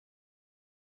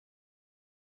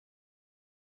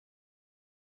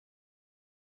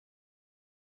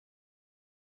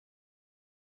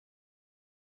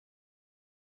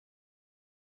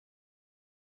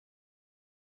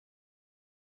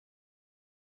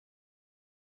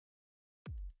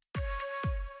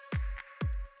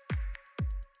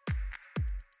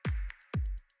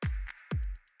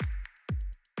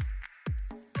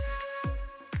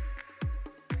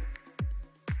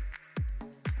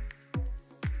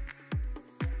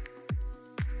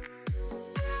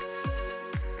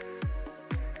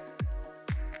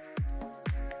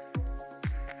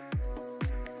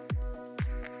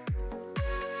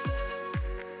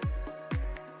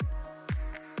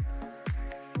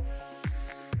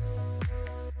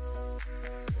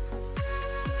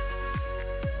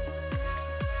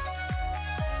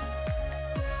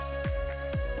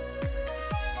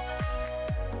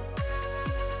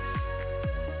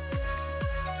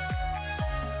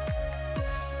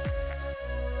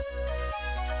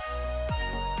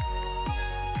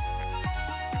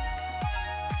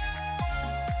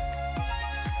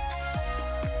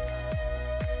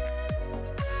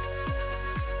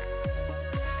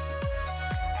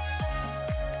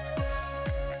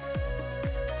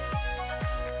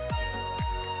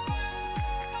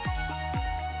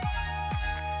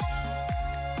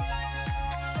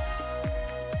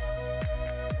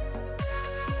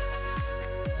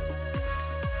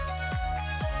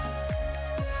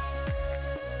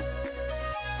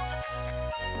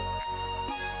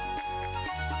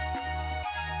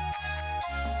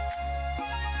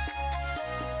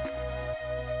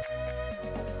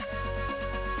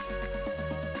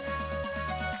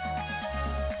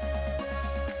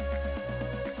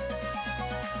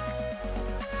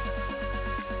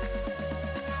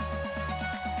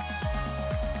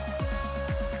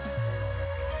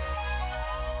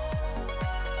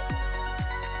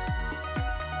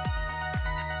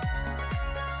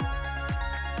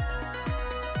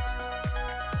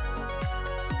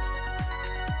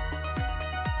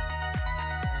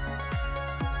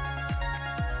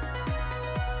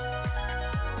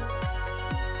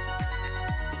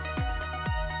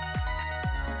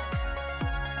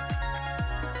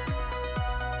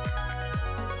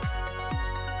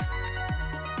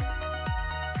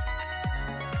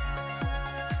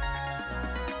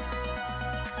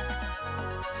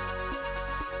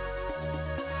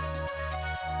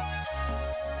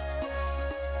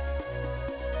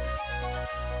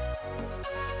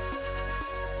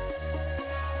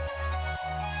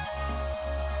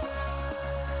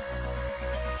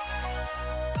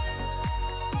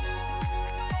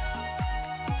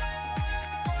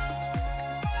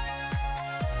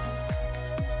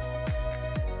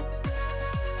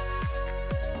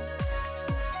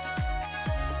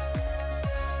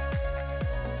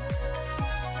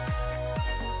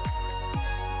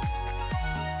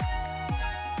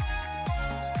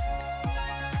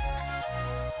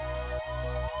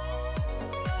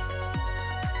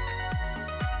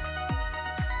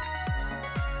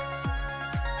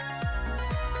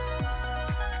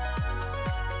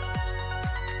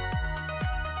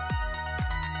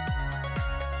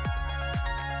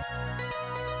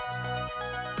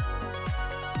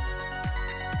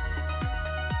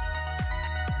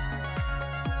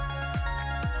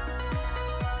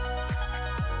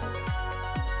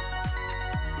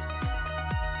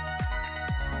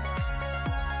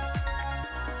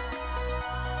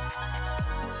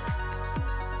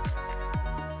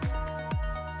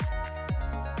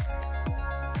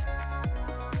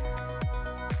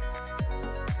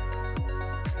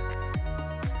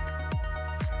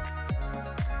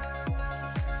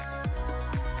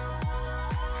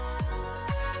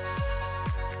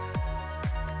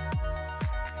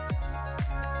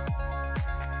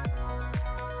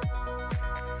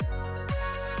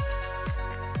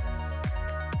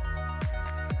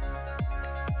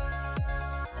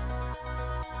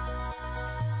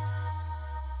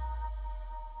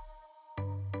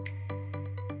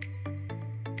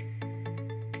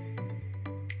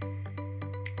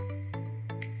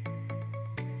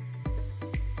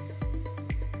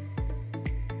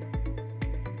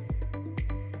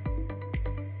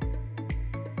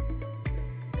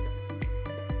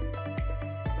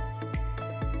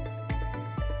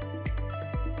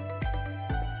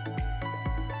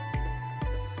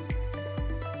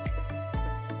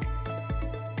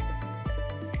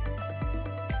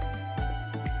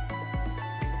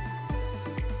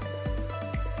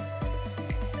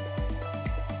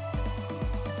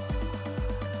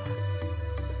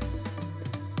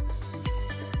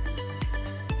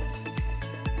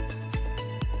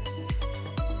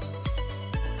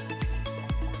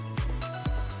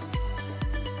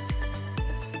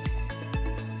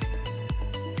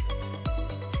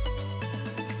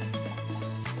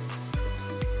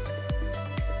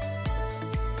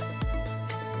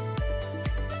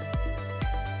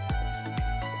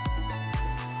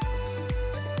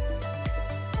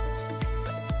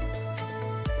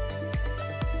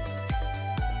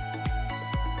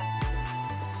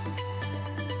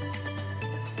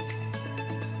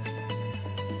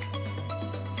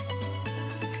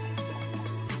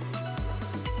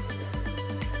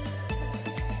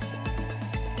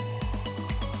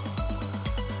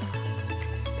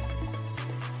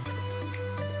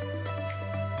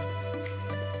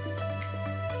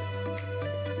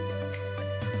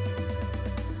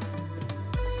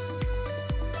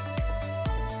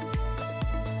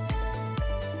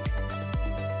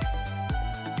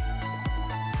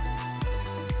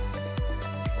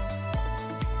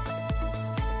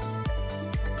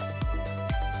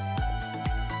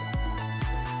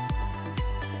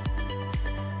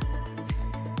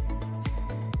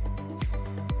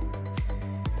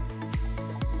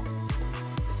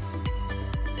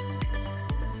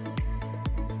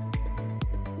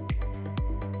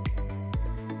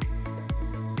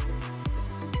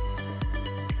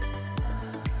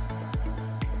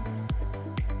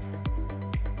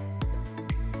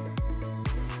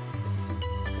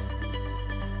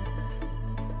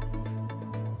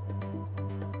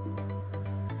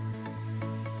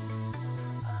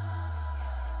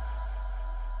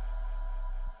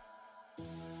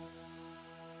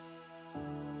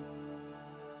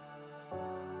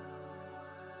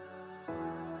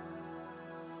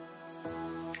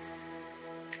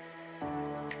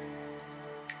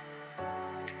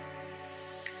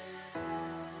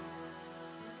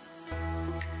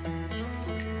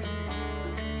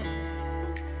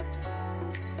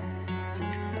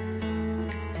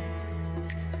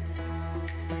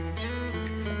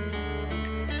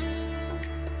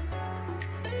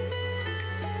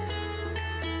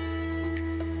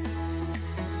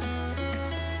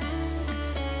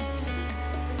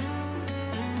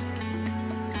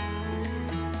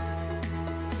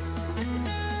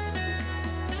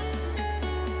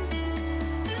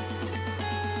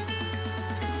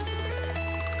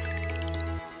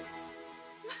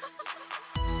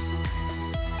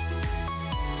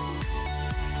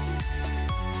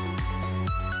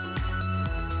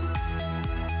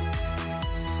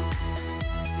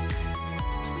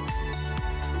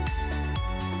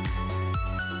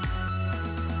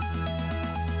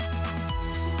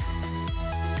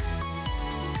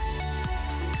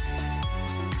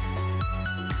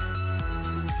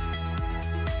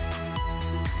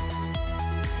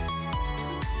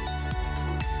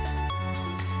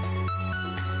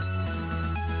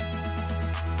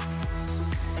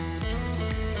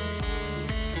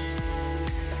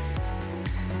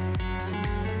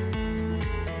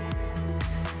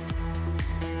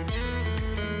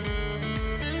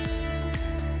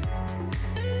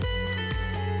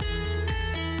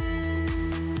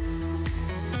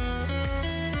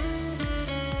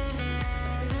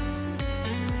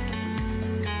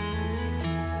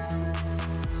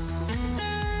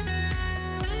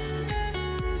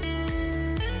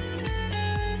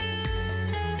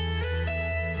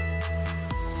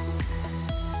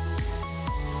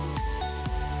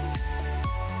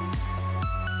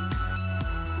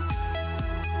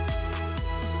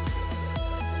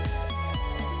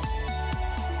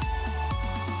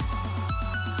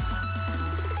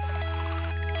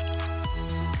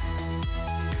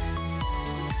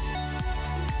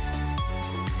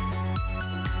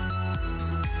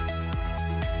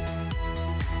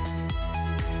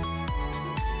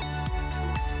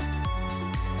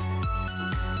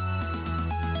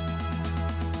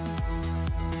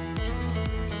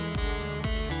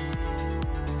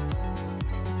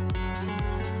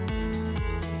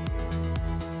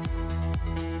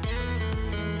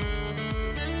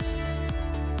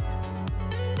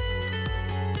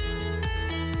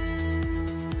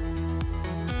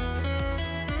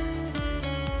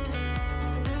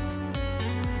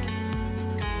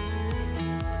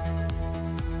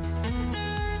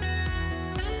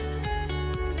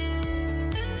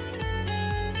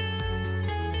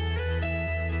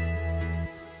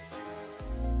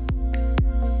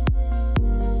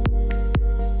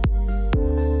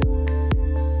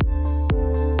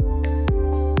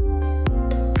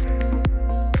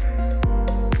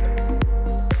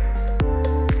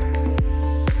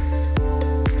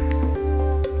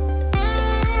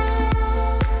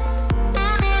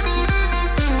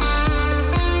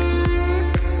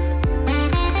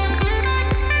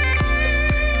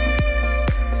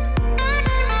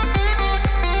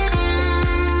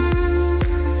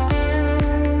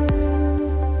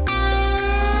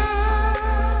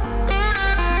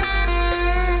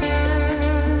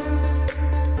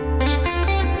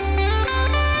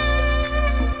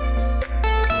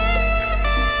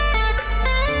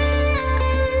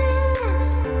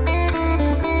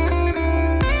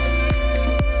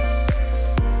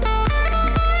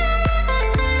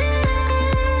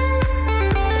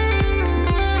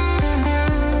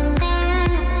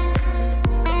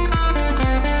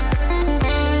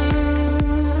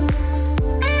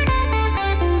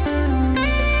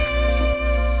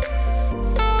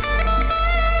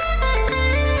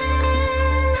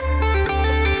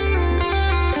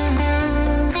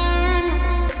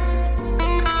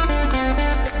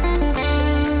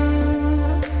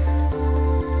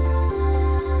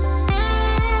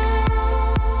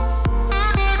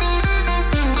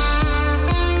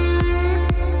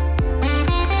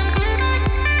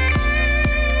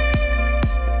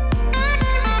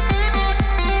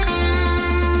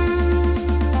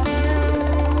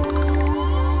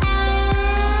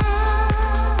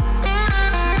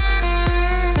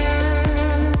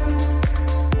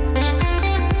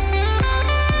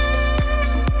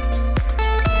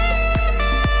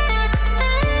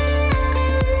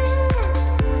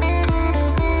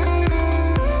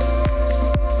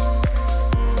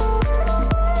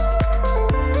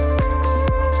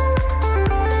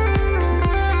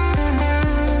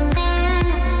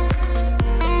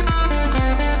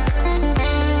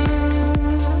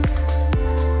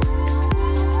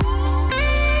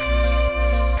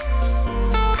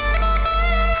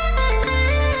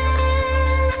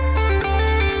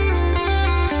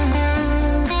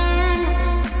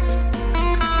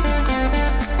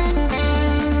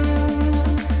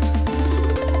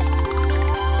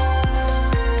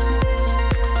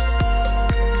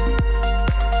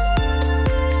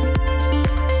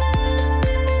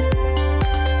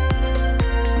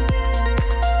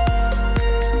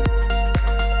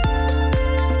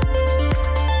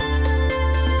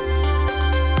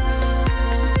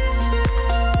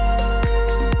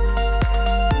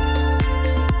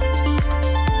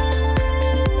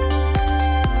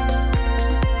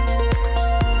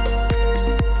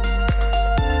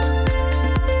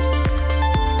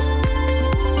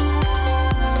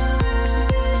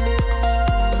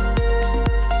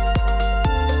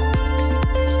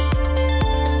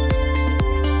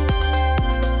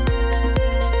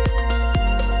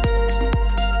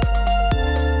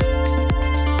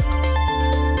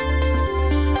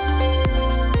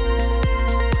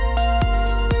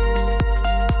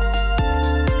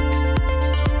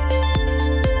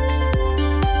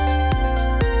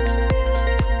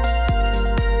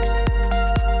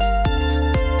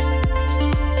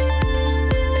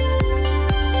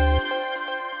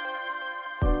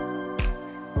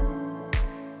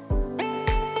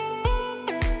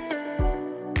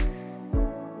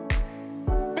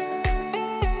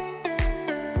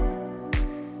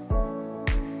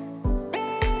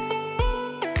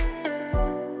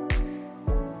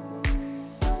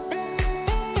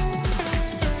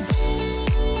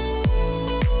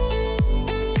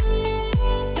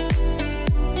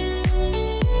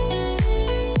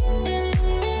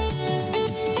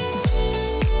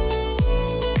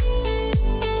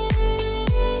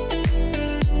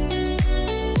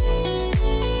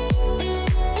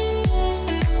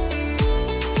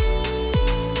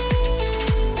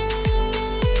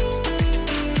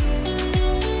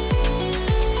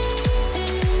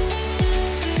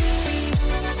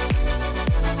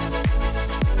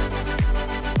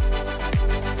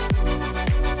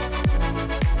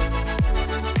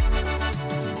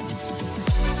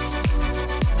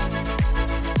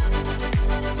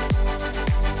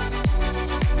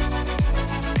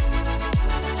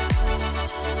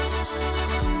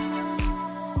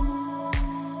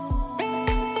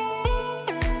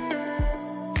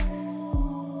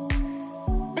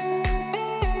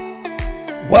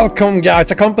Welcome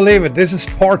guys, I can't believe it. This is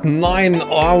part 9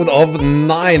 out of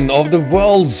 9 of the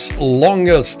world's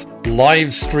longest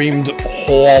live streamed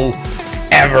haul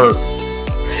ever.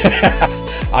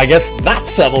 I guess that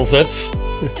settles it.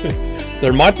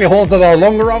 There might be hauls that are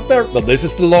longer out there, but this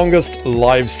is the longest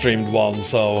live streamed one,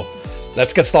 so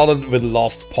let's get started with the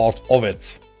last part of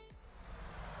it.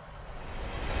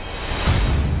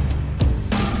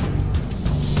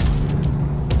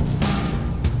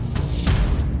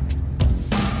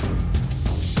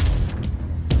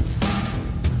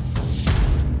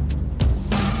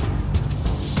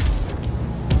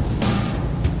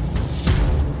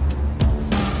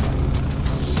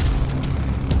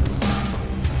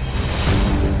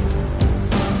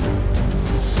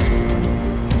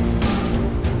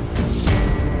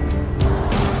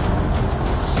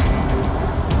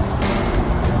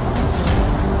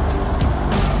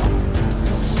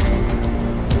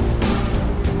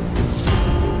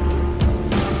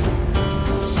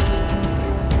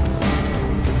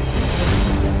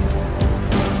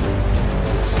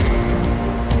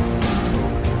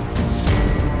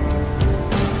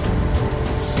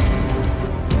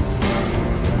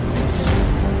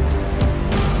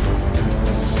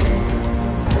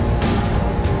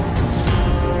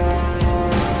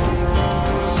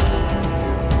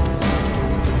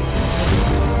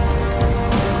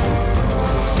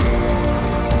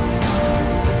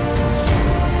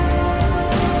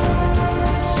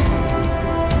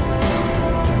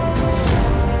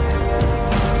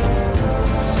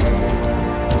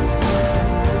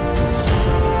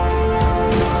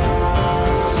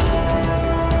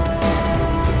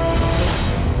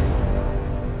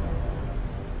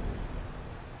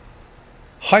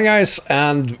 Hi guys,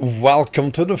 and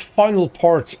welcome to the final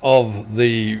part of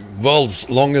the world's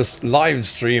longest live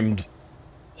streamed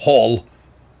haul.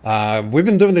 We've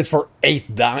been doing this for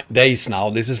 8 days now.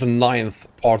 This is the 9th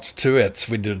part to it.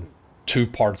 We did 2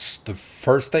 parts the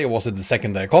first day, or was it the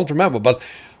second day? I can't remember, but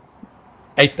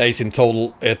 8 days in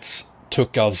total it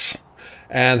took us.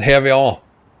 And here we are,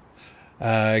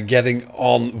 getting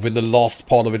on with the last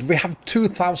part of it. We have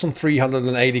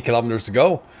 2,380 kilometers to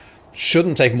go.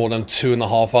 Shouldn't take more than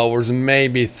 2.5 hours,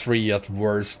 maybe 3 at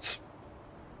worst.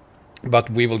 But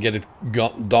we will get it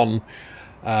done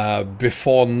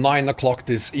before 9 o'clock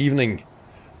this evening.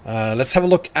 Let's have a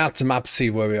look at the map, see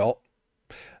where we are.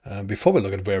 Before we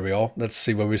look at where we are, let's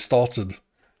see where we started.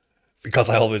 Because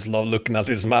I always love looking at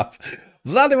this map.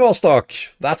 Vladivostok,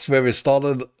 that's where we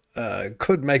started.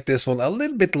 Could make this one a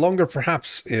little bit longer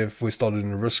perhaps if we started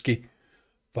in Ruski.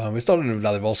 But we started in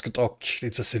Vladivostok.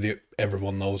 It's a city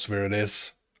everyone knows where it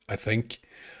is, I think.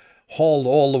 Hauled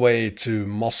all the way to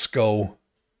Moscow,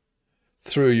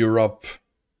 through Europe,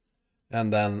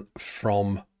 and then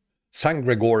from San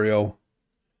Gregorio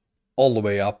all the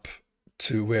way up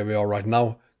to where we are right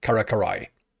now, Karakarai.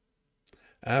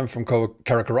 And from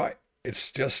Karakarai,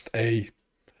 it's just a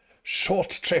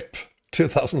short trip,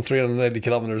 2,380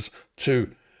 kilometers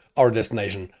to our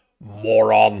destination,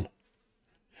 Moron.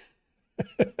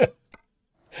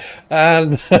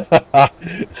 And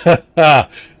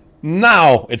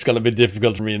now it's going to be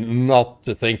difficult for me not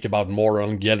to think about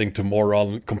Moron, getting to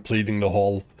Moron, completing the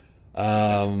haul.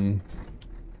 I'm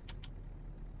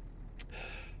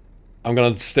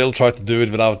going to still try to do it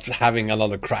without having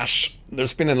another crash.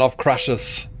 There's been enough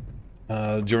crashes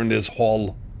during this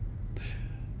haul.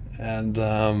 And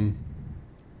I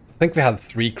think we had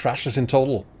 3 crashes in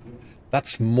total.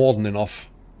 That's more than enough.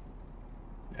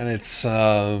 And it's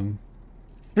 3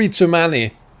 too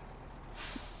many.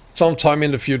 Sometime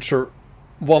in the future,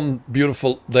 one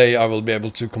beautiful day, I will be able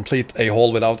to complete a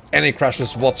haul without any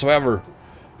crashes whatsoever.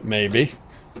 Maybe.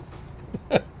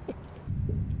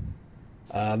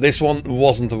 This one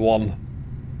wasn't the one.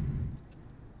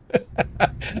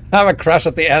 Have a crash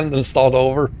at the end and start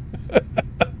over.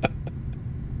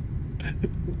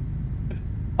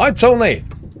 Hi Tony!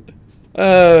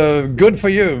 Good for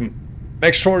you.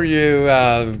 Make sure you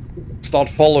start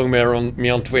following me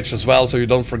on Twitch as well, so you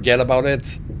don't forget about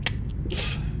it.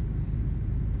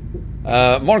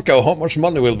 Marco, how much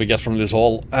money will we get from this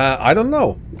haul? I don't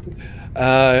know.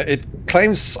 It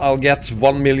claims I'll get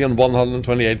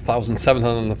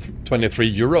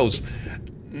 1,128,723 euros.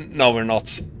 No, we're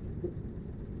not.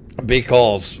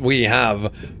 Because we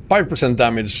have 5%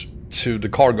 damage to the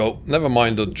cargo. Never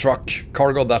mind the truck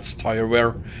cargo, that's tire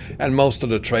wear. And most of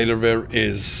the trailer wear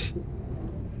is...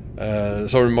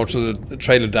 most of the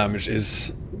trailer damage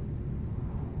is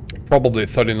probably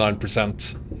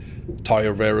 39%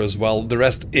 tire wear as well. The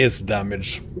rest is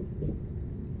damage.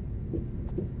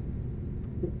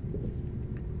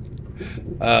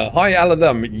 Hi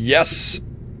Aladam, yes,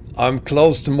 I'm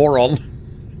close to Moron.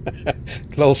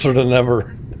 Closer than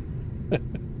ever.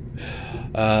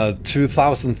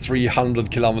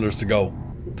 2,300 kilometers to go.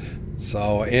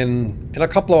 So in a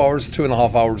couple of hours,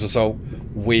 2.5 hours or so,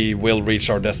 we will reach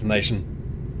our destination.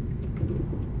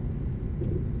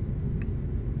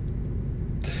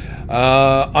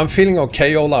 I'm feeling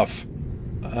okay, Olaf.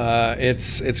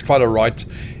 It's quite alright.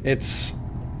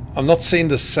 I'm not seeing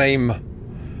the same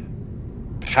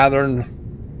pattern,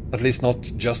 at least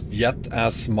not just yet,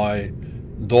 as my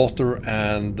daughter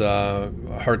and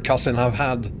her cousin have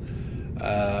had,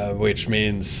 which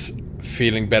means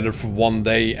feeling better for one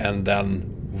day and then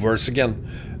worse again.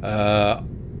 I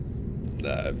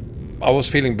was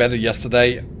feeling better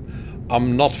yesterday.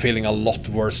 I'm not feeling a lot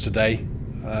worse today,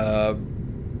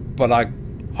 but I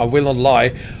will not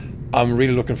lie, I'm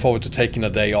really looking forward to taking a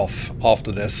day off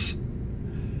after this.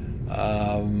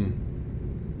 I'm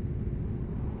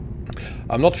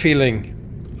not feeling...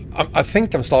 I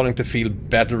think I'm starting to feel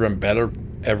better and better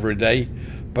every day,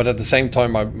 but at the same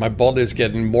time my body is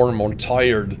getting more and more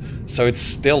tired, so it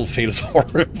still feels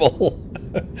horrible.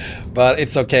 But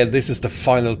it's okay, this is the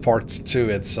final part to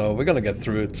it, so we're gonna get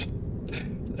through it.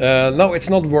 No, it's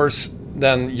not worse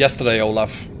than yesterday,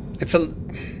 Olaf.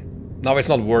 No, it's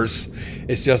not worse.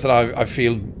 It's just that I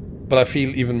feel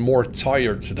even more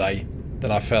tired today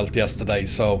than I felt yesterday.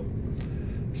 So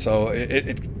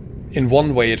it in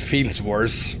one way it feels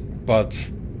worse, but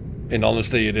in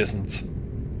honesty it isn't.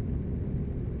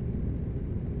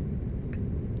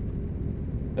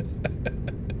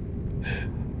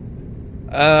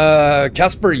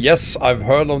 Casper, yes, I've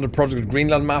heard of the Project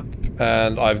Greenland map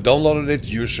and I've downloaded it.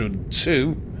 You should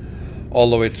too,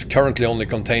 although it currently only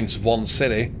contains one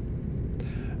city.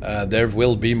 There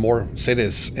will be more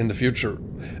cities in the future,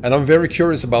 and I'm very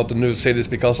curious about the new cities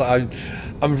because I'm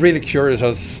really curious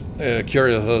as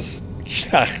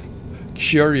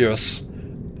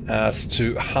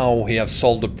to how he has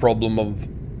solved the problem of,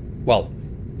 well,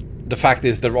 the fact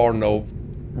is there are no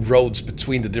roads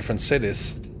between the different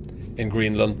cities in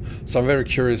Greenland, so I'm very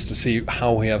curious to see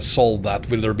how he has solved that.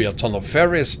 Will there be a ton of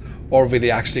ferries, or will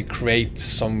he actually create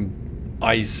some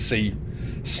icy,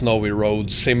 snowy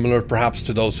roads similar perhaps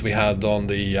to those we had on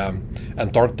the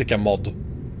Antarctica mod?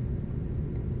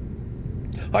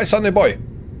 Hi Sunny Boy.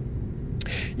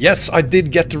 Yes, I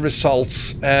did get the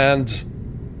results, and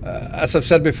as I've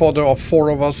said before, there are 4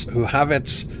 of us who have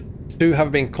it. 2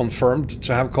 have been confirmed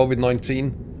to have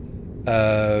COVID-19.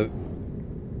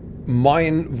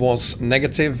 Mine was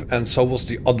negative and so was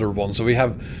the other one. So we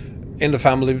have in the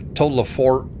family a total of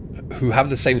 4 who have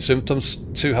the same symptoms.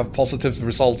 2 have positive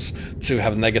results, 2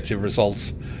 have negative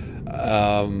results.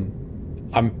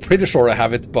 I'm pretty sure I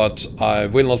have it, but I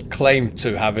will not claim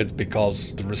to have it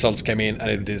because the results came in and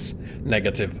it is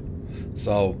negative.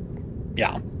 So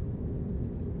yeah,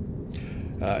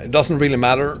 it doesn't really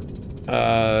matter.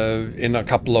 In a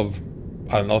couple of,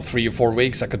 I don't know, 3 or 4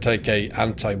 weeks I could take a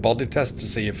antibody test to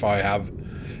see if I have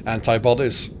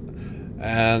antibodies,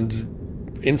 and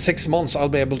in 6 months I'll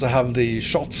be able to have the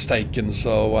shots taken,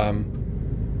 so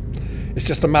it's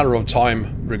just a matter of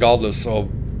time regardless of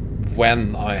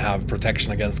when I have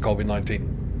protection against COVID-19.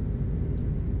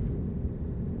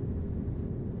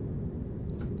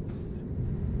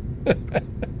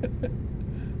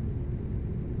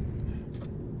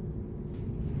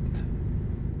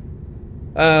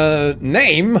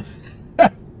 Name?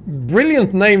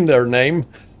 Brilliant name there, Name.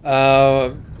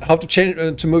 How to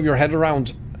change to move your head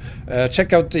around.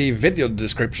 Check out the video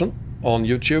description on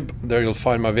YouTube. There you'll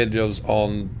find my videos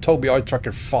on Tobii Eye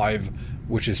Tracker 5,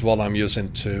 which is what I'm using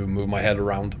to move my head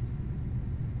around.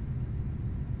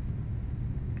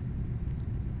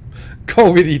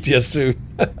 COVID ETS2.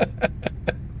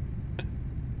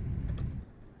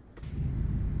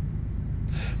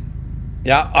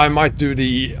 Yeah, I might do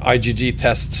the IgG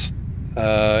tests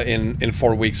in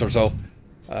 4 weeks or so.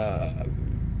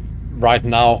 Right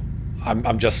now,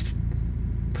 I'm just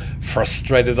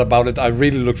frustrated about it. I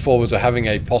really look forward to having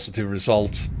a positive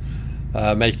result,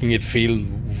 making it feel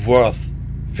worth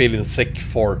feeling sick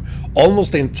for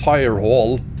almost the entire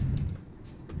haul.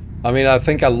 I mean, I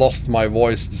think I lost my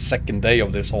voice the 2nd day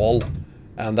of this haul,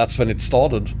 and that's when it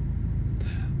started.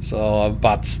 So,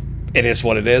 but it is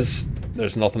what it is.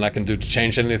 There's nothing I can do to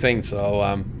change anything, so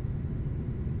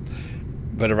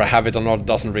whether I have it or not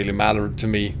doesn't really matter to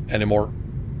me anymore.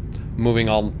 Moving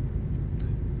on.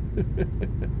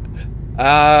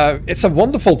 It's a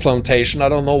wonderful plantation. I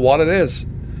don't know what it is.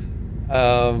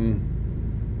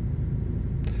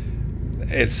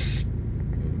 It's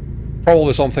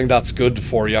probably something that's good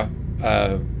for you.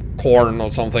 Corn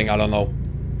or something, I don't know.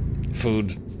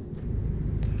 Food.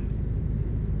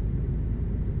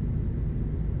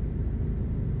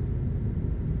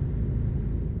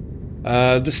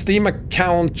 The Steam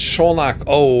account, Shonak.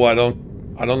 Oh, I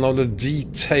don't know the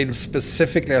details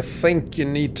specifically. I think you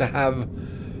need to have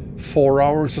 4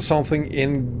 hours or something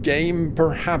in game,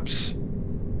 perhaps.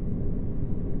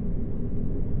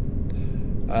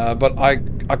 But I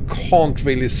can't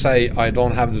really say. I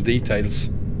don't have the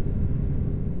details.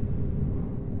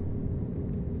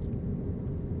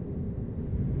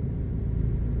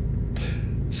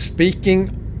 Speaking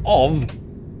of,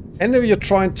 any of you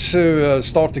trying to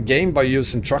start the game by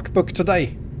using Truckbook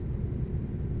today?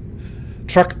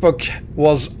 Truckbook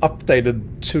was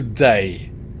updated today.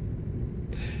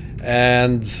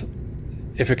 And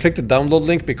if you click the download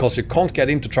link, because you can't get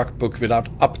into Truckbook without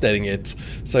updating it.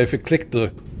 So if you click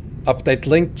the update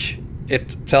link,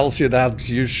 it tells you that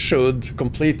you should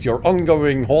complete your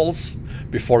ongoing hauls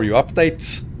before you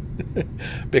update.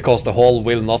 Because the haul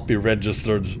will not be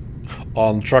registered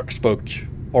on Truckbook,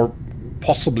 or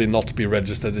possibly not be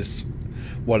registered is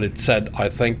what it said, I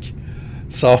think.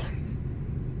 So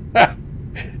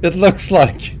it looks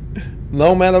like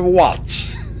no matter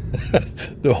what,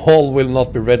 the haul will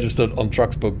not be registered on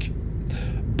Truckbook.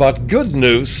 But good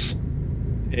news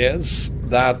is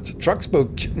that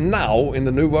Truckbook now, in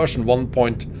the new version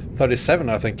 1.37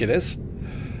 I think it is,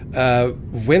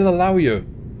 will allow you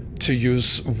to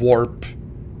use warp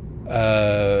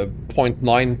 0.9,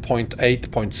 0.8,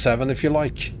 0.7 if you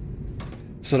like.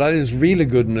 So that is really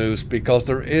good news, because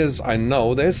there is, I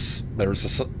know this,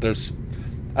 there's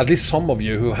at least some of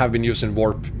you who have been using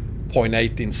warp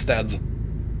 0.8 instead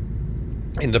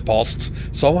in the past.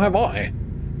 So have I.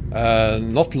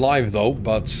 Not live though,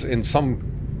 but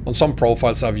on some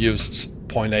profiles I've used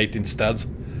 0.8 instead.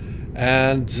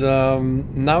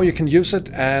 And now you can use it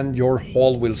and your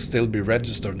haul will still be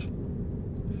registered.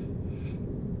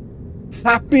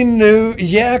 Happy New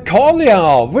Year,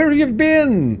 Kalia! Where you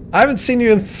been? I haven't seen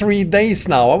you in 3 days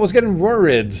now. I was getting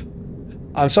worried.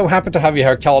 I'm so happy to have you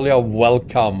here, Kalia.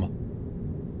 Welcome.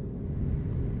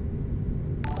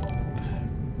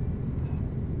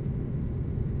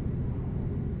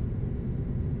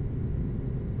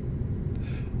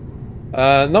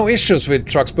 No issues with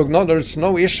Truckbook. No, there's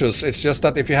no issues. It's just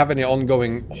that if you have any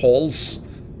ongoing hauls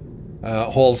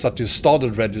that you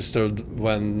started registered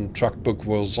when Truckbook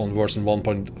was on version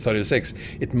 1.36,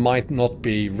 it might not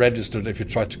be registered if you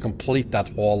try to complete that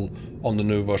haul on the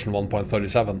new version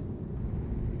 1.37.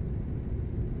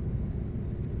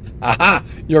 Aha!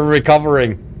 You're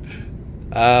recovering.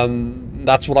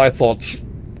 That's what I thought.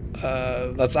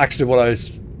 That's actually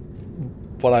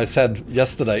what I said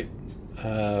yesterday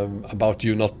about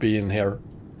you not being here.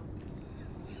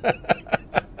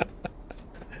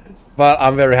 But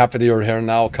I'm very happy that you're here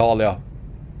now, Kalia.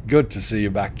 Good to see you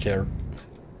back here.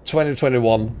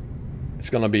 2021, it's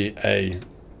gonna be a...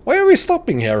 Why are we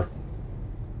stopping here?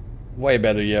 Way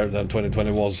better year than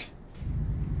 2020 was.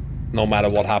 No matter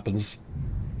what happens.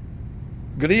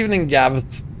 Good evening,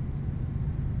 Gavit.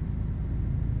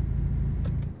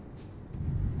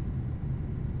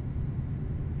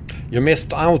 You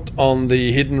missed out on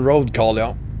the hidden road,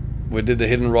 Kalia. We did the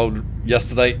hidden road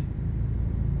yesterday.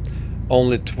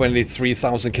 Only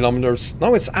 23,000 kilometers.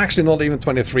 No, it's actually not even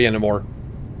 23 anymore.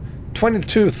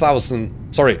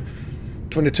 22,000, sorry,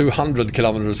 2,200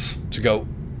 kilometers to go.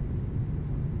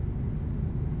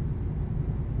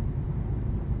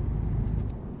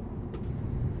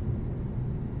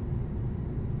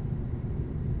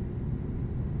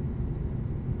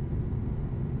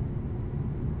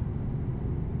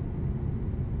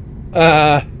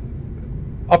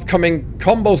 Upcoming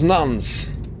combos nuns.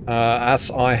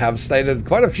 As I have stated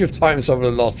quite a few times over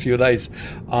the last few days,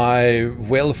 I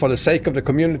will, for the sake of the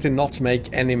community, not make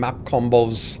any map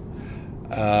combos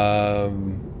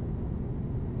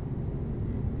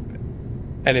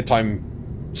anytime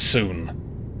soon.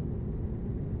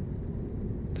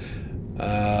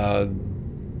 The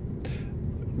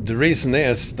reason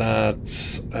is that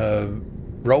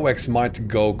Rowex might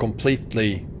go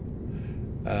completely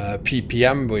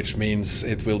PPM, which means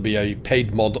it will be a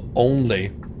paid mod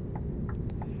only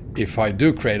if I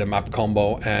do create a map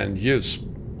combo and use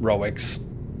Rowex.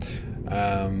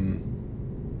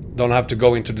 Don't have to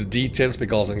go into the details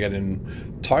because I'm getting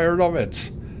tired of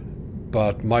it,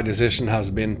 but my decision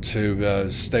has been to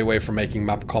stay away from making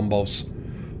map combos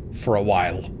for a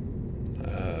while.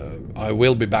 I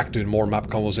will be back doing more map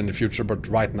combos in the future, but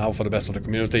right now, for the best of the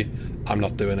community, I'm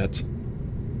not doing it.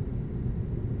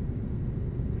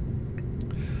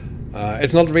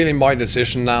 It's not really my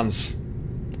decision, Nance.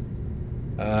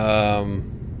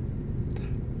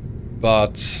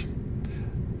 But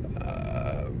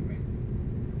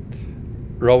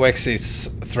Roex is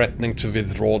threatening to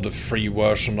withdraw the free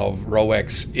version of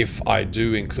Roex if I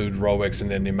do include Roex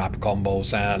in any map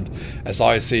combos, and as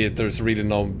I see it, there's really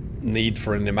no need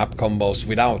for any map combos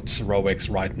without Roex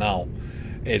right now.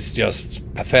 It's just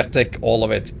pathetic, all of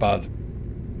it, but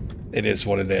it is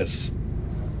what it is.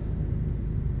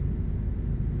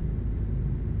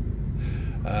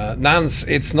 Nance,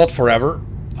 it's not forever.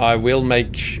 I will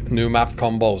make new map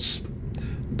combos.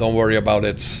 Don't worry about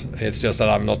it. It's just that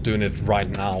I'm not doing it right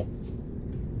now.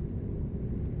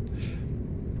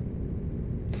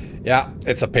 Yeah,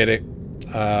 it's a pity.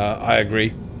 I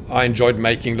agree. I enjoyed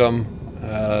making them.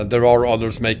 There are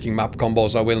others making map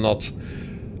combos. I will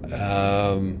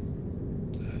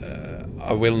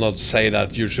not say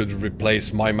that you should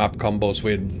replace my map combos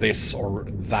with this or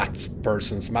that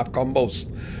person's map combos.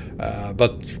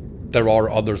 But there are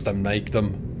others that make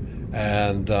them,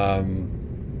 and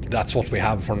that's what we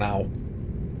have for now.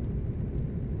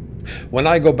 When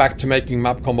I go back to making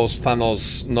map combos,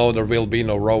 Thanos, no, there will be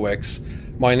no Roex.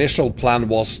 My initial plan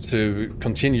was to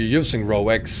continue using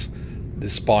Roex,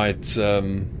 despite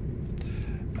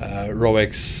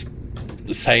Roex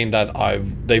saying that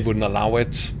they wouldn't allow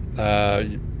it.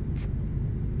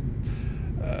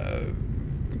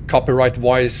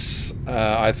 Copyright-wise,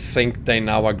 I think they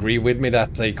now agree with me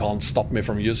that they can't stop me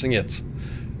from using it,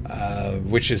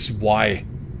 which is why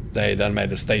they then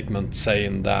made a statement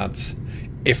saying that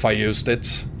if I used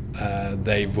it,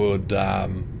 they would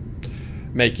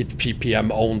make it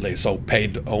PPM only, so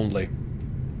paid only.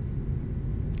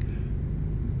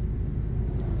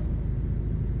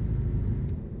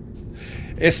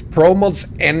 Is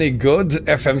ProMods any good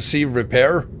FMC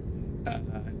repair?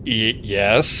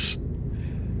 Yes.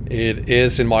 It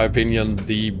is, in my opinion,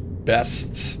 the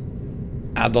best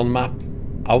add-on map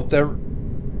out there.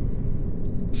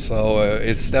 So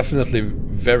it's definitely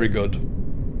very good.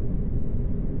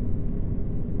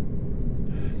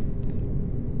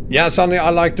 Yeah, Sonny,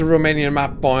 I like the Romanian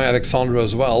map by Alexandra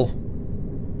as well.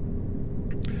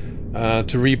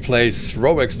 To replace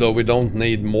Roex, though, we don't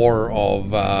need more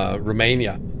of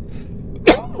Romania.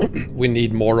 We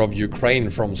need more of Ukraine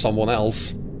from someone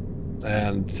else.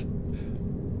 And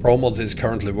ProMods is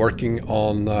currently working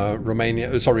on Romania,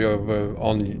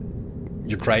 on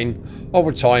Ukraine.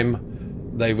 Over time,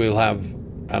 they will have,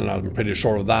 and I'm pretty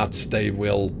sure of that, they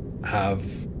will have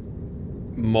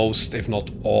most, if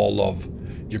not all, of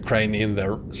Ukraine in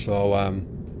there. So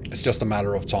it's just a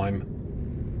matter of time.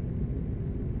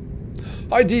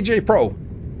 Hi, DJ Pro.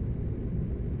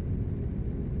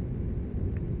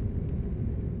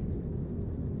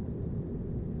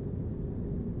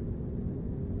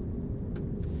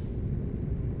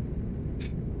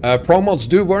 ProMods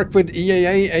do work with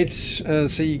EAA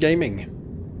HC Gaming.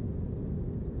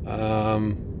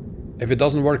 If it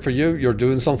doesn't work for you, you're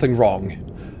doing something wrong.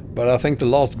 But I think the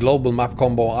last global map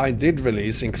combo I did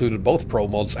release included both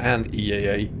ProMods and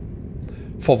EAA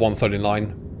for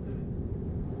 139.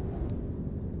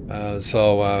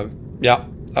 Yeah,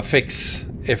 a fix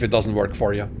if it doesn't work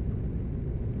for you.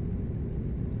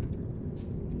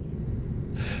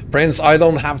 Prince, I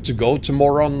don't have to go to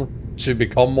Moron to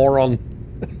become Moron.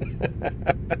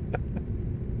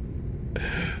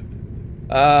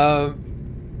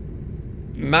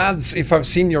 Mads, if I've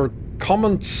seen your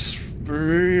comments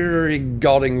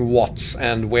regarding what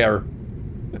and where.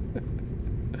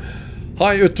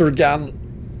 Hi, Uttergan.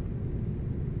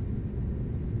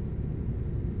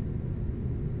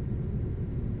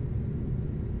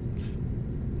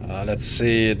 Let's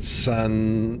see, it's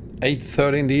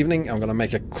 8:30 in the evening. I'm gonna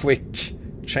make a quick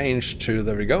change to,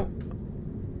 there we go.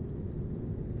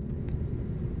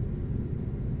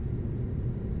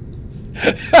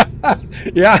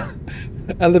 Yeah,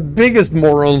 and the biggest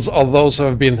morons are those who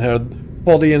have been here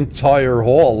for the entire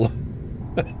haul.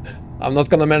 I'm not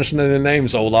gonna mention any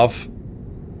names, Olaf.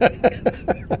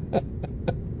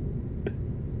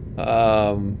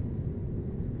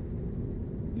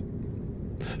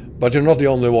 But you're not the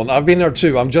only one. I've been there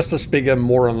too. I'm just as big a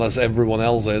moron as everyone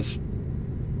else is.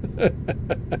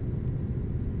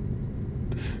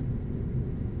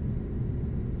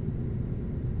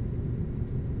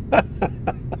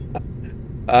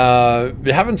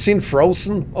 You haven't seen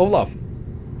Frozen, Olaf?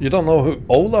 You don't know who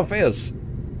Olaf is?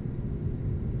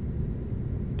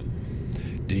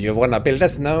 Do you wanna build a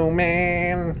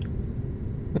snowman?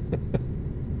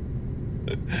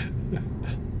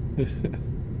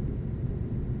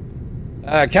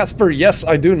 Casper, yes,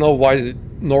 I do know why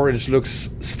Norwich looks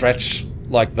stretched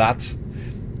like that.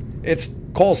 It's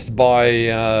caused by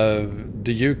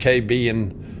the UK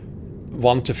being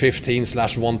 1 to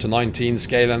 15/1 to 19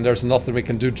 scale, and there's nothing we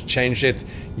can do to change it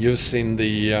using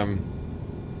the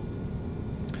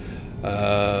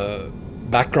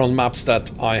background maps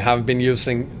that I have been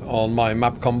using on my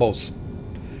map combos.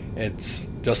 It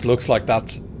just looks like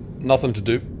that. Nothing to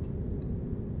do.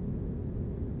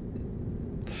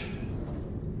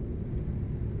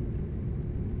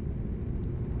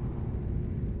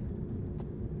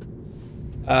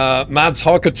 Mads,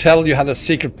 how I could tell you had a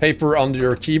secret paper under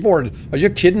your keyboard? Are you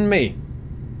kidding me?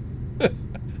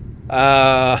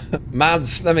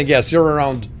 Mads, let me guess, you're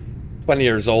around 20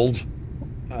 years old.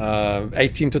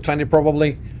 18 to 20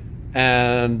 probably.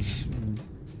 And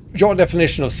your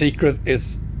definition of secret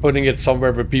is putting it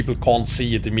somewhere where people can't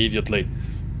see it immediately.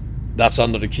 That's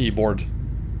under the keyboard.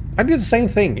 I did the same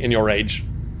thing in your age.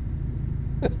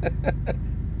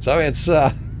 So it's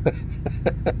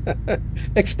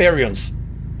experience.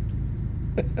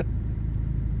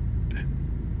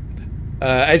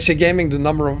 HC Gaming, the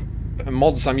number of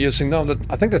mods I'm using now,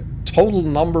 I think the total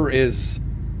number is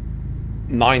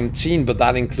 19, but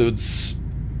that includes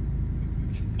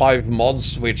 5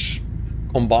 mods, which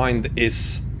combined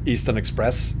is Eastern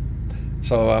Express.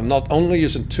 So I'm not only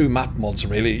using 2 map mods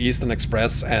really, Eastern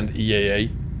Express and EAA,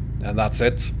 and that's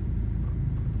it.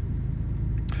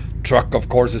 Truck, of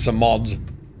course, is a mod,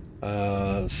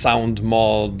 sound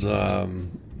mod,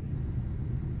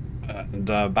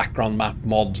 the background map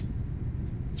mod,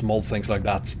 small things like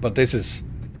that. But this is,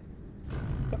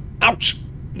 ouch,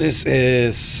 this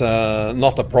is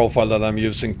not a profile that I'm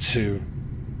using to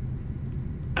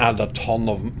add a ton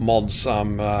of mods.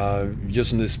 I'm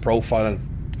using this profile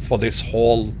for this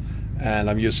haul, and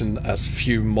I'm using as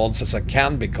few mods as I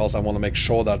can because I want to make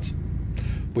sure that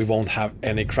we won't have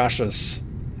any crashes.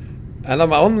 And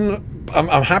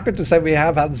I'm happy to say we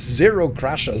have had 0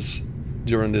 crashes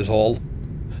during this haul,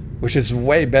 which is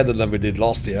way better than we did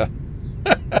last year.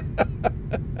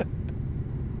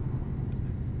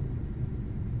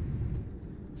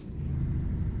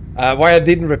 Why I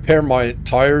didn't repair my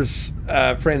tires,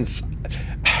 friends,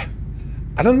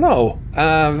 I don't know.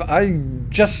 I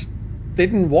just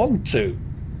didn't want to.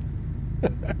 I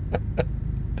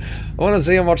want to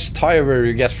see how much tire wear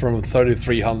you get from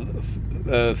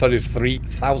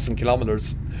 33,000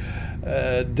 kilometers.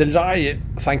 Did I?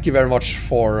 Thank you very much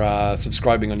for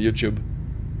subscribing on YouTube.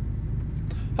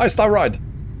 Hi, Star Ride.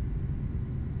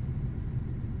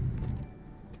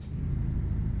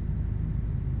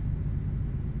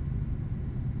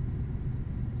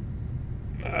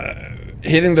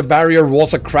 Hitting the barrier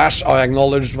was a crash. I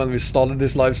acknowledged when we started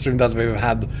this live stream that we've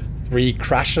had 3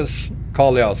 crashes,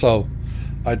 Kalia, so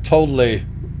I totally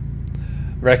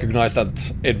recognize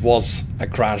that it was a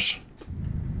crash.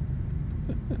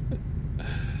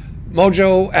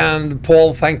 Mojo and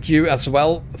Paul, thank you as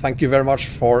well. Thank you very much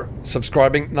for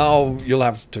subscribing. Now you'll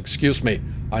have to excuse me.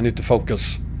 I need to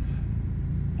focus.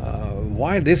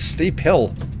 Why this steep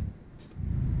hill?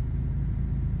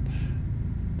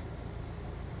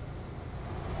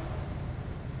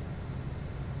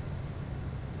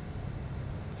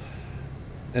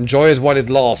 Enjoy it while it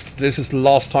lasts. This is the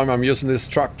last time I'm using this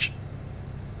truck.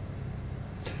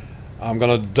 I'm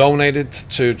gonna donate it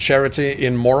to charity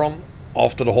in Moron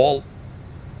after the haul.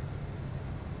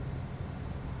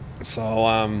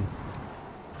 So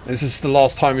this is the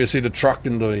last time you see the truck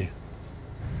in the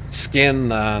skin,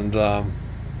 and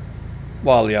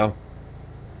well, yeah,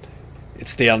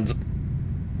 it's the end.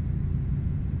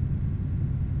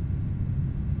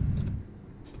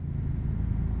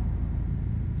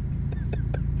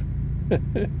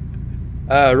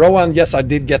 Rowan, yes, I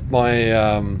did get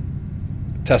my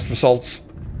test results.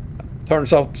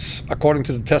 Turns out, according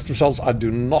to the test results, I do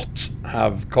not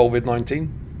have COVID-19.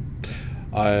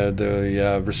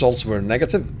 The results were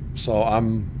negative, so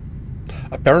I'm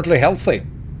apparently healthy.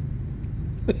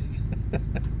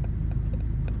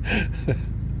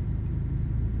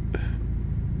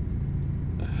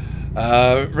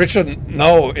 Richard,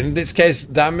 no, in this case,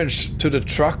 damage to the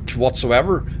truck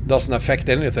whatsoever doesn't affect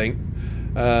anything.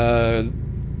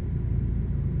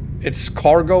 It's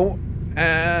cargo,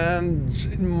 and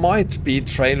it might be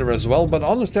trailer as well, but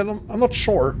honestly, I'm not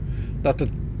sure that the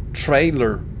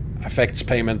trailer affects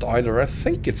payment either. I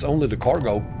think it's only the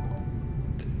cargo.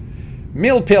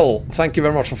 Meal Pill, thank you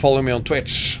very much for following me on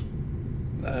Twitch.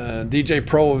 DJ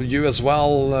Pro, you as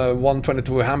well,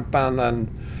 122 Hampan and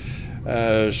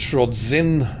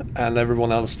Shrodzin and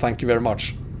everyone else, thank you very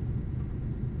much.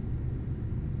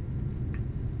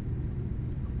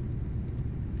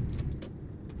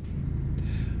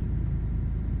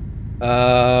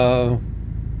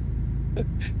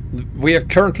 We are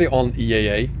currently on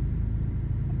EAA.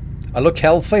 I look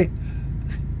healthy.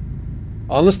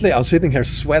 Honestly, I'm sitting here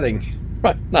sweating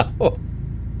right now.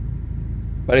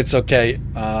 But it's okay.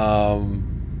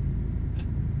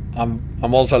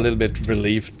 I'm also a little bit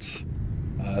relieved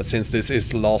since this is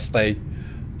the last day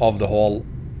of the haul.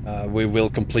 We will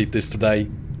complete this today.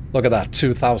 Look at that,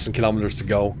 2,000 kilometers to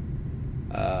go.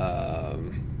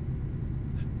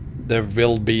 There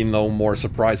will be no more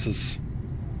surprises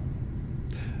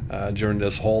during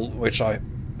this haul, which I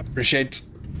appreciate.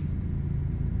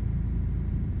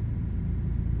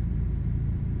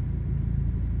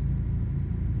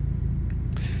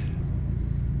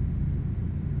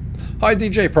 Hi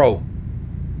DJ Pro.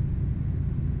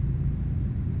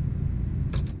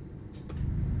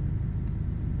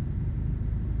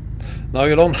 Now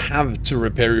you don't have to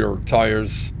repair your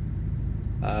tires.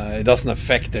 It doesn't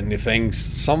affect anything.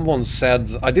 Someone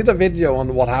said, I did a video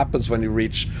on what happens when you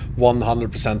reach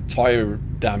 100% tire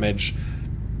damage.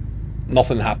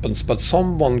 Nothing happens, but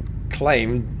someone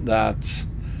claimed that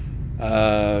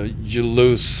you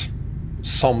lose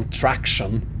some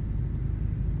traction.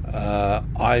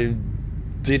 I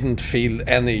didn't feel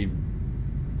any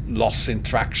loss in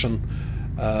traction.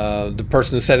 The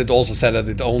person who said it also said that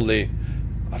it only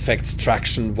affects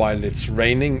traction while it's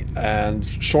raining, and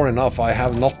sure enough, I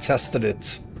have not tested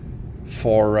it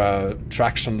for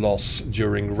traction loss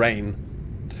during rain.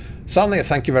 Sonny,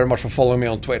 thank you very much for following me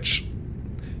on Twitch.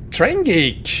 Train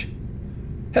Geek,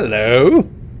 hello.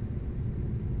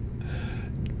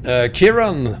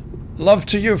 Kieran, love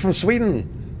to you from Sweden.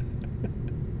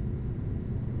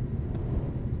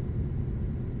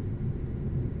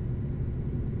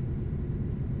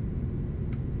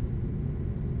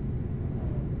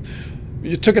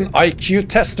 You took an IQ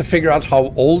test to figure out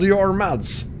how old you are,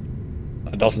 Mads?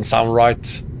 That doesn't sound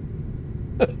right.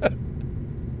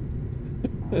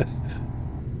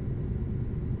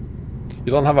 You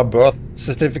don't have a birth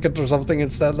certificate or something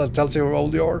instead that tells you how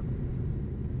old you are?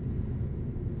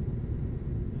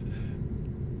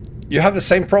 You have the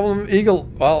same problem, Eagle?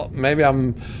 Well, maybe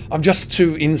I'm just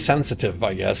too insensitive,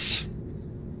 I guess.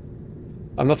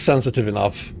 I'm not sensitive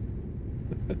enough.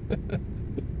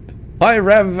 Hi,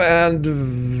 Rev and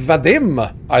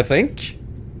Vadim, I think.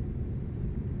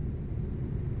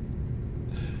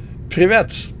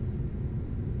 Privet.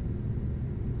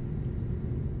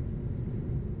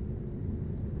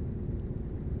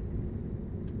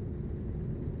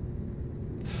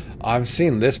 I've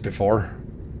seen this before.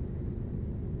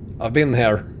 I've been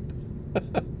here.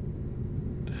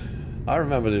 I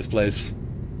remember this place.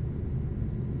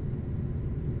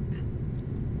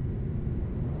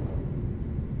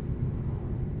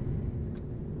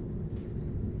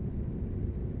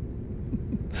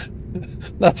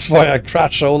 That's why I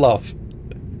crash Olaf.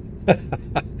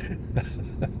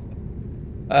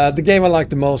 The game I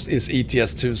like the most is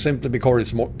ETS2, simply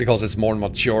because it's more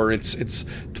mature. It's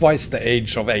twice the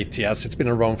age of ATS. It's been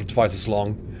around for twice as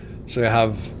long. So you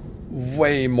have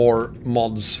way more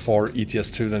mods for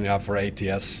ETS2 than you have for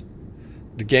ATS.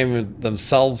 The game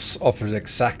themselves offers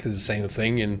exactly the same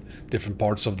thing in different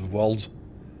parts of the world.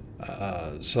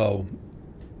 So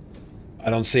I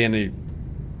don't see any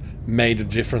major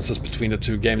differences between the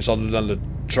two games other than the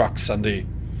trucks and the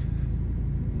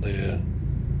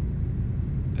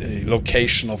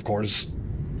location, of course.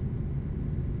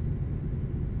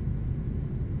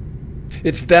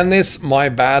 It's Dennis, my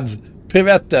bad.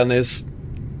 Privet, Dennis.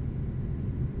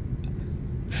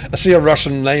 I see a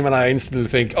Russian name and I instantly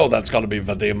think, oh, that's gotta be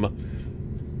Vadim.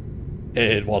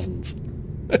 It wasn't.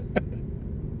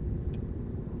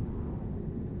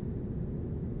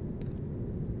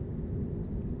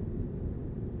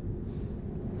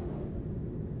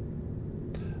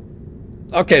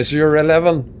 Okay, so you're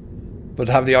 11, but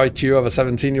have the IQ of a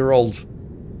 17-year-old.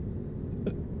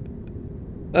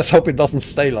 Let's hope it doesn't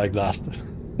stay like that.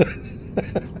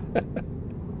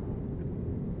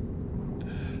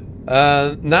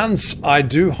 Nance, I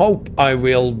do hope I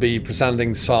will be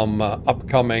presenting some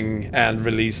upcoming and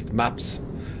released maps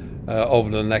over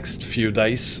the next few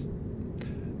days.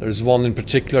 There's one in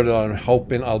particular that I'm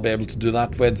hoping I'll be able to do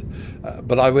that with.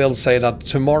 But I will say that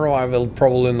tomorrow I will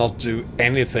probably not do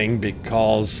anything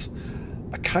because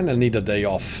I kind of need a day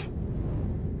off.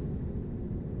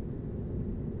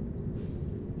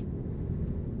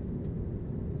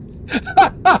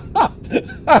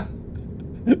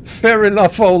 Fair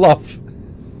enough, Olaf.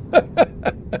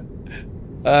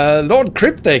 Lord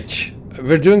Cryptic,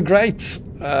 we're doing great.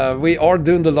 We are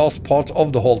doing the last part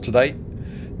of the haul today.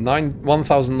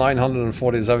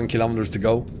 1,947 kilometers to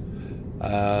go.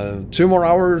 2 more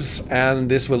hours and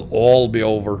this will all be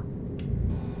over.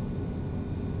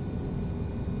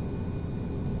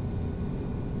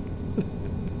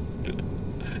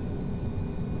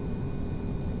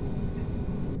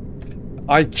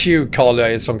 IQ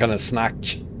Kalia is some kind of snack.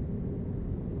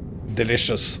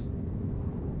 Delicious.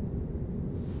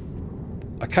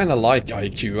 I kind of like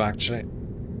IQ actually.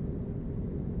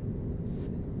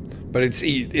 But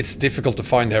it's difficult to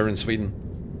find here in Sweden.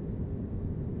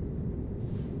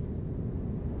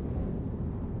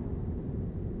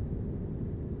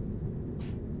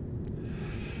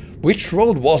 Which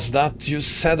road was that you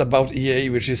said about EA,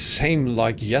 which is same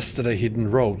like yesterday hidden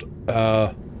road?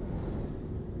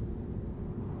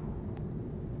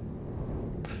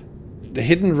 The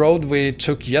hidden road we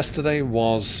took yesterday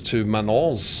was to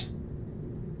Manons.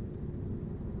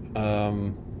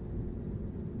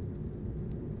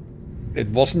 It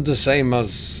wasn't the same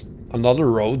as another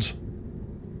road.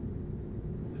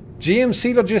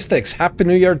 GMC Logistics, Happy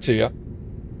New Year to you.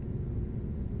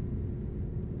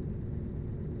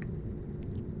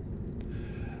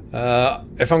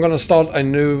 If I'm gonna start a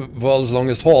new world's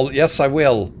longest haul, yes I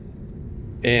will.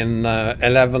 In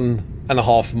 11 and a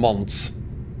half months.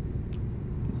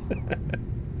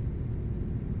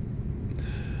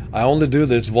 I only do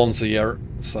this once a year,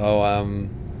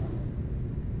 so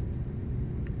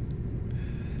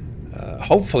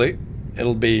hopefully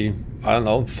it'll be, I don't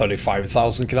know,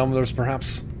 35,000 kilometers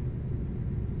perhaps.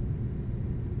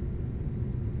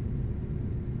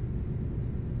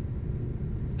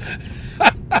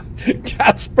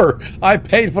 Casper, I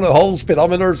paid for the whole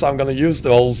speedometer, so I'm gonna use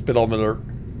the whole speedometer.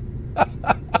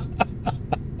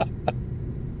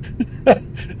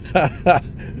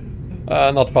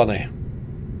 Not funny.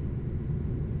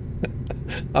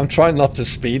 I'm trying not to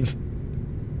speed.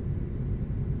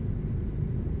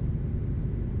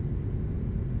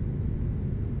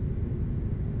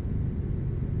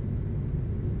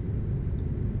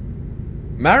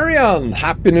 Marion,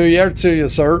 Happy New Year to you,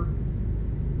 sir.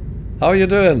 How are you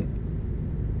doing?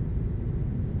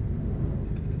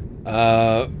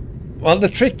 Well, the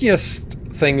trickiest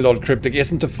thing, Lord Cryptic,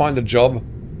 isn't to find a job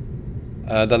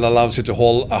that allows you to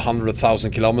haul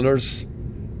 100,000 kilometers.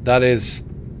 That is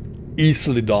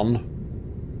easily done.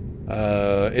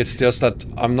 It's just that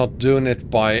I'm not doing it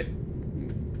by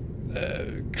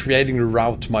creating the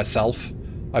route myself.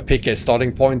 I pick a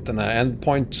starting point and an end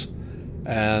point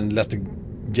and let the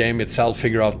game itself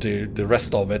figure out the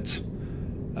rest of it.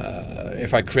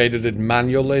 If I created it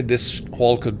manually, this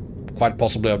haul could quite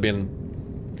possibly have been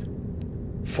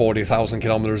 40,000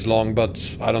 kilometers long,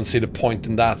 but I don't see the point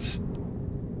in that.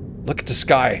 Look at the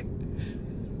sky.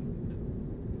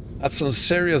 That's some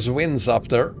serious winds up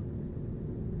there.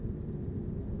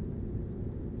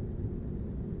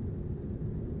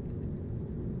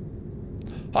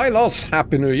 Hi Loss,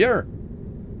 Happy New Year.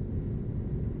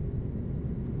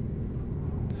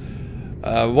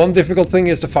 One difficult thing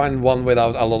is to find one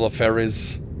without a lot of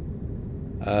ferries.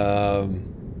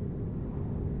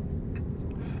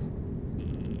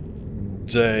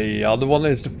 The other one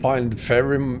is to find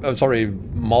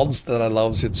mods that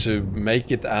allows you to make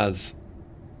it as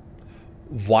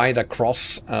wide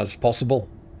across as possible.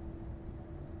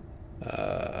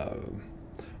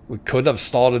 We could have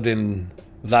started in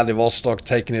Vladivostok,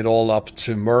 taking it all up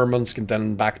to Murmansk and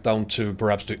then back down to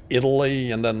perhaps to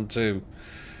Italy and then to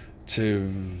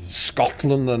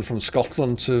Scotland and from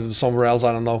Scotland to somewhere else,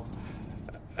 I don't know,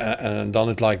 and done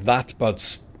it like that,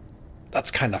 but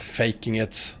that's kind of faking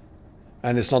it.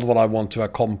 And it's not what I want to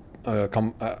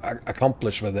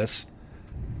accomplish with this.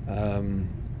 I'm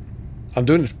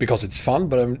doing it because it's fun,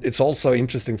 but it's also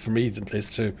interesting for me, at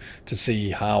least, to see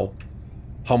how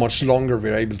much longer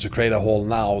we're able to create a haul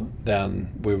now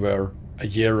than we were a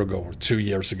year ago or 2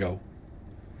 years ago.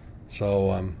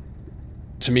 So,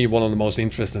 to me, one of the most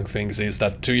interesting things is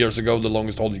that 2 years ago, the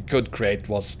longest haul you could create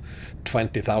was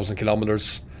 20,000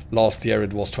 kilometers. Last year,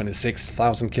 it was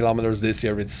 26,000 kilometers. This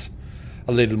year, it's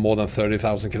a little more than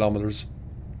 30,000 kilometers.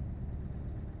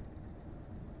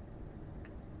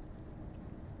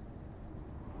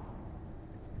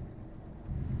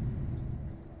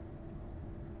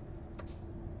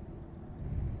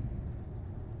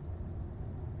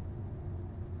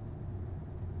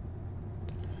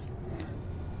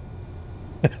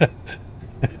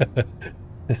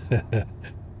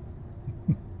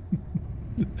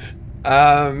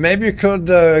 Maybe you could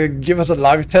give us a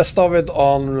live test of it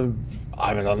on,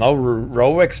 I don't know,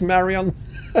 Rowex, Marion?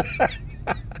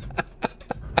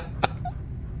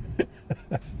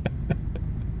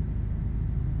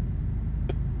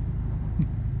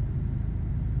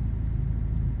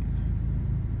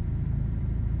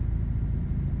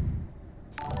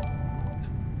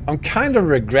 I'm kind of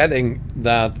regretting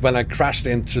that when I crashed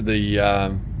into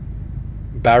the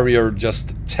barrier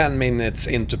just 10 minutes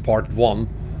into part 1,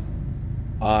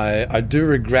 I do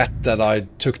regret that I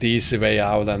took the easy way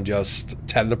out and just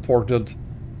teleported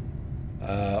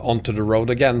onto the road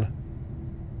again.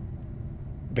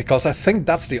 Because I think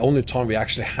that's the only time we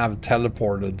actually have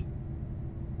teleported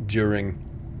during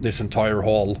this entire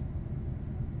haul.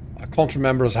 I can't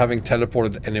remember us having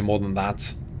teleported any more than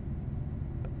that.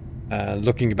 And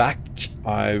looking back,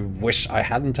 I wish I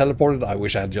hadn't teleported. I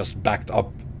wish I had just backed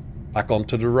up back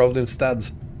onto the road instead.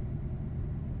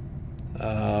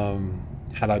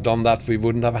 Had I done that, we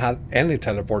wouldn't have had any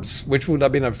teleports, which would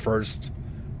have been a first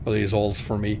for these hauls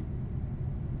for me.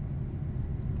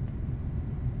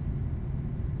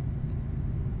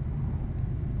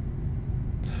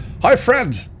 Hi,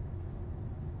 Fred!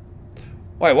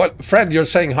 Wait, what? Fred, you're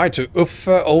saying hi to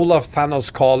Uffe, Olaf,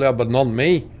 Thanos, Kalia, but not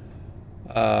me?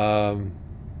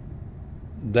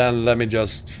 Then let me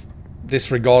just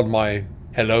disregard my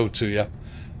hello to you.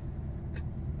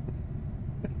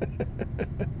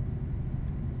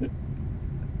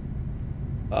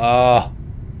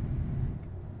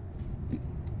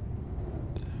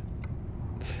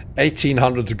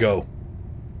 1800 to go.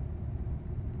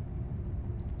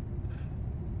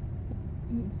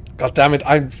 God damn it,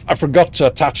 I forgot to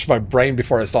attach my brain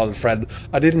before I started, Fred.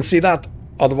 I didn't see that,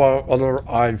 other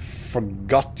I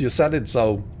forgot you said it,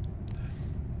 so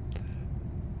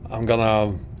I'm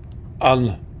gonna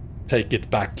take it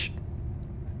back.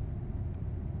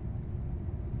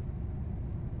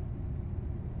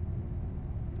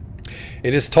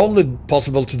 It is totally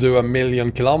possible to do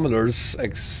 1,000,000 kilometers,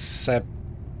 except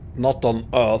not on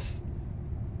Earth.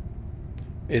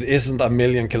 It isn't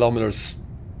 1,000,000 kilometers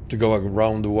to go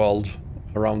around the world,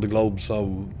 around the globe,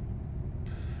 so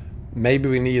maybe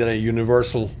we need a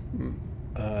universal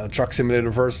truck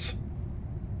simulator first.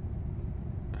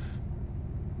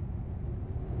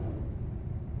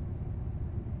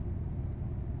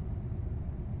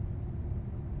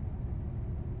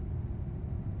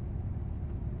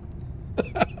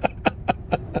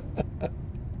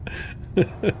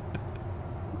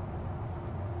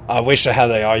 I wish I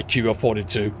had an IQ of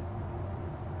 42.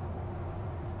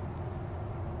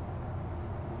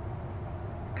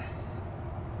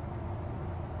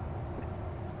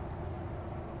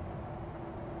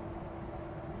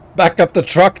 Back up the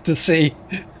truck to see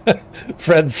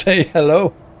Fred say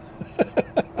hello.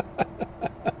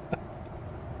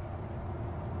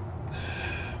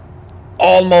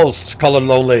 Almost, Color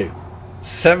Lonely.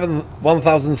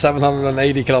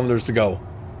 1,780 kilometers to go.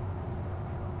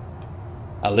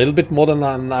 A little bit more than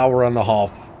an hour and a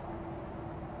half.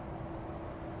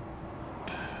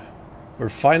 We're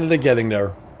finally getting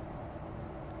there.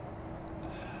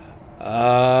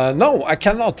 No, I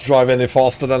cannot drive any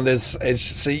faster than this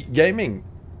HC Gaming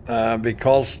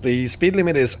because the speed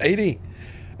limit is 80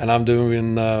 and I'm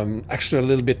doing actually a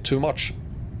little bit too much.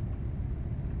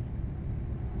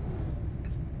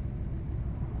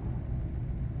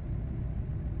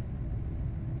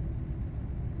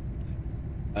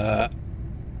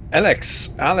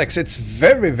 Alex, it's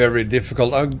very, very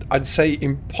difficult. I'd say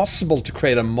impossible to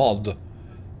create a mod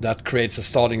that creates a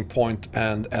starting point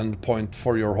and end point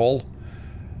for your haul.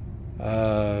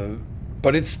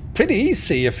 But it's pretty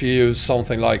easy if you use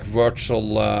something like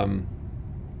virtual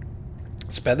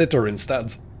Speditor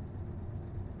instead.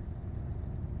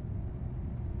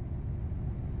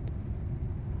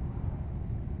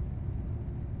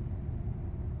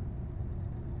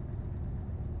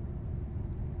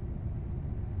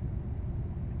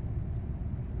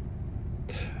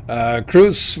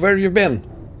 Cruz, where have you been?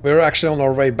 We're actually on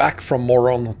our way back from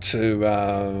Moron to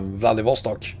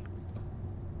Vladivostok.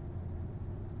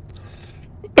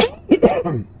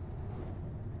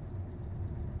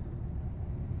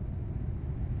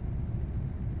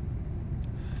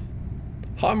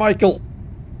 Hi, Michael.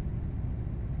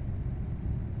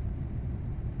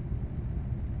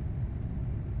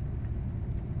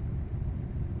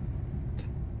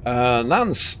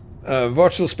 Nance,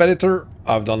 virtual Speditor.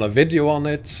 I've done a video on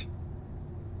it.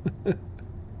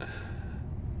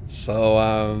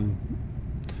 So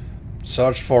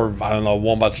search for, I don't know,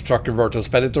 Wombat Trucker Virtual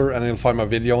Speditor and you'll find my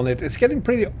video on it. It's getting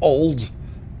pretty old,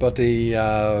 but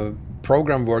the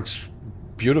program works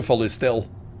beautifully still.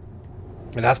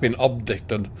 It has been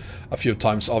updated a few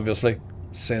times, obviously,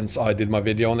 since I did my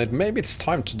video on it. Maybe it's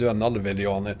time to do another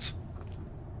video on it.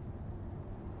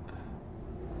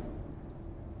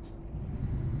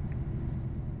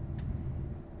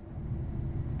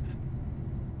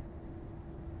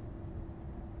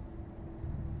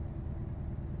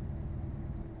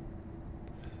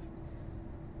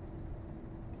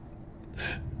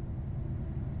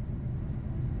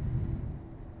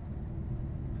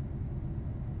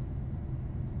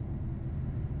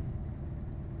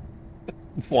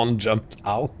 One jumped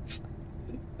out.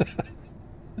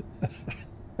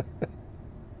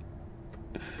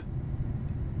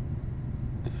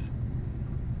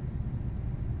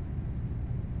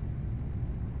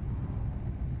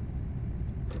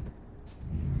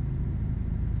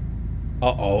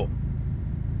 Uh-oh.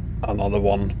 Another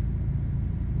one.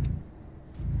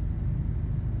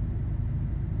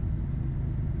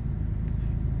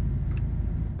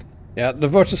 Yeah, the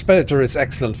virtual speditor is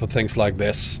excellent for things like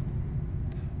this.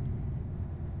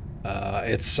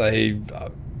 It's a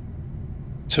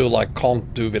tool I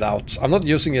can't do without. I'm not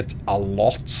using it a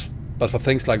lot, but for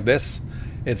things like this,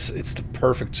 it's the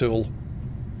perfect tool.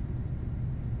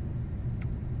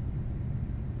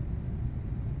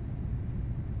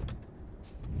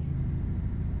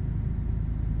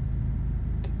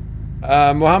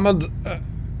 Mohammed,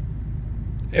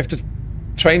 if the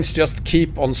trains just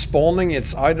keep on spawning,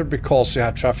 it's either because you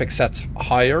have traffic set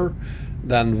higher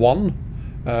than 1.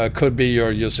 Could be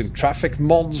you're using traffic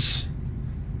mods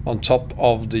on top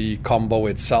of the combo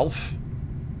itself.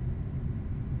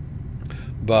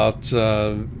 But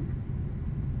the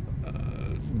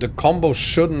combo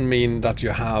shouldn't mean that you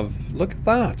have... Look at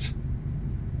that!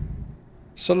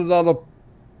 Soldado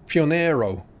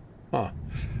Pionero. Huh.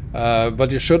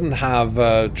 But you shouldn't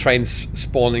have trains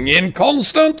spawning in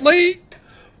constantly!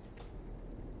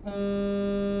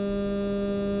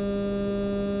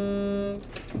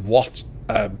 What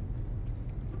a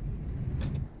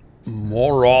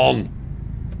moron.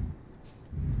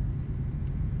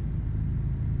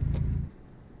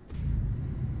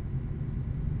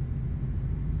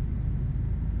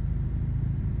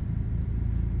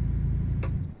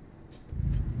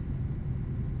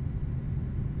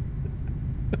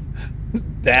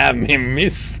 Damn, he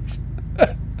missed.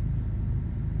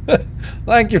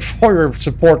 Thank you for your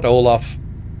support, Olaf.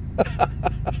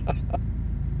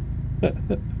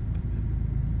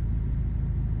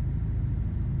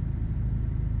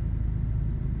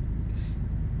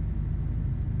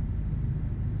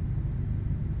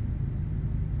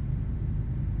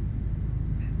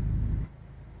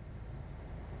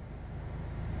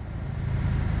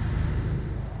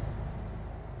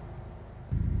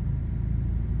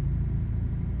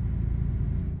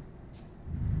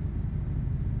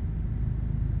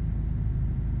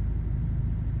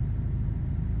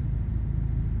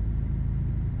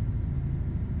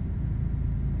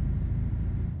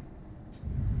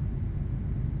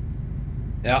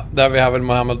 Yeah, there we have it,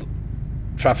 Mohammed.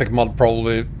 Traffic mod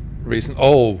probably reason.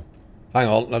 Oh, hang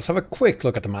on. Let's have a quick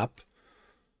look at the map.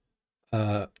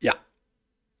 Yeah.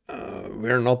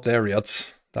 We're not there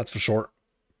yet. That's for sure.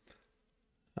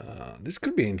 This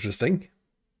could be interesting.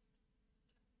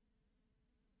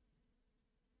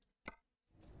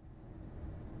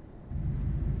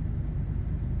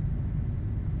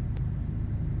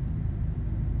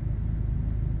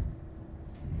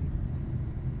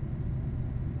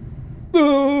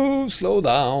 Ooh, slow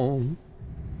down.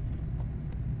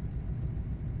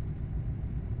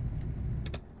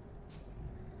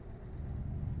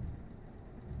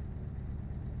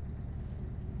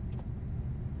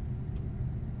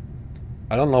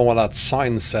 I don't know what that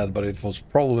sign said, but it was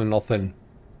probably nothing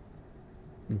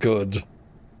good.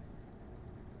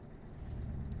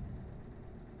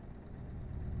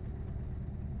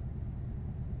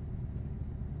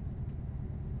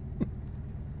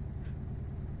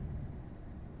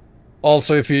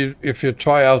 Also, if you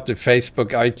try out the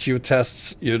Facebook IQ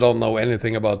tests, you don't know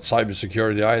anything about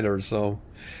cybersecurity either, so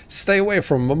stay away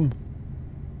from them.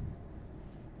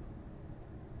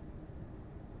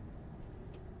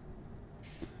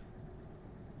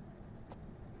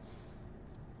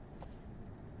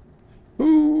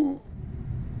 Ooh.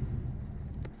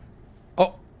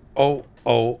 Oh, oh,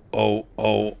 oh, oh,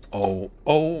 oh, oh,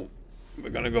 oh. We're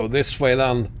gonna go this way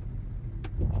then.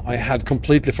 I had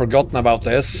completely forgotten about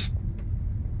this.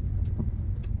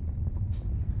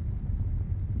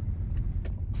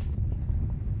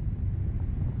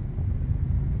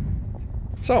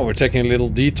 So we're taking a little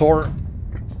detour.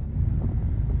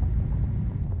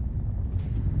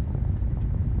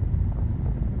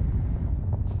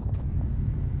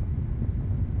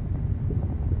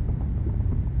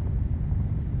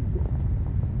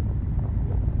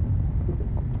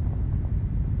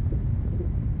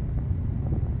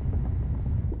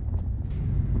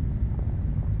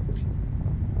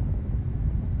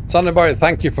 Sonnyboy,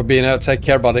 thank you for being here. Take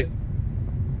care, buddy.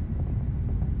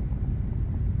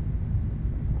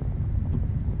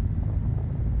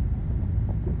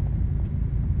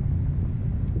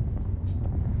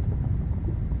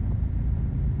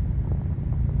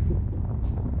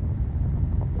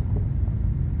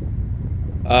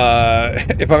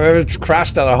 If I've ever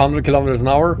crashed at 100 kilometers an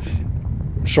hour,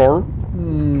 sure,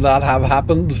 that have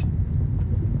happened.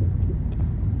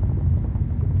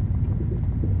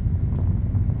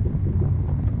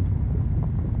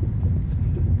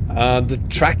 The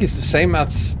track is the same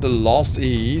as the last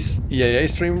EAA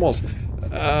stream was.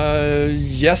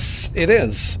 Yes, it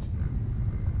is.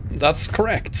 That's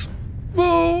correct.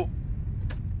 Whoa!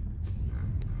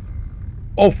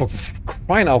 Oh, for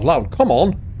crying out loud, come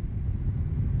on!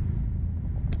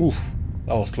 Oof,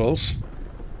 that was close.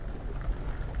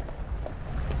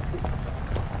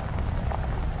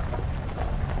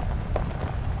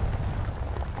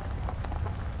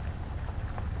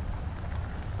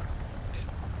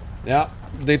 Yeah,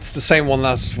 it's the same one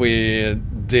as we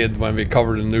did when we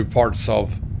covered the new parts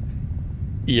of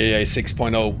EAA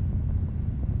 6.0.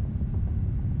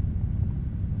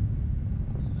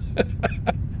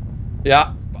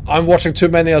 Yeah, I'm watching too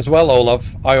many as well,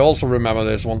 Olaf. I also remember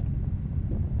this one.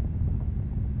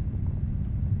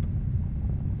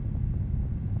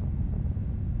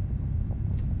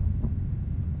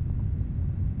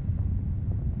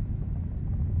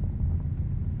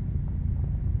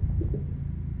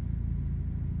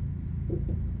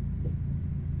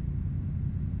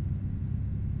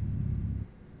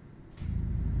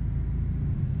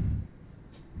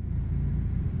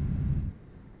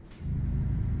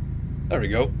 There we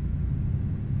go.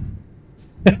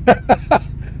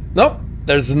 Nope,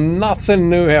 there's nothing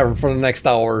new here for the next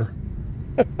hour.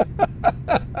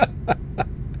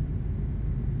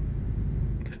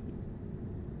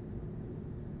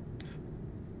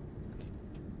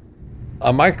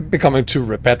 Am I becoming too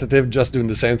repetitive, just doing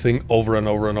the same thing over and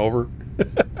over and over?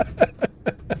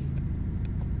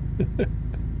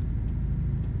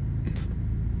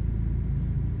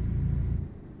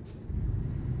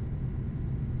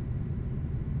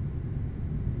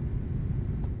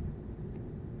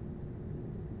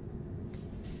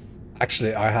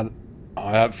 Actually, I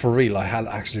had for real, I had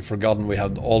actually forgotten we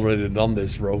had already done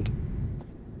this road.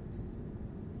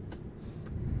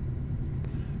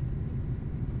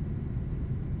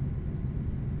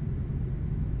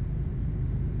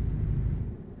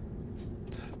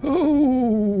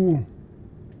 Oh,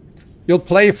 you'll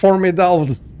play for me,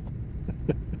 Dowd.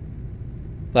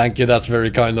 Thank you, that's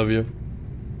very kind of you.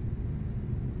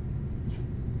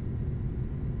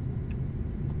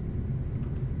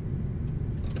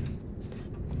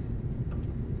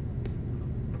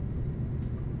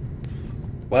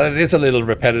 Well, it is a little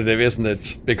repetitive, isn't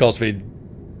it? Because we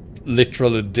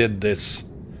literally did these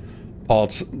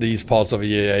parts of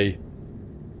EAA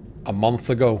a month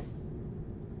ago.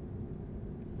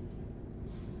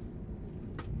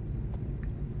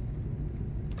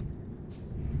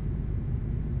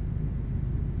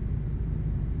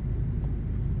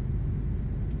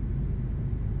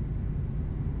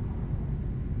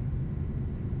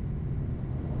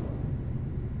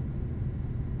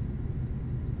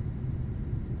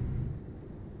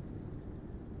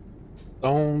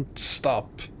 Don't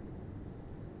stop.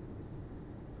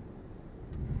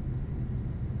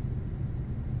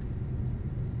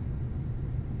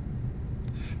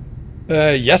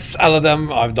 Yes,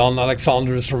 Aladem, I've done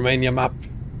Alexander's Romania map.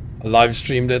 I live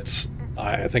streamed it.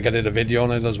 I think I did a video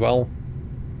on it as well.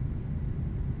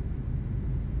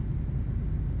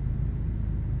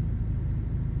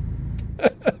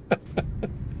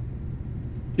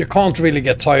 You can't really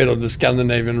get tired of the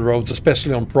Scandinavian roads,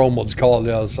 especially on Pro Mods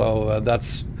Kalia, so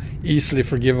that's easily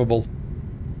forgivable.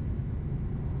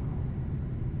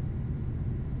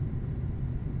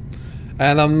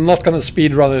 And I'm not gonna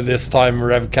speedrun it this time,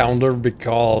 Rev Counter,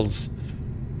 because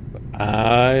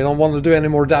I don't want to do any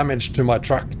more damage to my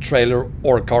truck, trailer,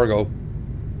 or cargo.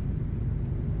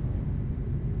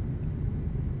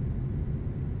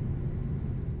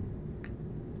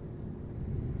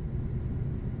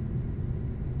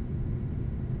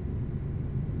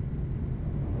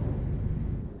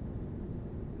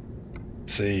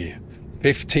 See,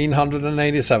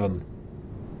 1587.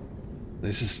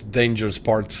 This is the dangerous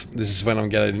part. This is when I'm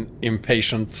getting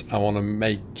impatient. I want to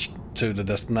make to the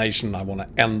destination. I want to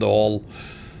end the haul.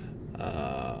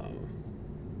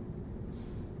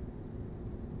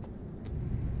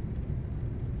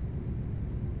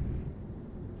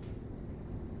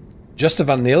 Just the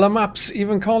vanilla maps,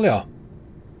 even, Kalia?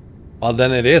 Well,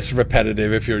 then it is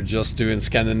repetitive if you're just doing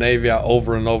Scandinavia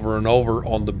over and over and over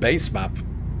on the base map.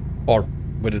 Or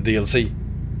with a DLC.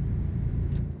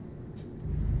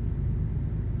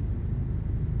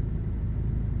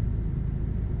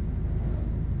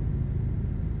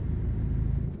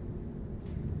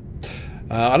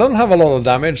 I don't have a lot of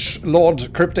damage,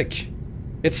 Lord Cryptic.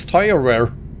 It's tire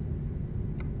wear.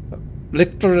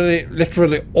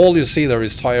 Literally all you see there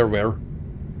is tire wear.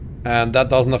 And that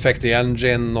doesn't affect the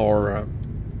engine or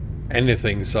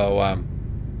anything, so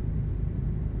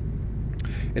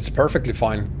it's perfectly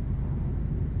fine.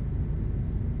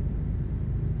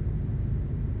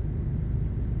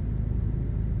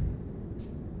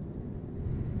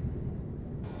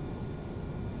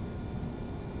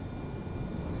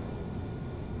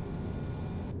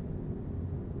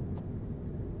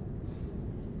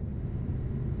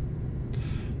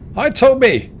 Hi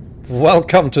Toby!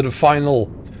 Welcome to the final.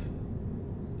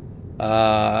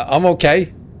 I'm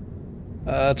okay.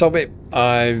 Toby,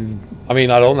 I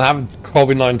mean I don't have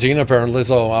COVID-19 apparently,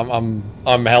 so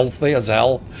I'm healthy as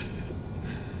hell.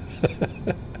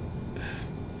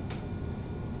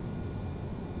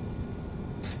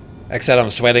 Except I'm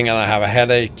sweating and I have a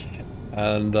headache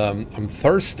and I'm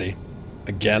thirsty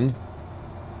again.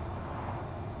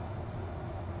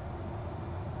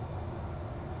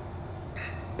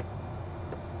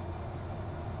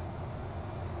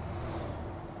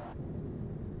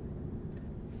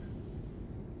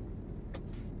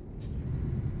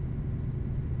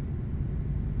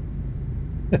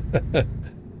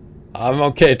 I'm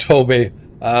okay, Toby,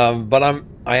 but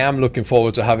I am looking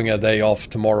forward to having a day off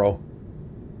tomorrow.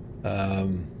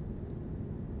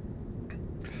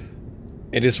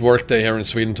 It is work day here in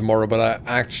Sweden tomorrow, but I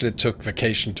actually took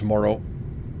vacation tomorrow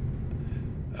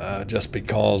just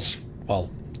because, well,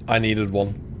 I needed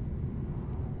one.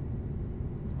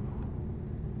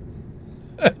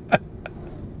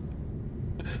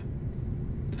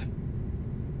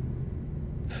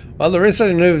 Well, there is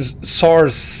a new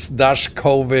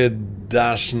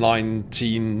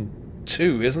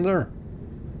SARS-CoV-19-2, isn't there?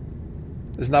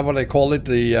 Isn't that what they call it?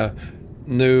 The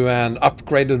new and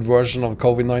upgraded version of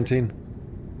COVID-19?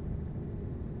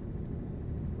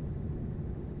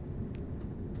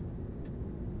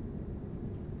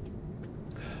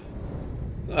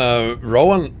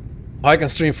 Rowan, I can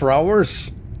stream for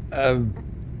hours.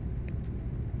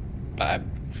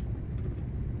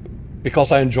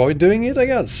 Because I enjoy doing it, I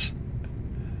guess.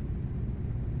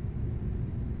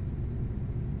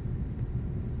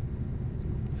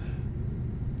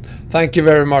 Thank you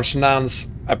very much, Nance.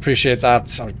 I appreciate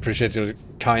that. I appreciate your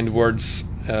kind words.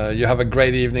 You have a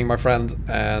great evening, my friend,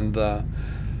 and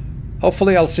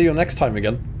hopefully I'll see you next time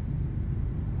again.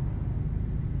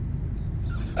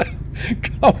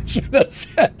 Comes with a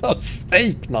set of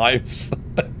steak knives.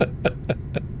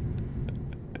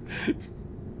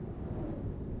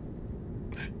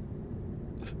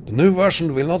 The new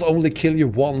version will not only kill you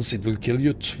once, it will kill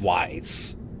you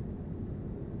twice.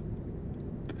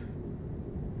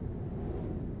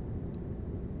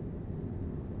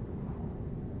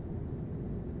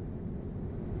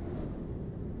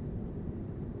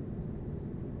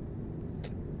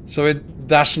 So it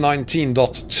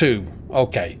 -19.2.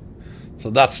 Okay. So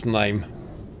that's the name.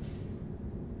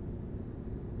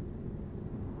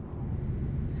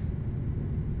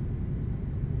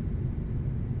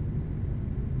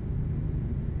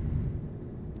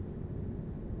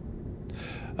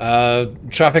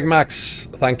 Traffic Max,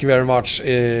 thank you very much.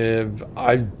 I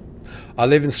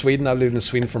live in Sweden. I've lived in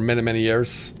Sweden for many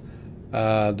years.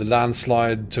 The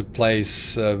landslide took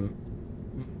place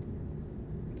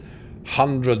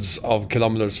hundreds of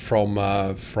kilometers from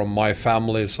my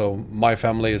family, so my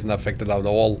family isn't affected at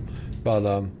all. But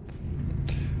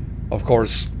of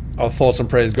course, our thoughts and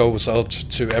prayers goes out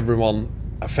to everyone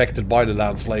affected by the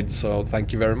landslide. So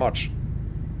thank you very much.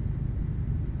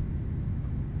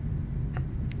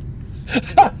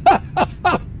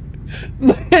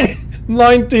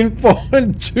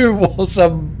 19.2 was a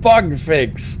bug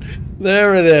fix.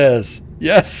 There it is.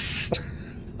 Yes.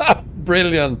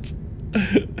 Brilliant.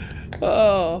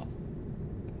 Oh.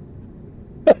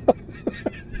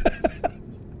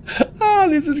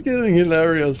 This is getting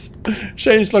hilarious.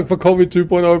 Changelog for COVID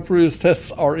 2.0 previous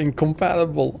tests are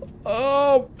incompatible.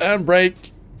 Oh, and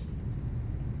break.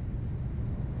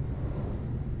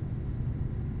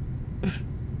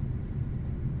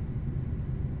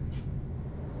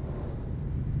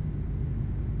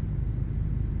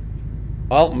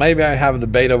 Well, maybe I have the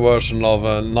beta version of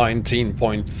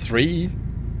 19.3.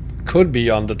 Could be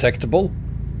undetectable.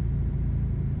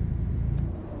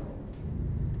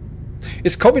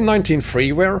 Is COVID-19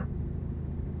 freeware?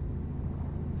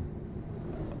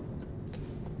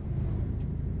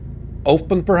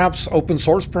 Open perhaps? Open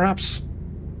source perhaps?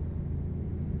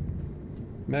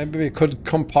 Maybe we could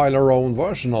compile our own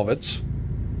version of it.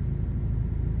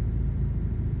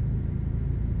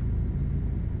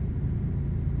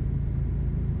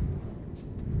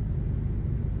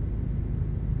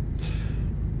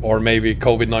 Or maybe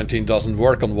COVID-19 doesn't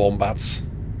work on wombats.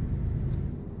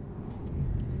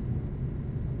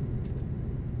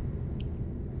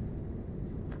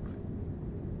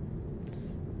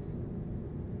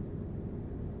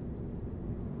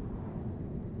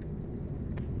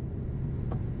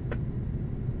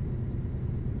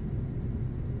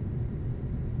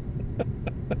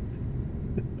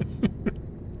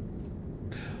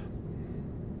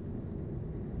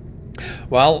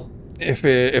 Well, if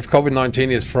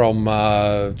COVID-19 is from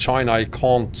China, it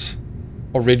can't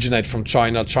originate from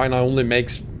China. China only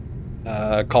makes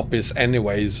copies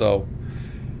anyway, so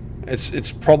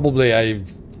it's probably a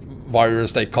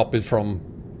virus they copied from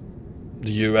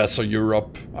the US or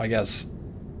Europe, I guess.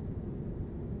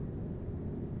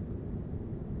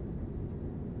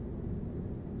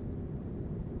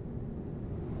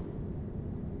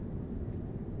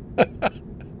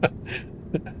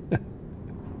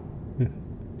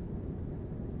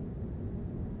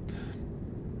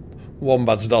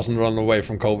 Wombats doesn't run away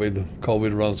from COVID.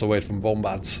 COVID runs away from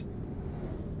wombats.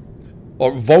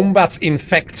 Or wombats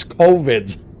infect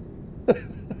COVID.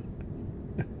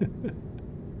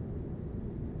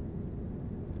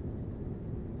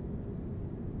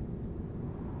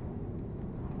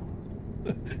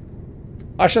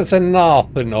 I should say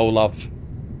nothing, Olaf.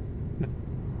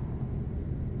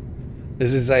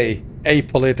 This is a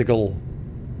apolitical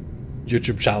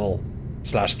YouTube channel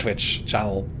 / Twitch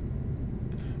channel.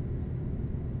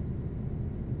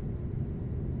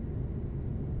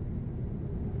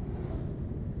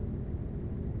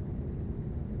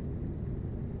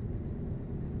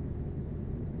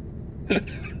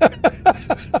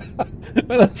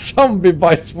 When a zombie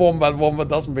bites Wombat, Wombat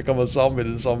doesn't become a zombie,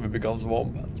 the zombie becomes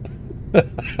Wombat.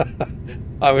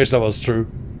 I wish that was true.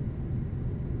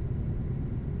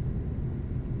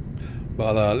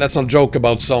 But let's not joke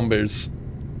about zombies.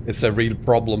 It's a real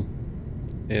problem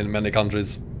in many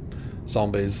countries.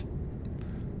 Zombies.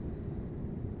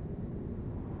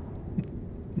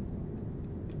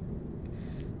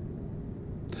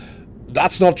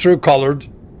 That's not true, Colored.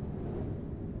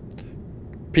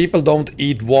 People don't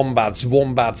eat wombats.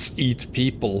 Wombats eat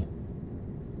people.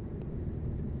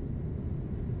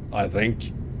 I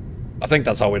think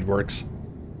that's how it works.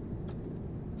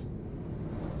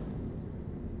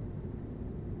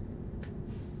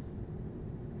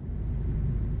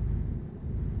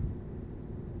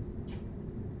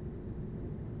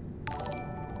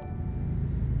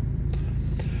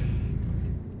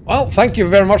 Well, thank you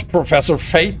very much, Professor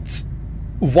Fate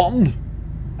 1.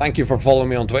 Thank you for following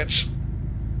me on Twitch.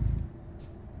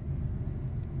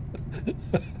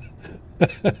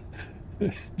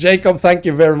 Jacob, thank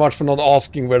you very much for not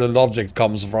asking where the logic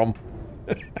comes from.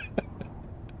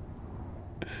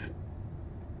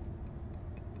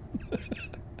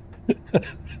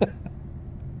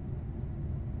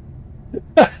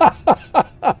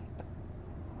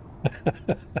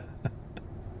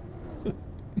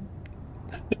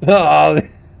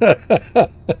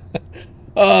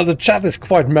 The chat is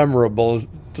quite memorable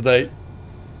today.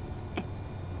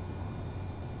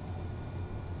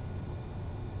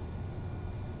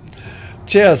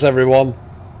 Cheers, everyone.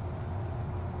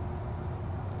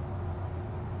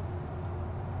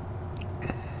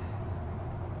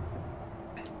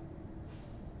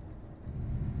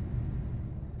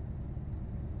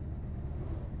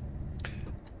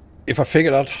 If I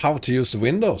figured out how to use the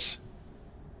Windows.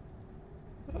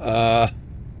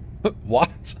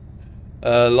 What?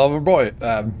 Loverboy.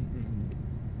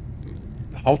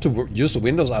 How to use the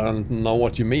Windows? I don't know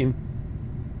what you mean.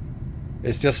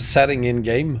 It's just a setting in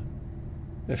game.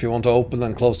 If you want to open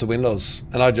and close the windows.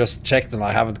 And I just checked and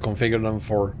I haven't configured them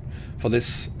for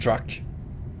this truck.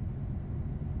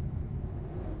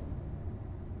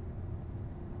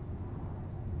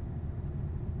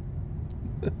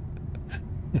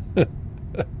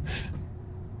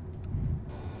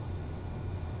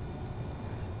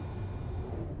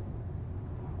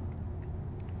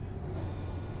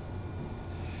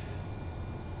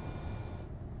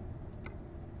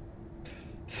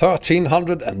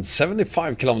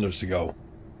 $1,375 kilometers to go.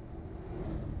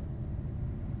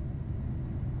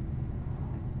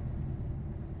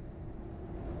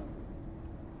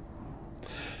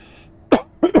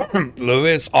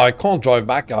 Louis, I can't drive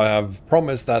back. I have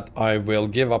promised that I will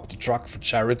give up the truck for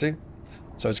charity.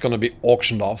 So it's going to be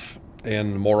auctioned off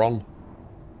in Moron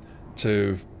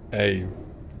to a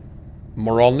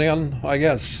Moronian, I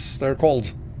guess they're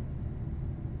called.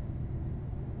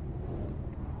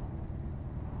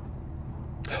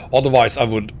 Otherwise, I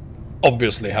would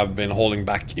obviously have been holding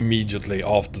back immediately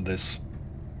after this.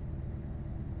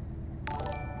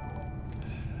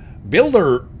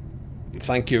 Builder,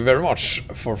 thank you very much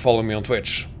for following me on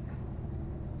Twitch.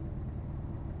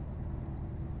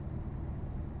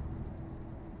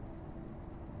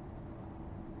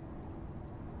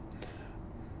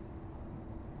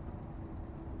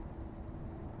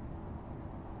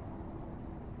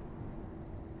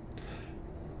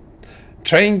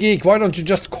 Train Geek, why don't you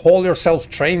just call yourself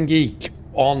Train Geek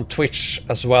on Twitch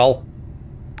as well?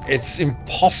 It's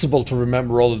impossible to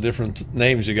remember all the different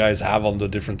names you guys have on the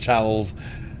different channels.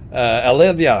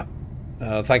 Aledia,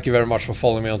 thank you very much for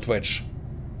following me on Twitch.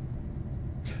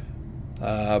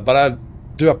 But I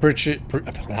do appreciate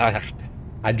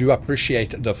I do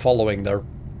appreciate the following there.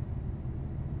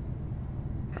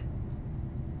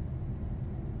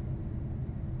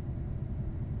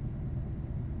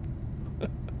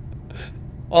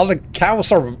 Well, the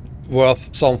cows are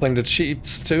worth something, the sheep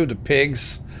too, the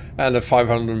pigs, and the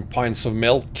 500 pints of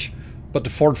milk. But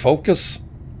the Ford Focus?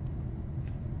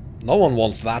 No one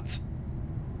wants that.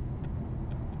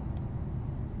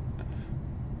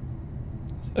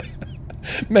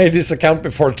 Made this account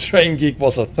before Train Geek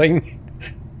was a thing.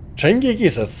 Train Geek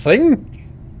is a thing?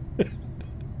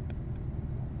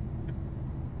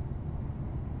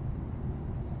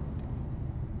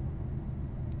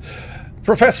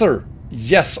 Professor,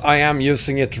 yes, I am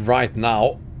using it right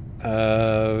now.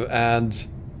 And...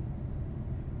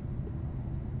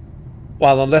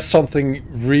 well, unless something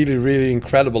really, really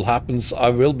incredible happens, I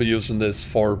will be using this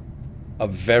for a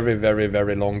very, very,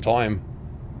 very long time.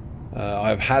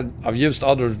 I've used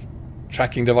other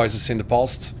tracking devices in the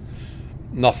past.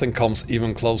 Nothing comes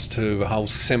even close to how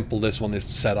simple this one is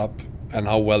to set up and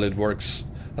how well it works,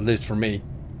 at least for me.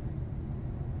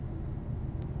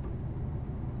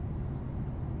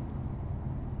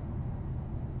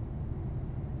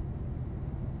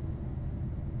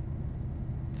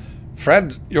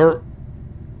 Fred, you're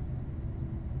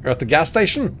at the gas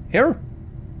station here?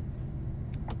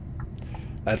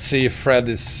 Let's see if Fred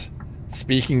is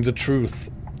speaking the truth.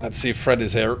 Let's see if Fred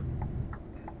is here.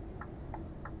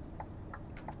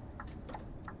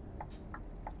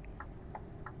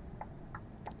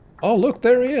 Oh, look,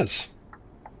 there he is.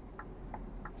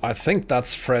 I think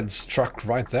that's Fred's truck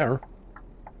right there.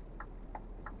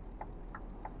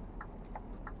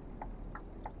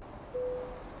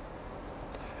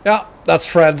 Yeah, that's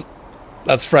Fred.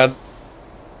 That's Fred.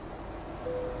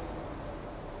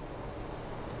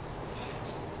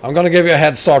 I'm gonna give you a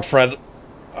head start, Fred.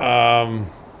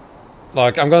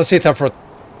 Like, I'm gonna sit here for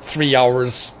 3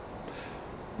 hours.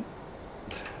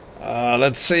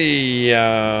 Let's see.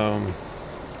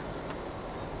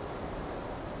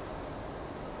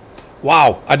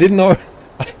 Wow, I didn't know.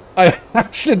 I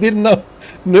actually didn't know.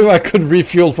 Knew I could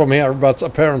refuel from here, but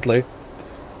apparently.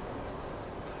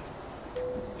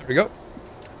 There we go.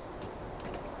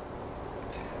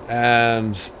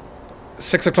 And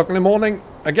 6 o'clock in the morning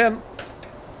again.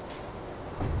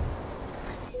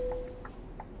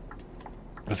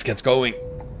 Let's get going.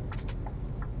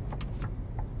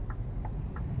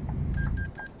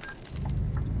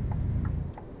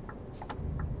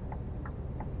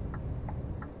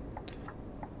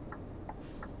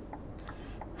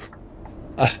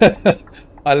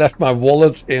 I left my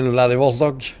wallet in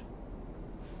Vladivostok.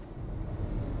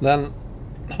 Then,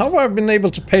 how have I been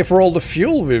able to pay for all the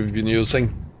fuel we've been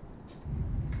using?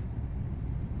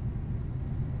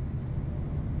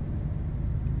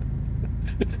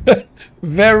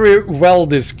 Very well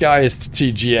disguised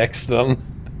TGX then.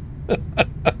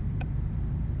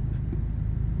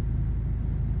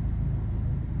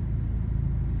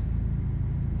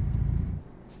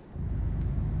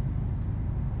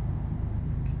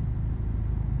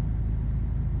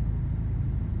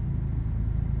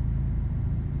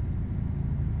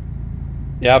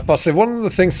 Yeah, Fussy, one of the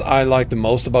things I like the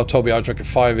most about Tobii iTracker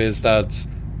 5 is that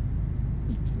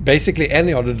basically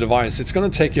any other device, it's going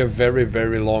to take you a very,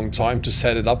 very long time to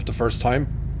set it up the first time.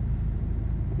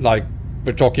 Like,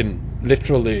 we're talking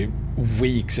literally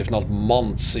weeks, if not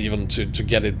months even, to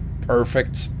get it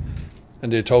perfect.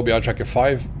 And the Tobii iTracker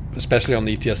 5, especially on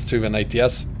ETS2 and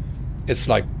ATS, it's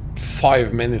like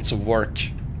 5 minutes of work.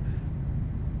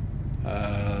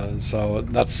 So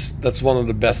that's one of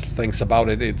the best things about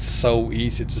it. It's so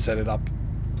easy to set it up.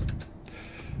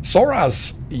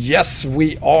 Soraz, yes,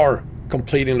 we are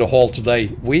completing the haul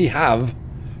today. We have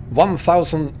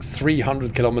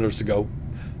 1,300 kilometers to go.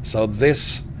 So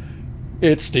it's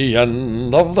the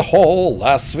end of the haul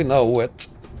as we know it.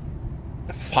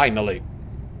 Finally.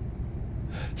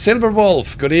 Silver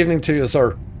Wolf, good evening to you,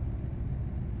 sir.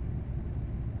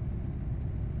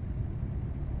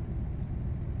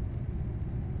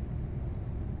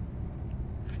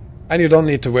 And you don't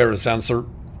need to wear a sensor.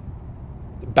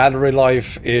 Battery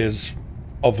life is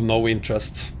of no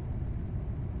interest.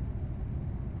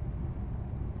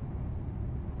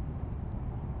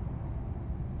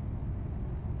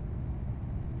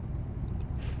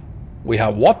 We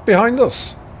have what behind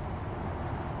us?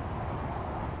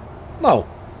 No.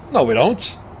 No, we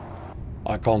don't.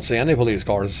 I can't see any police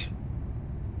cars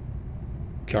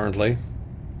currently.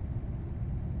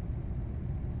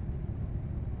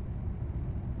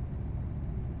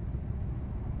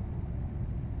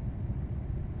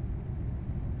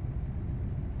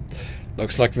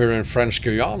 Looks like we're in French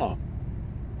Guiana.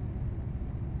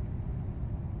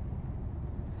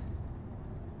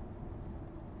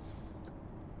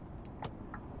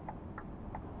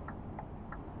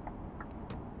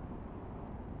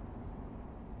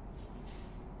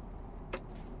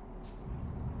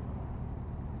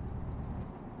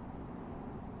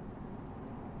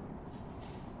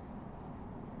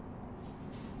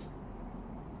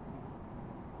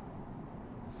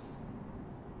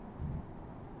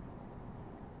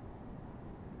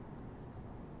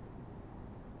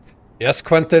 Yes,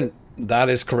 Quentin, that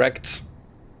is correct.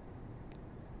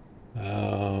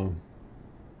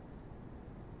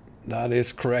 That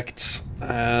is correct.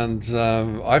 And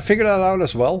I figured that out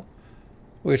as well,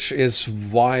 which is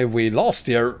why we last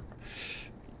year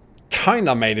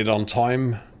kinda made it on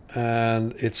time,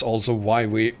 and it's also why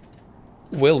we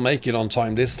will make it on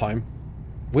time this time.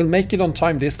 We'll make it on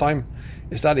time this time.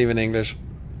 Is that even English?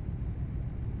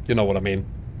 You know what I mean.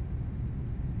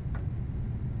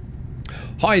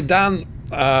 Hi Dan,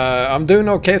 I'm doing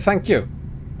okay, thank you.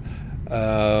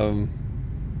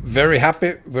 Very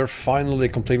happy we're finally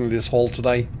completing this haul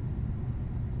today.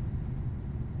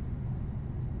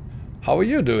 How are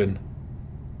you doing?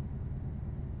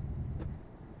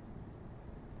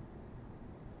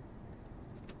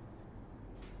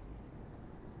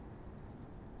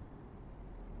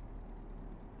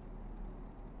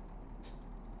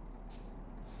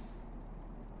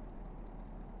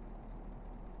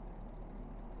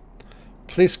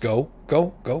 Please go.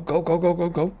 Go, go, go, go, go, go,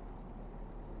 go.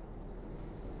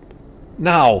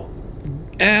 Now.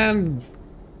 And...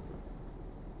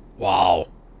 wow.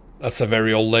 That's a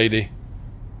very old lady.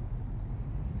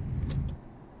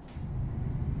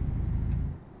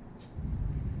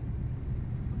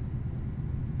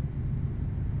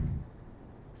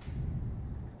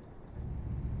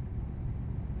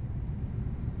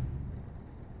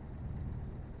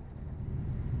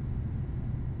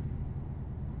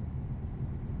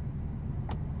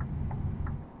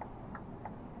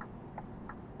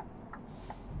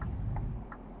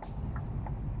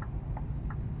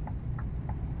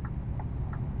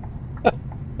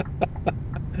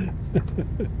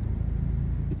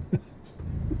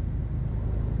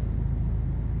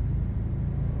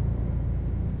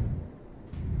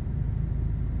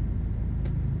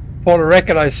 For the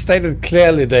record, I stated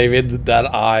clearly, David,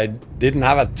 that I didn't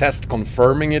have a test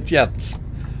confirming it yet.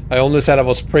 I only said I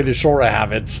was pretty sure I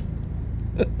have it.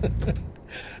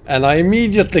 And I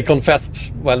immediately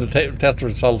confessed when the test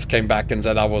results came back and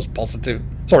said I was positive.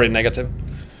 Sorry, negative.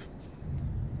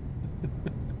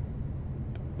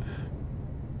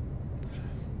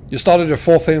 You started your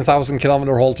 14,000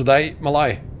 kilometer haul today,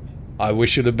 Malai. I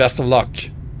wish you the best of luck.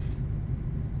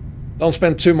 Don't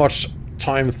spend too much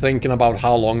time thinking about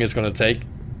how long it's going to take.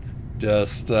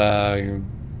 Just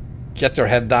get your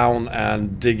head down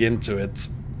and dig into it.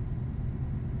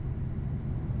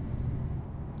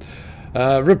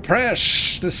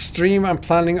 Refresh the stream I'm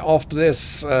planning after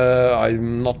this.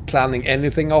 I'm not planning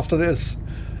anything after this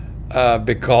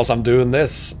because I'm doing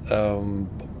this.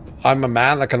 I'm a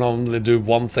man, I can only do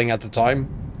one thing at a time.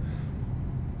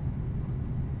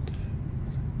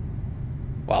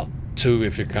 Well, two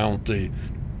if you count the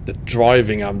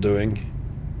driving I'm doing.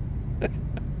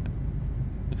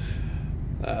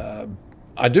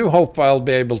 I do hope I'll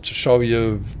be able to show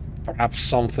you perhaps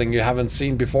something you haven't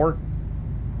seen before.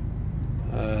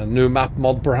 New map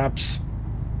mod perhaps.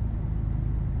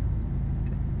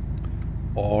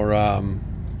 Or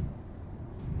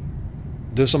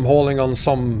do some hauling on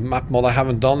some map mod I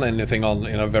haven't done anything on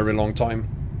in a very long time.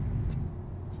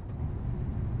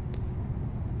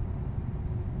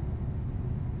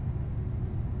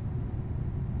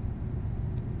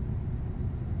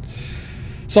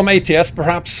 Some ATS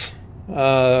perhaps.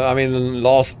 I mean, the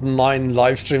last 9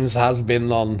 live streams has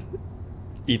been on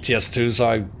ETS2,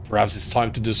 so perhaps it's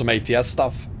time to do some ATS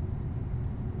stuff.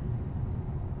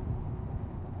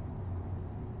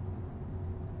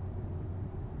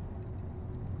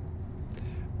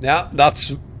 Yeah,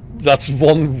 that's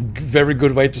one very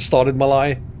good way to start it,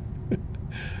 Malai.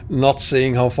 Not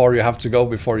seeing how far you have to go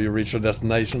before you reach your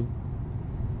destination.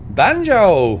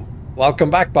 Banjo!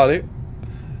 Welcome back, buddy.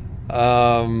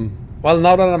 Well,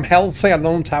 now that I'm healthy, I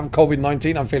don't have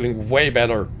COVID-19, I'm feeling way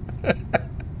better.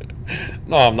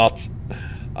 No, I'm not.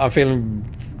 I'm feeling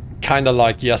kind of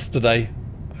like yesterday.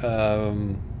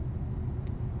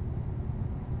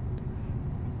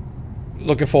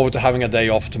 Looking forward to having a day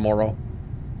off tomorrow.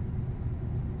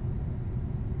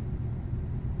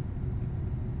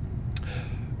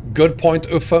 Good point,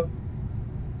 Uffe.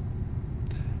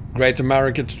 Great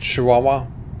America to Chihuahua.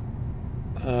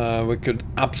 We could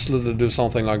absolutely do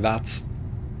something like that.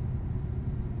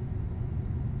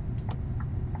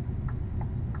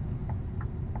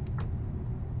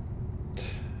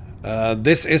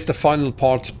 This is the final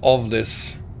part of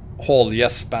this haul,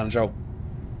 yes, Banjo.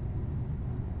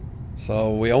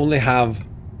 So we only have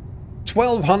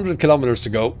 1,200 kilometers to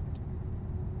go.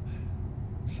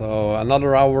 So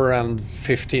another hour and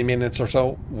 15 minutes or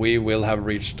so, we will have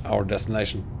reached our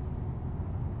destination.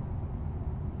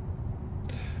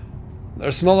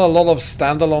 There's not a lot of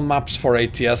standalone maps for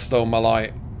ATS though,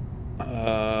 Malai.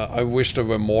 I wish there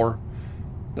were more.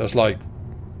 There's like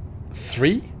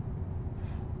 3.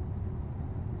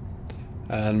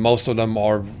 And most of them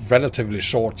are relatively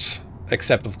short,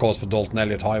 except of course for Dalton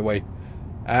Elliott Highway.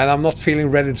 And I'm not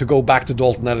feeling ready to go back to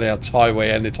Dalton Elliott Highway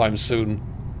anytime soon.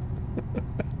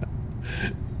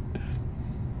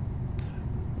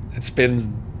 It's been,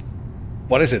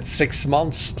 what is it, 6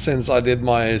 months since I did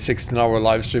my 16-hour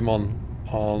live stream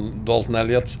on Dalton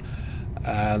Elliott.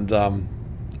 And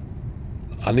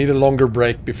I need a longer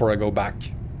break before I go back.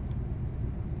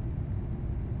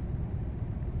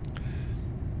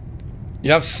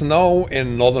 You have snow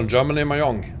in northern Germany, my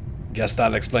young. Guess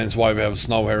that explains why we have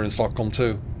snow here in Stockholm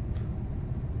too.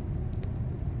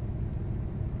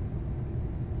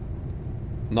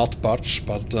 Not much,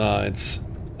 but there's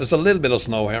a little bit of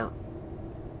snow here.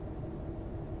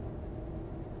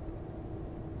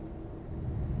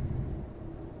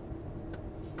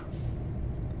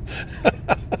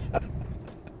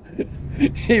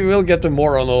 He will get the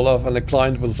Moron, Olaf, and the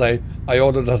client will say, I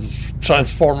ordered a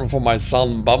transformer for my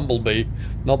son, Bumblebee,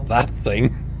 not that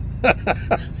thing.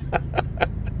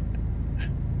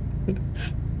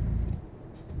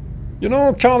 You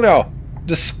know, Kalia,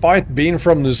 despite being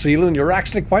from New Zealand, you're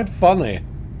actually quite funny.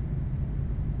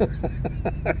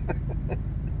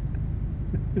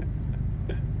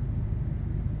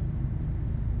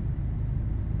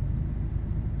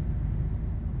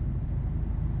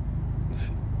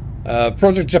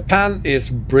 Project Japan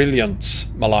is brilliant,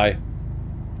 Malai.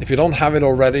 If you don't have it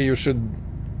already, you should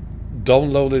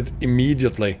download it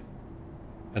immediately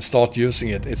and start using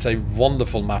it. It's a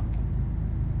wonderful map.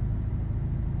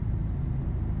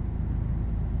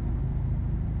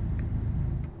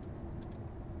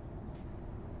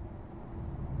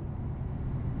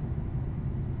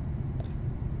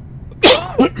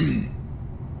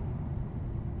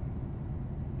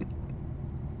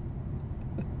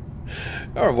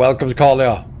 Oh, welcome to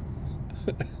Kalia.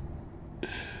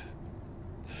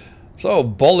 So,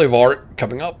 Bolivar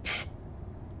coming up.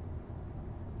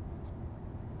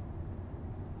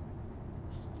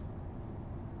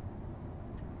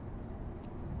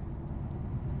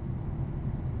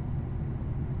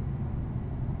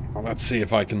 Well, let's see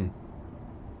if I can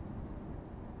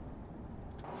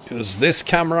use this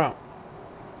camera.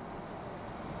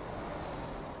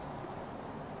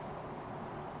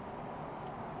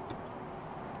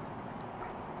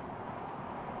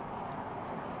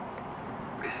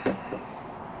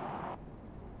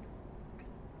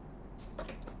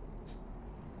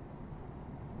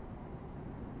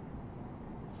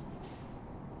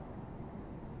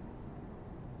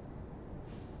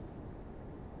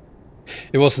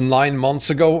 It was 9 months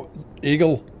ago,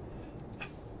 Eagle.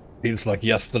 Feels like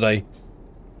yesterday.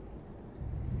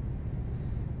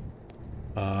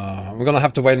 We're gonna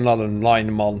have to wait another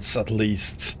 9 months at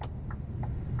least.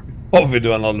 Or we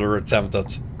do another attempt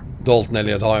at Dalton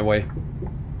Elliott Highway.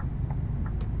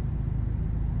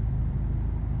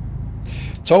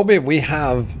 Toby, we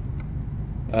have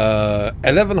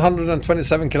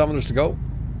 1127 kilometers to go.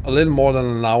 A little more than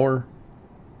an hour.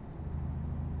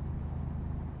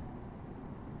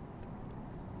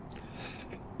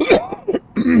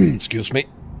 Excuse me.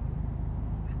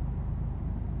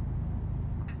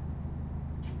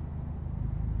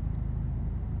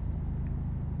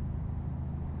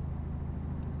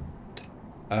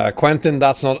 Quentin,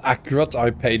 that's not accurate. I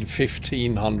paid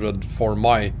 1,500 for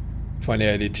my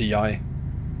 2080 Ti.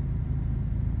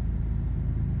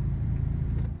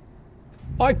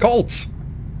 Hi, Colt.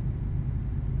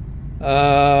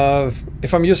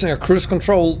 If I'm using a cruise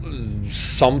control,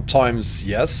 sometimes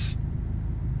yes.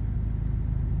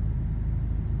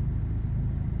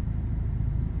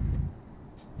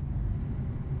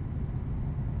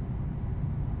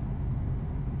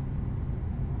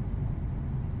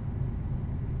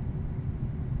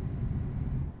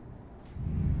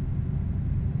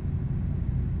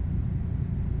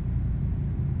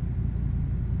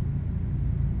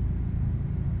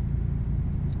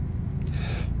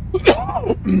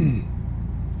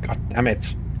 God damn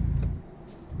it.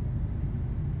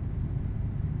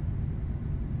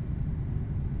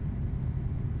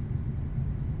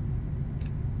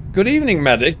 Good evening,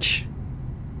 medic.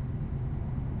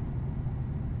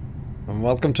 And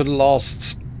welcome to the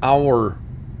last hour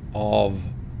of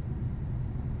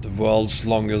the world's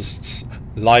longest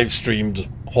live streamed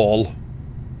haul.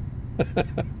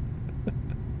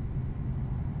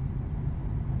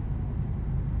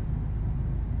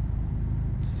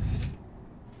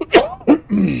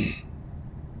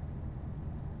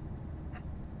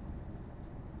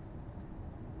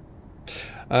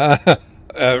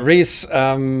 Reese,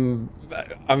 I'm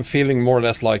feeling more or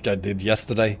less like I did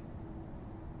yesterday.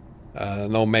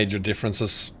 No major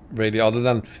differences. really, other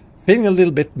than feeling a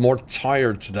little bit more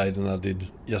tired today than I did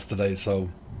yesterday, so...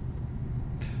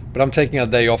 But I'm taking a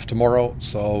day off tomorrow,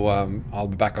 so I'll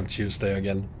be back on Tuesday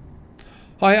again.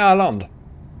 Hi, Alan.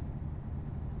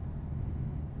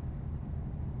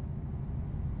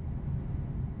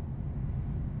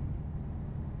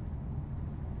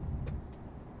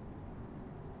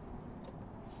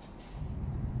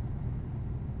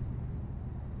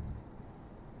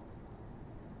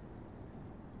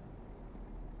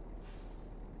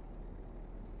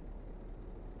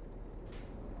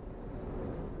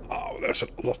 Oh, there's a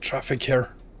lot of traffic here.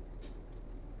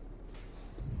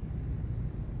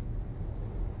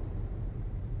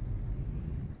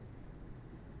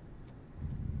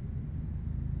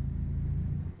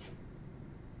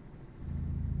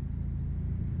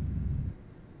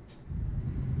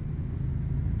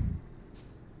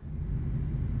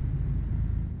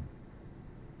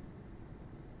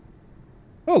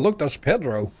 Oh, look, that's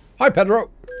Pedro. Hi, Pedro.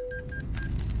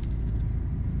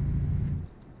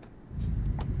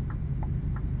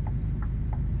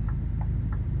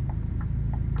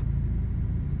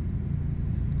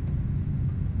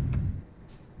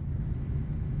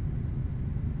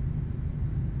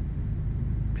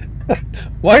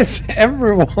 Why is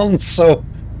everyone so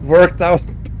worked out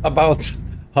about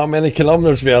how many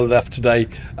kilometers we have left today?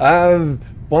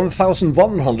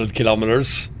 1,100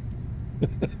 kilometers.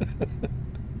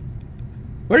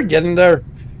 We're getting there.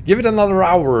 Give it another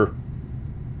hour.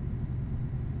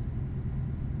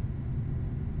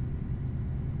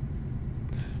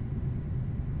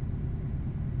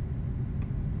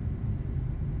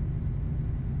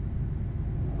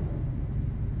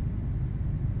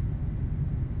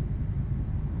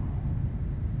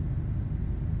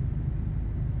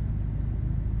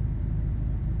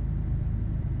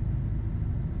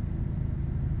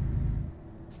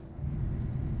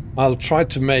 I'll try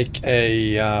to make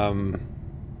a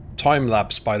time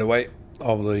lapse, by the way,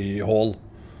 of the haul.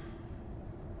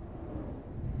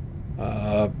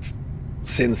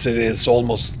 Since it is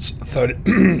almost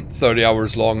 30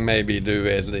 hours long, maybe do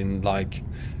it in like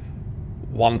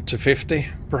 1 to 50,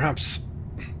 perhaps.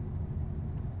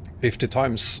 50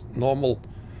 times normal.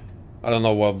 I don't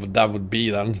know what that would be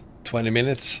then. 20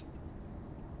 minutes?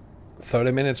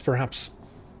 30 minutes, perhaps.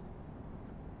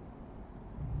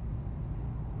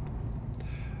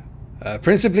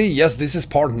 Principally, yes, this is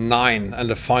part 9 and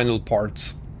the final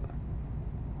parts.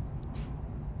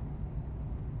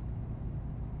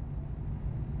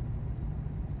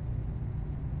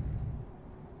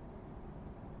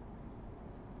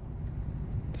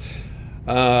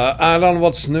 Alan,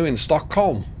 what's new in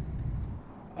Stockholm?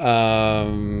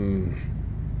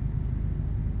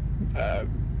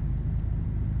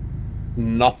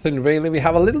 Nothing really. We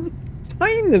have a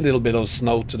tiny little bit of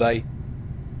snow today.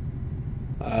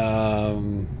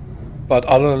 But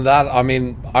other than that, I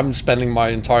mean, I'm spending my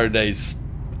entire days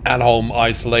at home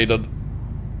isolated.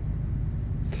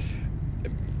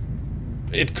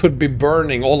 It could be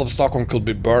burning. All of Stockholm could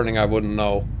be burning. I wouldn't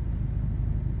know.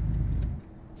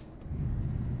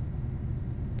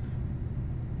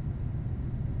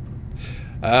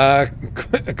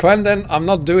 Quentin, I'm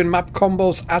not doing map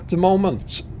combos at the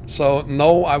moment. So,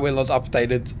 no, I will not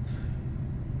update it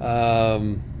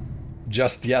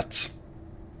just yet.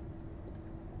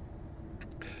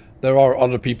 There are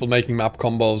other people making map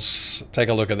combos. Take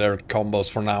a look at their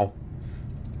combos for now.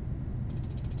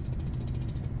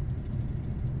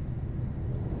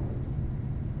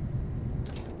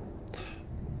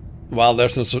 Well,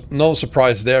 there's no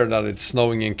surprise there that it's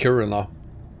snowing in Kiruna.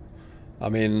 I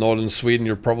mean, northern Sweden,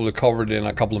 you're probably covered in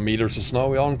a couple of meters of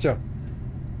snow, aren't you?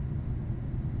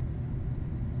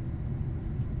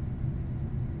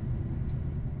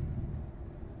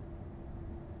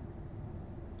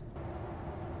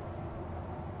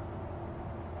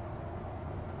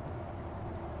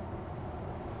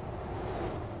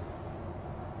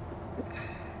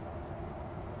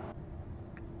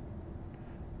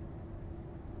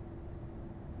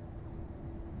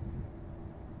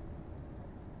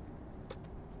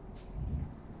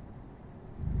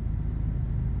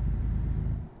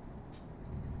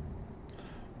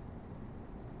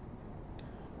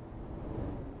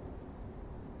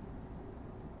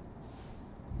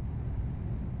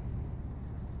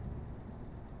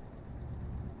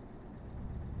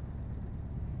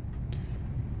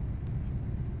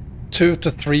 Two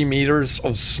to 3 meters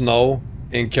of snow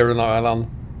in Kiruna Island.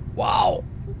 Wow,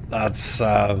 that's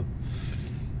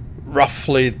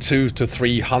roughly 200 to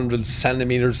 300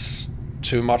 centimeters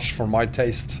too much for my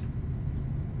taste.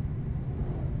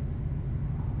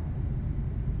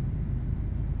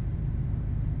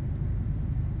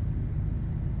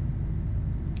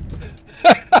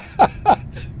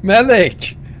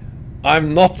 Medic!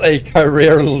 I'm not a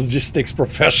career logistics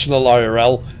professional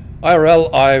IRL.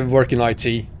 IRL, I work in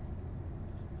IT.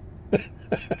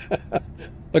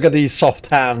 Look at these soft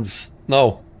hands.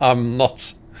 No, I'm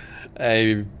not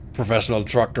a professional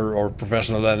trucker or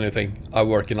professional anything. I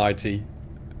work in IT.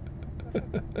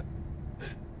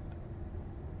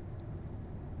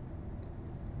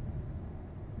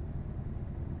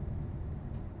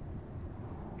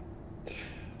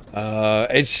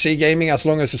 HC Gaming, as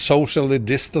long as you socially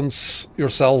distance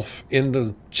yourself in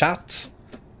the chat,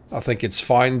 I think it's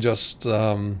fine. Just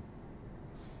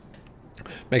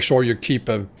make sure you keep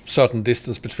a certain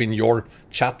distance between your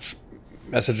chat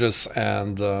messages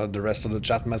and the rest of the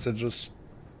chat messages.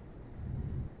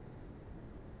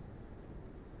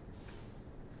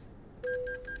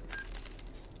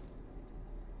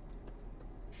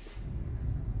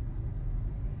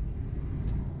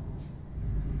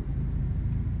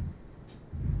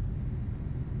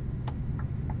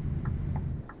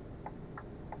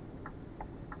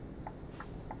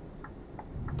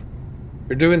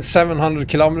 You're doing 700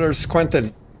 kilometers,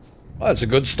 Quentin. Well, that's a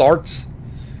good start.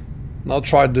 Now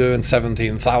try doing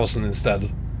 17,000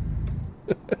 instead.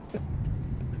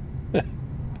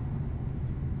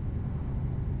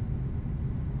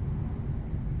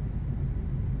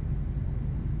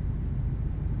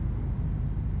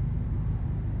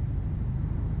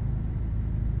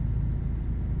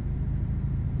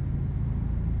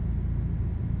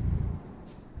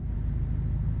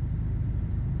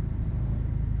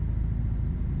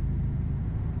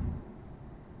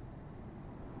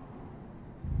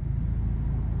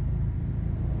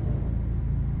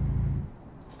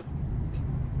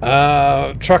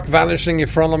 Truck vanishing in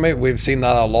front of me. We've seen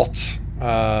that a lot.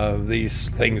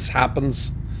 These things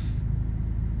happens.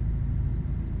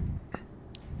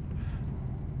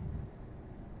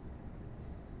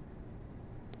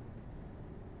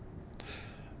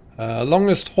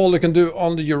 Longest haul you can do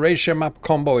on the Eurasia map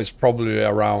combo is probably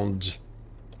around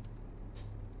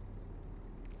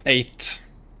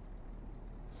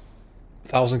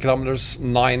 8,000 kilometers,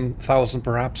 9,000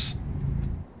 perhaps.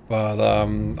 But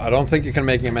I don't think you can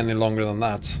make him any longer than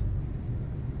that.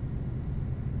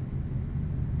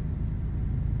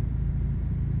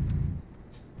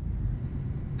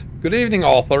 Good evening,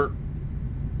 Arthur.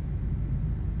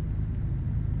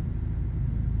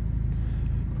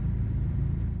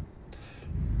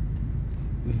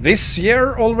 This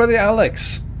year already,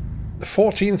 Alex?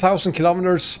 14,000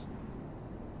 kilometers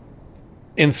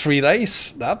in 3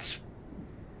 days? That's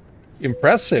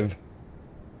impressive.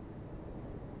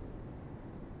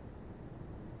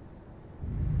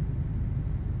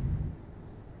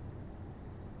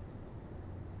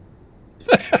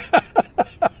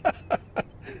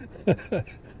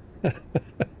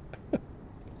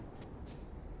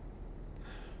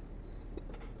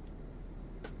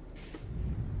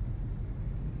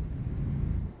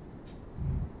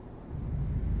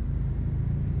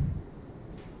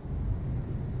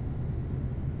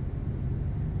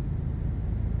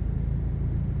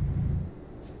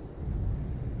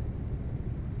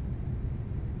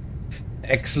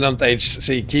 Excellent,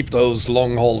 HC. Keep those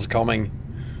long hauls coming.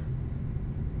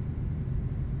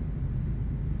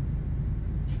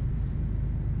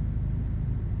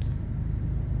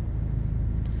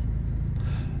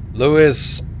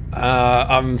 Lewis,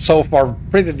 I'm so far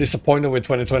pretty disappointed with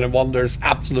 2021. There's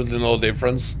absolutely no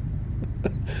difference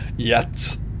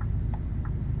yet.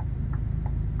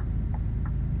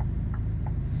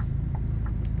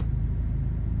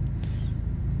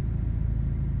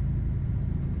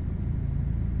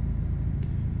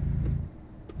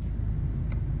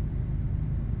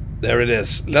 There it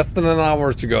is. Less than an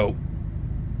hour to go.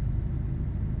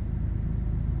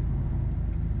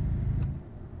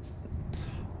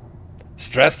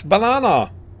 Stressed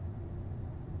Banana.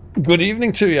 Good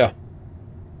evening to you.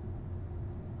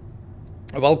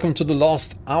 Welcome to the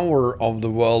last hour of the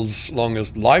world's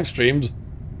longest live streamed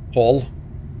haul.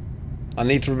 I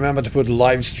need to remember to put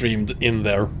live streamed in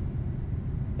there.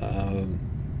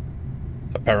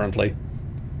 Apparently.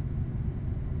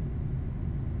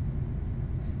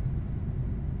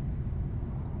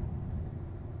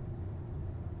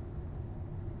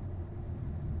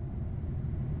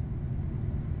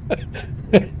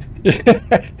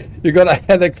 You got a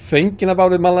headache thinking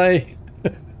about it, Malay?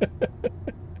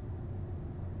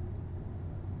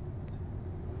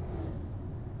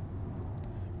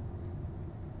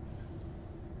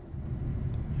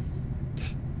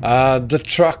 The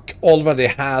truck already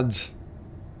had,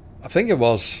 I think it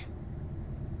was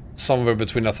somewhere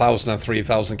between 1,000 and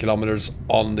 3,000 kilometers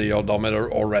on the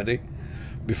odometer already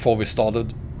before we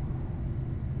started.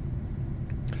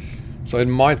 So it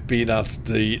might be that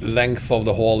the length of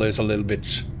the haul is a little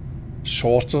bit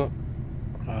shorter.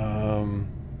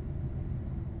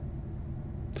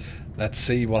 Let's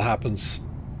see what happens.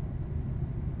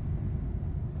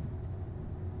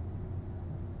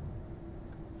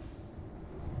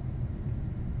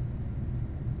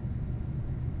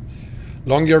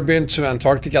 Long you've been to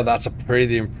Antarctica, that's a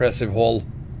pretty impressive haul.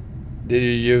 Did you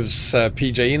use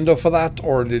PJ Indo for that,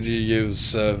 or did you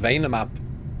use Vanemap?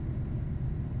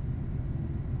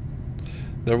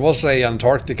 There was a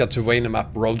Antarctica to Vanemap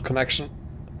road connection.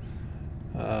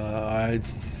 I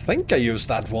think I used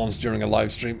that once during a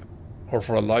live stream. Or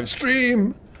for a live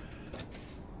stream!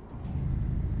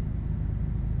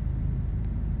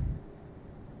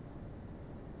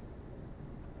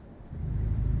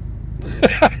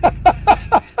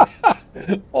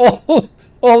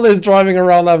 all this driving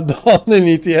around I've done in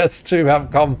ETS2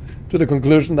 have come to the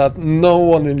conclusion that no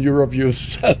one in Europe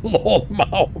uses a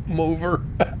lawnmower mover.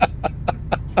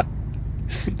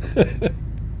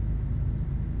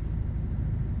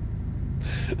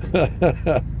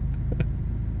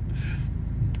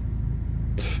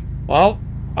 Well,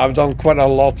 I've done quite a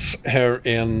lot here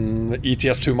in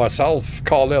ETS2 myself,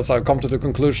 Carly, as I've come to the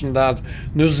conclusion that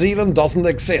New Zealand doesn't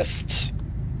exist.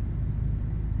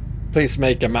 Please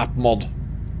make a map mod.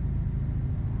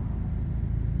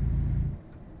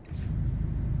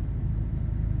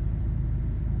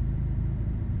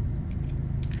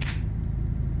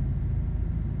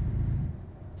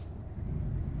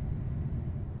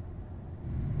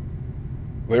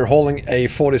 We're hauling a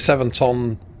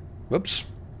 47-ton... Whoops,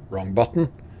 wrong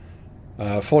button.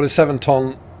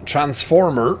 47-ton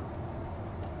transformer.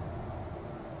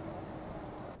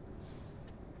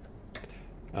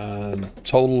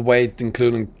 Total weight,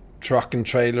 including truck and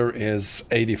trailer, is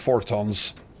 84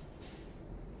 tons.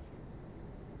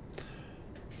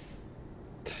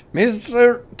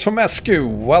 Mr. Tomescu,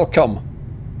 welcome.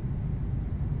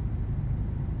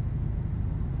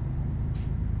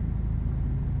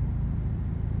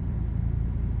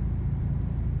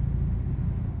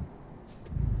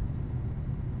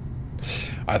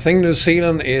 I think New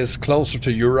Zealand is closer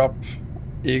to Europe,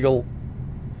 Eagle.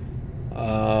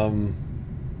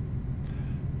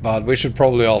 But we should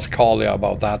probably ask Kalia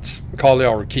about that.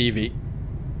 Kalia or Kiwi.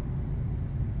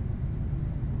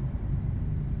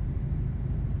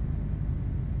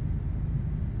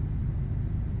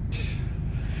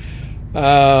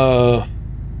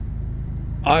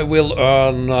 I will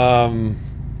earn...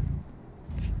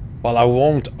 well, I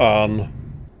won't earn...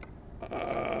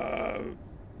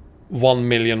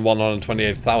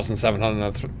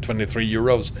 1,128,723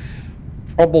 euros.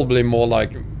 Probably more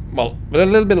like, well, with a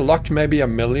little bit of luck, maybe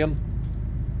 1 million.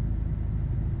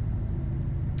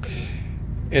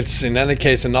 It's in any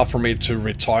case enough for me to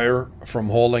retire from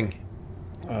hauling,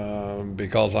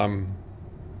 because I'm...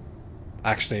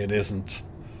 Actually, it isn't.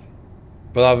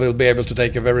 But I will be able to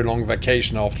take a very long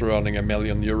vacation after earning 1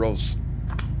 million euros.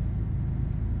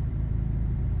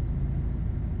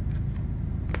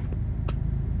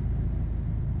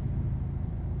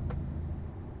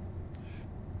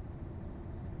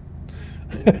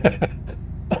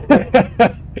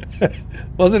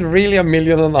 Was it really 1.5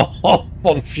 million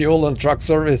on fuel and truck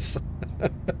service?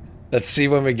 Let's see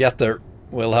when we get there.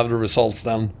 We'll have the results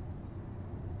then.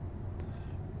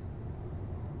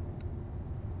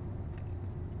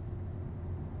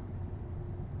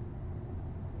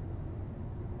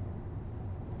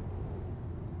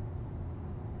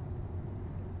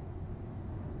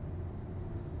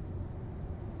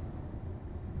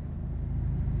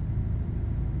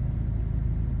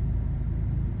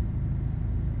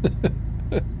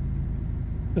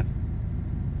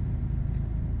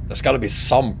 There's got to be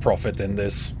some profit in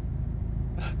this.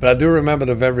 But I do remember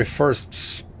the very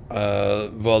first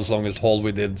world's longest haul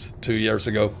we did 2 years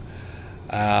ago.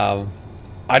 I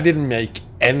didn't make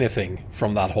anything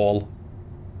from that haul.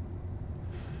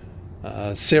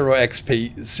 0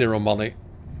 XP, 0 money.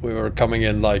 We were coming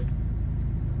in like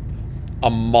a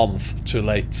month too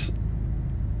late.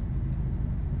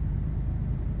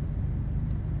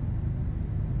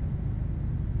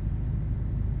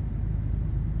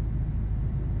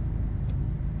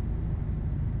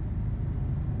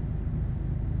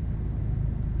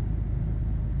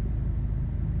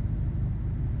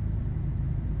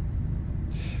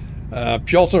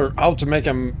 Piotr, how to make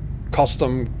a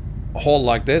custom haul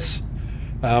like this?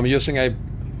 I'm using a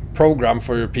program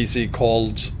for your PC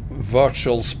called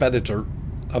Virtual Speditor.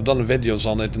 I've done videos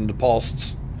on it in the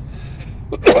past.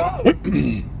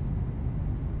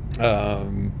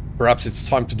 Perhaps it's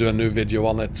time to do a new video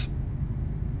on it.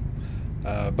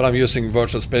 But I'm using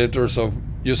Virtual Speditor, so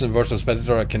using Virtual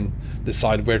Expeditor, I can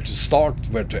decide where to start,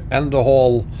 where to end the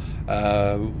haul,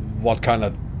 what kind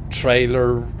of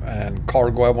trailer and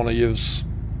cargo I want to use.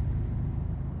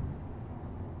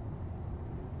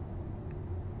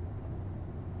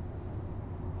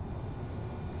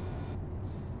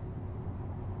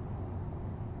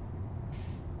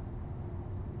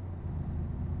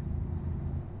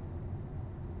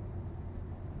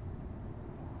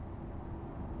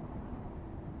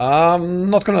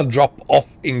 I'm not gonna drop off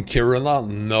in Kiruna,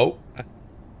 no.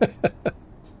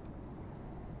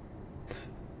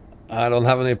 I don't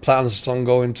have any plans on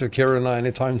going to Kiruna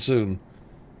anytime soon.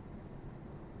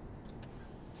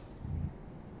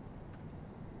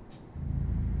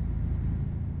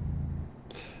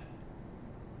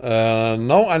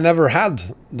 No, I never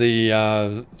had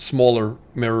the smaller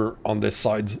mirror on this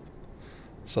side.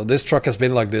 So this truck has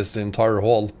been like this the entire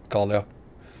haul, Kalia.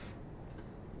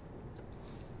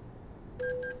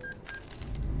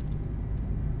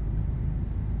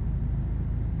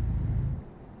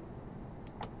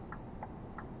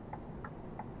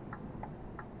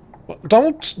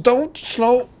 Don't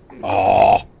slow.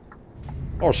 Oh,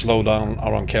 or slow down. I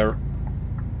don't care.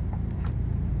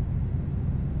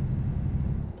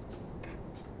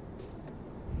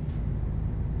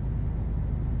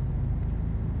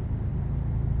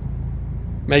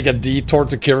 Make a detour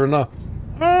to Kiruna.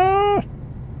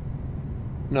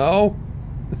 No.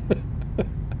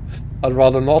 I'd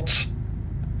rather not.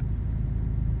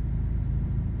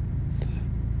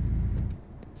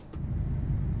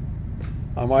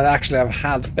 I might actually have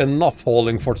had enough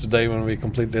hauling for today when we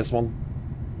complete this one.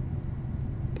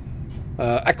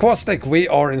 Aquastic, we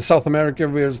are in South America.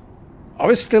 Are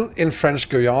we still in French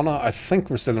Guiana? I think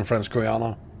we're still in French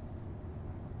Guiana.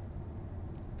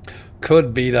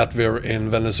 Could be that we're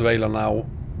in Venezuela now.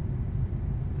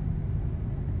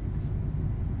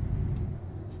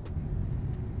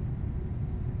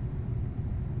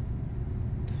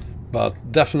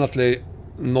 But definitely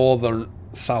northern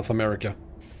South America.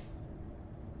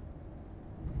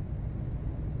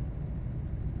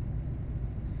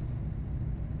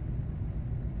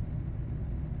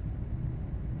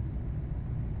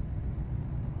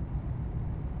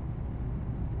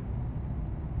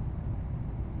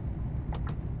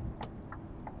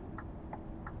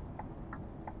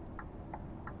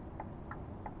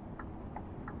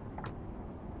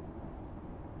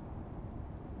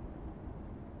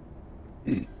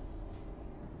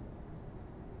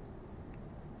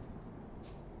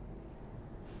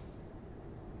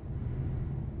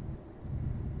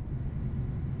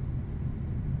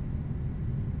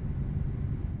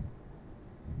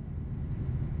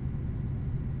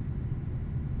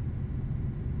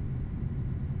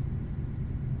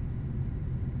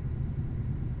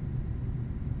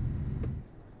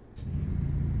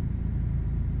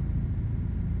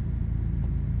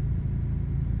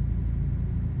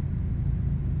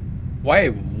 Wait,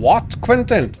 what,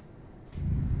 Quentin?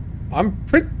 I'm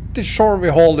pretty sure we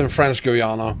hold in French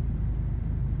Guiana.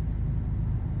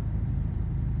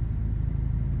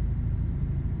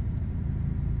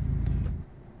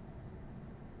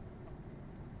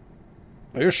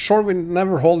 Are you sure we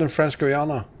never hold in French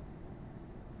Guiana?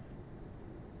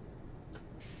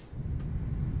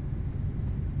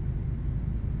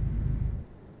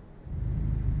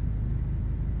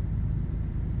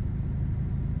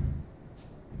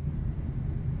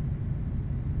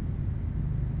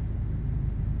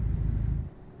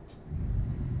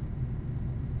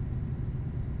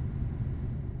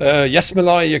 Yes,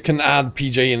 Malai, you can add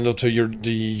PJ into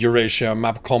the Eurasia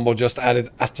map combo. Just add it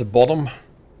at the bottom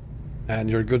and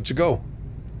you're good to go.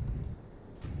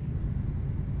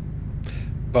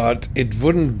 But it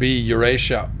wouldn't be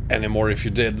Eurasia anymore if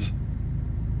you did.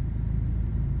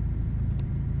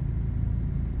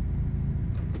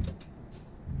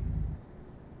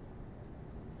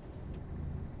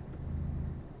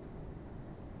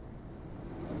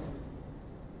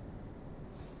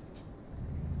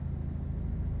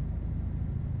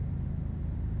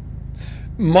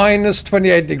 Minus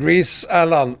 28 degrees,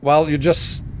 Alan. Well, you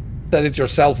just said it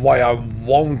yourself why I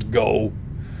won't go.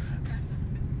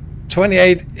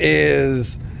 28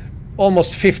 is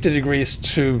almost 50 degrees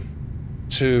too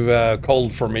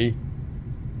cold for me.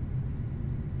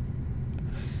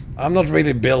 I'm not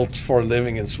really built for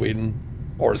living in Sweden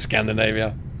or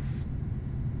Scandinavia.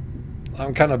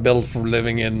 I'm kind of built for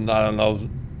living in, I don't know,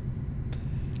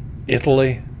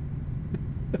 Italy.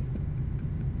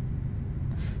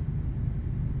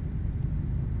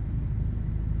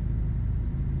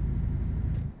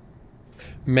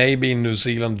 Maybe New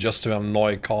Zealand just to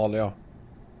annoy Kalia.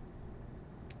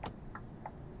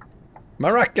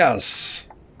 Maracas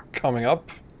coming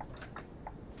up.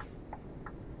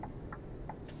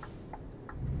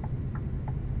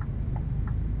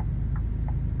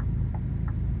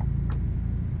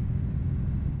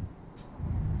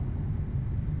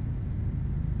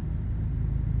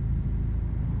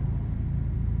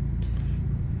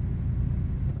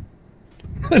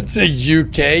 The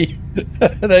UK?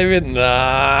 David,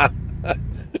 nah.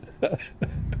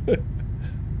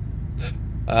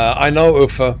 I know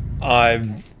Uffe.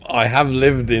 I have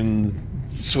lived in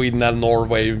Sweden and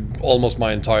Norway almost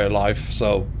my entire life,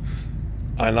 so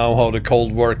I know how the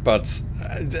cold work, but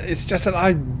it's just that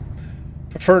I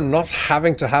prefer not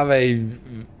having to have a...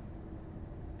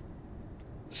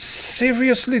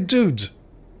 Seriously, dude?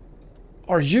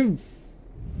 Are you...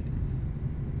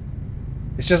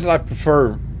 It's just that I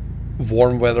prefer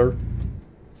warm weather.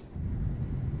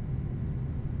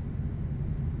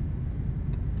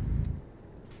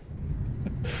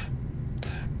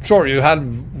 Sure, you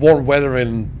had warm weather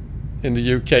in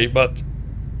the UK, but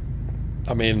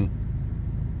I mean,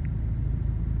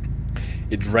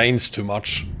 it rains too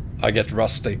much. I get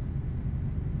rusty.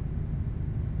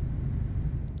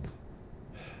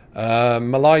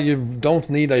 Malay, you don't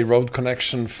need a road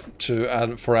connection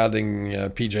for adding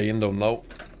PJ Indo. No,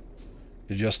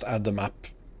 you just add the map.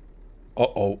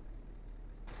 Uh-oh,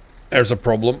 there's a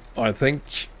problem, I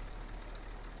think.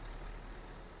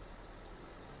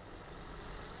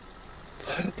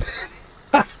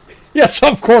 Yes,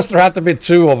 of course there had to be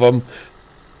two of them.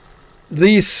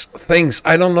 These things,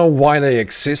 I don't know why they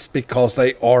exist, because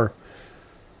they're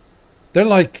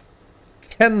like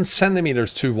 10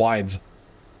 centimeters too wide.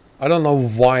 I don't know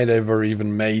why they were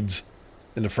even made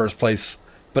in the first place,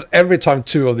 but every time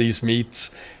two of these meet,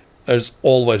 there's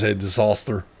always a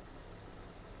disaster.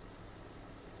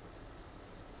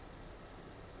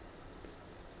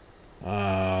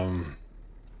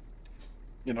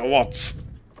 You know what?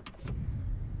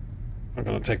 I'm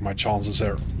gonna take my chances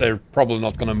here. They're probably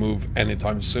not gonna move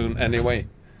anytime soon anyway.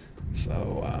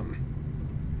 So,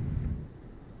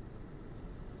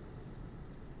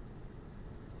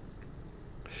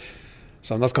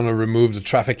 so I'm not gonna remove the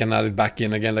traffic and add it back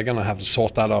in again. They're gonna have to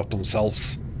sort that out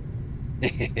themselves.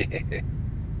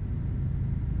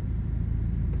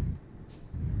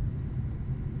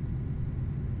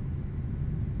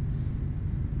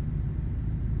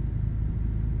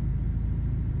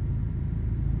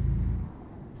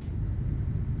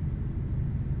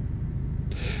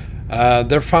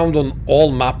 'They're found on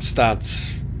all maps that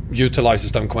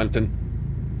utilizes them, Quentin.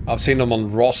 I've seen them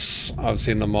on Ross, I've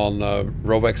seen them on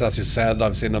Robex, as you said,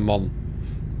 I've seen them on,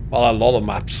 well, a lot of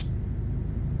maps.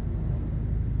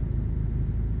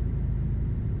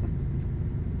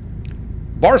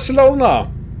 Barcelona!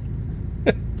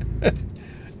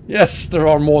 Yes, there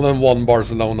are more than one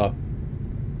Barcelona.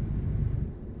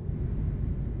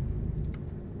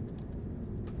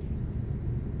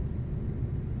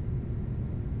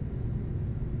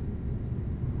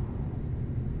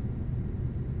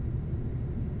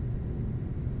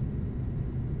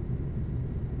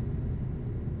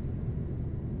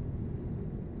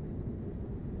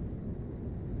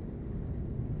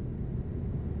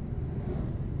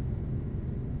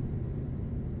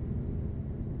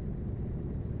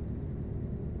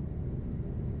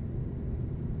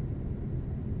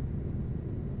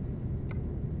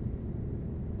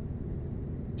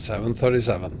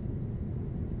 $7.37.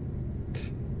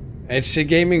 HC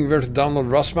Gaming, where to download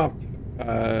Rosmap?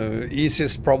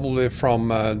 Easiest probably from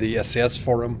the SCS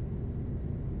forum.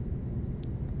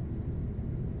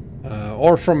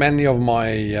 Or from any of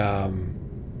my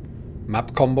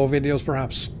map combo videos,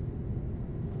 perhaps.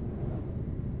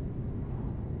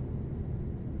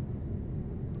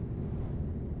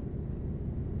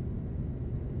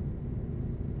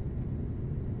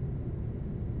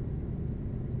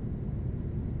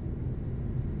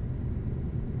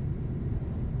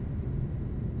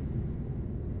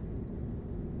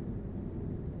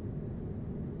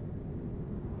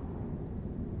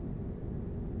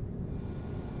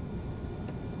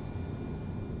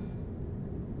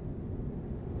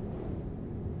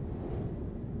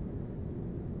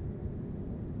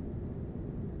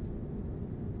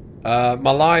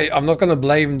 Malay, I'm not gonna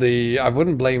blame the... I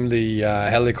wouldn't blame the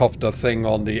helicopter thing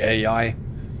on the AI.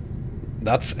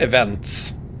 That's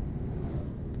events.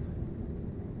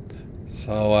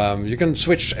 So you can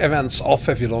switch events off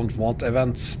if you don't want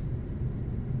events.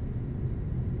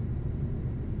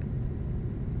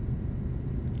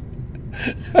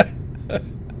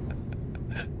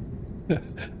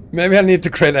 Maybe I need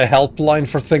to create a helpline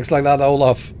for things like that,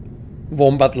 Olaf.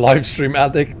 Wombat livestream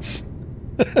addicts.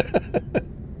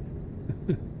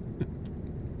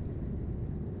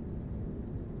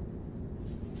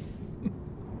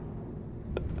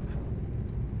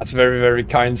 That's very, very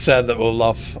kind said,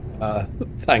 Olaf.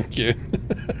 Thank you.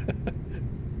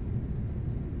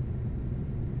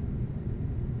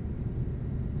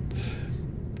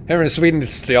 Here in Sweden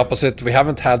it's the opposite. We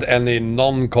haven't had any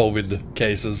non-COVID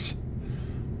cases.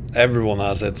 Everyone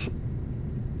has it.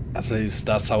 At least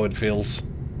that's how it feels.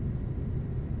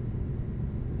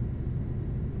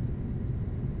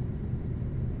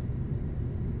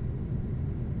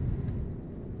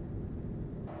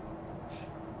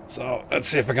 So let's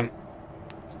see if I can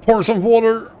pour some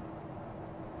water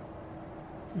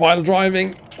while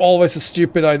driving. Always a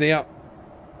stupid idea.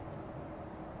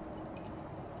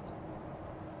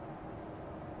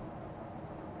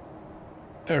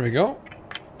 There we go.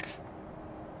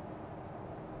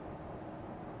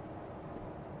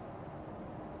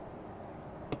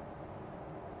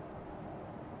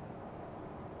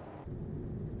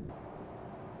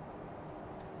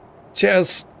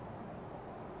 Cheers.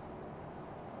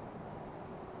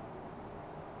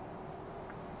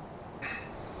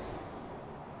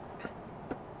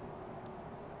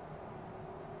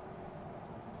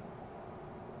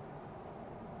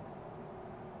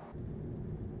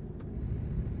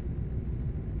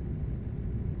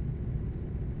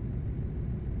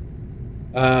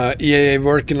 EAA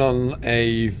working on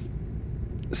a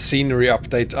scenery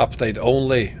update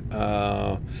only.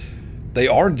 They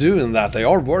are doing that. They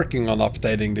are working on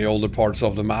updating the older parts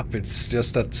of the map. It's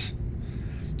just that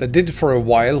they did it for a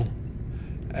while,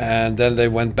 and then they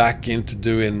went back into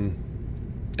doing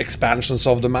expansions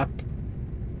of the map.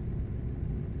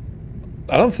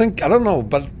 I don't know,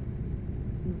 but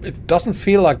it doesn't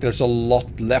feel like there's a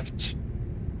lot left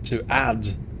to add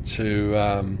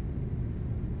to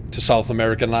South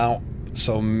America now.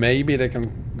 So maybe they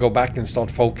can go back and start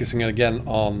focusing again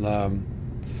on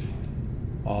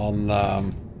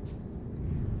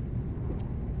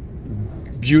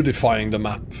beautifying the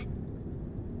map.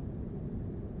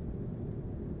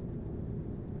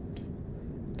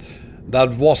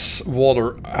 That was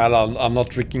water, and I'm not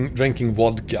drinking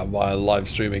vodka while live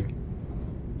streaming.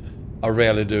 I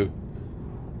rarely do.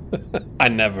 I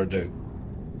never do.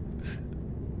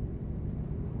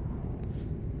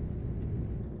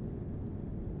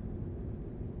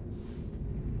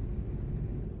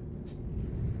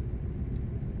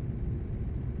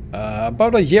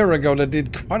 About a year ago, they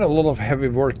did quite a lot of heavy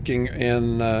working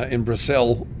in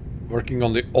Brazil, working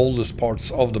on the oldest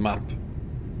parts of the map.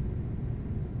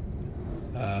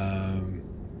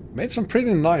 Made some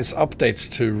pretty nice updates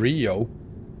to Rio.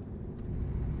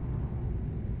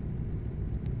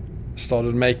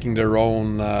 Started making their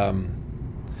own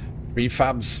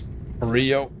prefabs for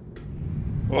Rio.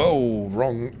 Whoa,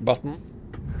 wrong button.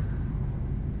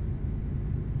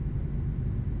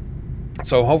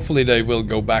 So hopefully they will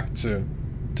go back to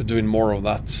doing more of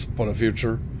that for the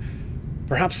future.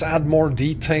 Perhaps add more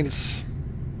details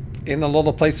in a lot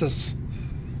of places.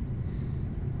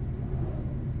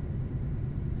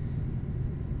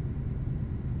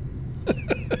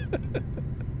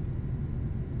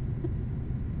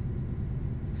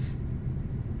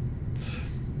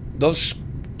 Those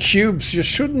cubes, you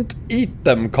shouldn't eat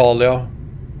them, Kalia.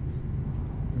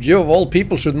 You of all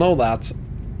people should know that.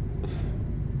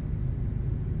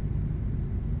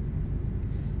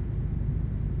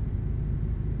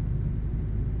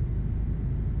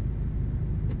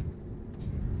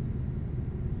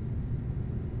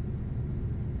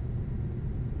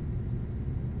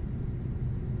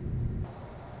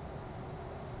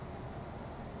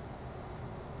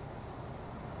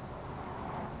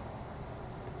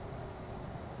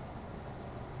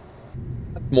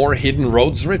 More hidden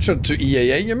roads, Richard, to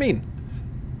EAA, you mean?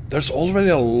 There's already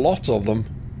a lot of them.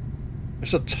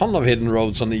 There's a ton of hidden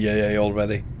roads on EAA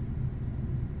already.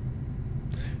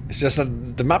 It's just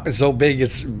that the map is so big,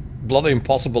 it's bloody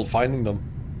impossible finding them.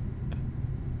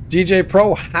 DJ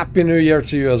Pro, Happy New Year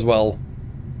to you as well.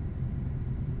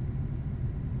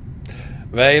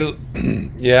 Well,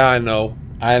 yeah, I know.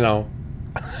 I know.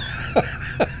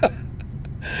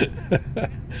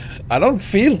 I don't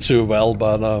feel too well,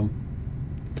 but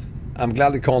I'm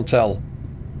glad you can't tell.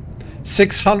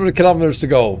 600 kilometers to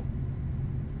go.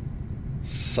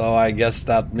 So I guess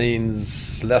that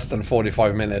means less than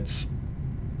 45 minutes.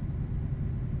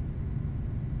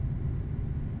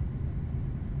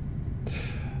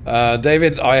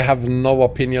 David, I have no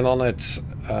opinion on it.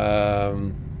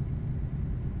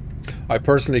 I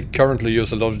personally currently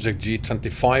use a Logitech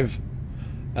G25,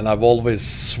 and I've always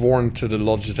sworn to the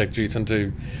Logitech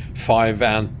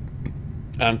G25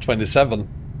 and 27.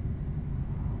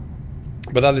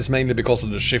 But that is mainly because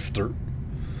of the shifter.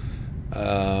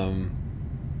 I'm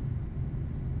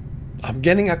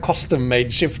getting a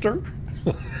custom-made shifter.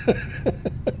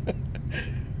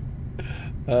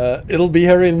 It'll be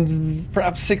here in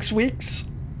perhaps 6 weeks.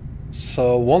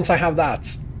 So once I have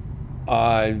that,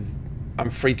 I'm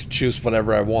free to choose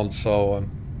whatever I want. So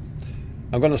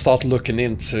I'm gonna start looking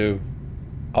into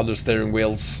other steering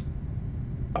wheels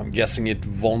I'm guessing it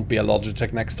won't be a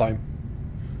Logitech next time.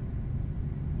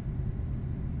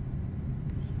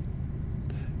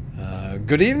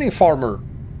 Good evening, farmer.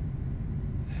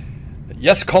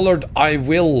 Yes, Colored, I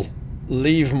will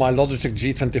leave my Logitech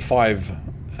G25,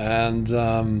 and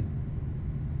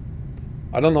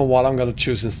I don't know what I'm gonna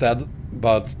choose instead,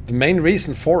 but the main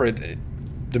reason for it,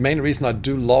 the main reason I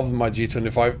do love my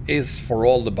G25 is for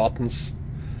all the buttons,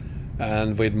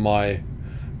 and with my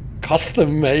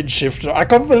custom-made shifter. I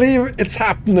can't believe it's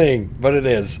happening, but it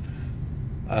is.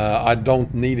 I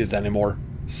don't need it anymore,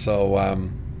 so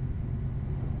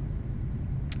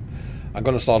I'm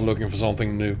gonna start looking for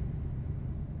something new.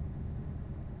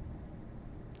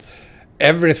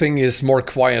 Everything is more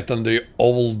quiet than the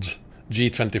old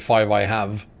G25 I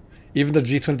have. Even the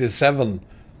G27,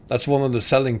 that's one of the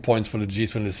selling points for the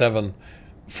G27.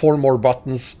 4 more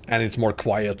buttons and it's more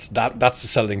quiet. That's the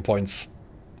selling points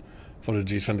for the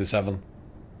G27.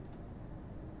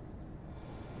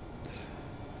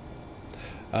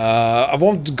 I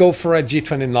won't go for a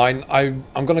G29.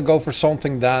 I'm gonna go for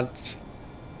something that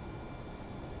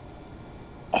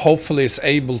hopefully is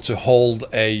able to hold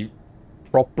a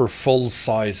proper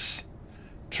full-size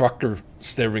trucker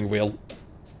steering wheel.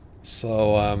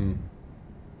 So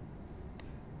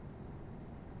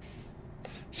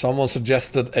someone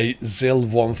suggested a ZIL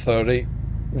 130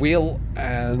 wheel,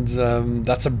 and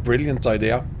that's a brilliant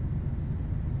idea.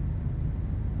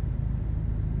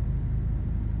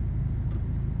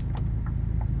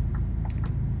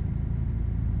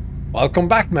 Welcome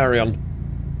back, Marion.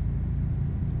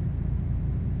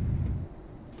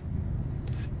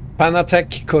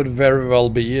 Fanatec could very well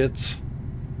be it.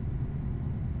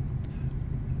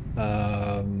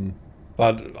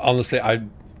 But honestly,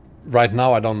 right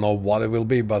now I don't know what it will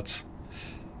be, but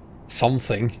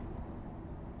something.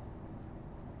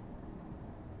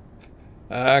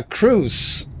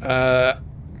 Cruise. I've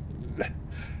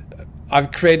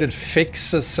created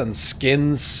fixes and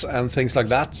skins and things like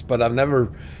that, but I've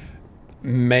never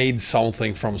made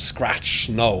something from scratch.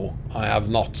 No, I have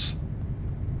not.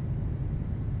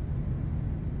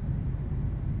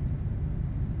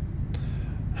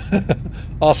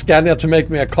 Ask Scania to make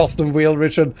me a custom wheel,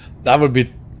 Richard. That would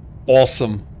be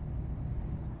awesome.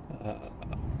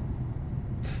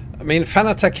 I mean,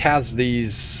 Fanatec has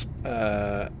these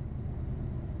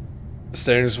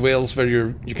steering wheels where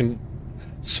you can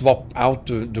swap out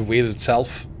the wheel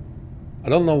itself. I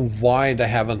don't know why they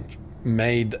haven't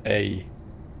made a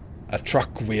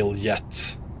truck wheel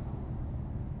yet.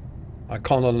 I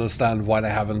can't understand why they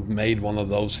haven't made one of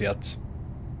those yet.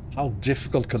 How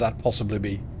difficult could that possibly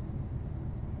be?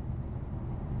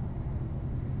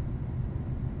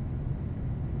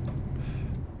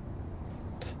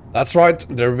 That's right,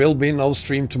 there will be no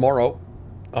stream tomorrow.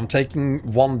 I'm taking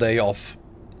one day off.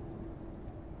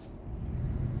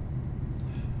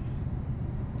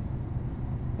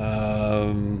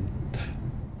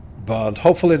 But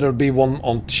hopefully there'll be one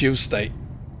on Tuesday.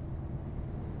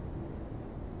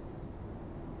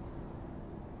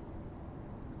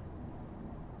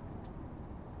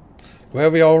 Where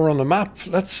we are on the map,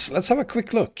 let's have a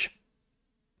quick look.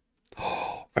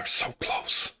 Oh, we're so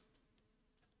close.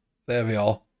 There we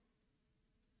are.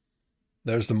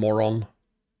 There's the Moron.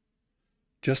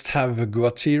 Just have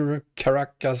Guatire,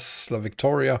 Caracas, La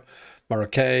Victoria,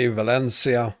 Maracay,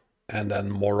 Valencia, and then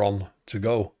Moron to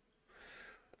go.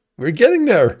 We're getting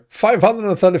there.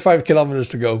 535 kilometers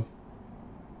to go.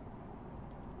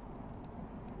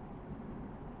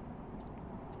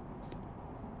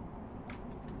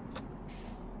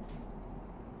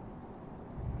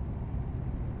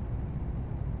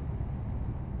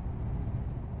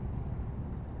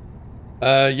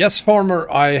 Yes, farmer,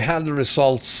 I had the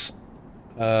results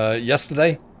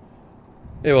yesterday.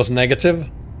 It was negative.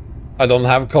 I don't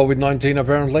have COVID-19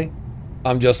 apparently.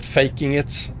 I'm just faking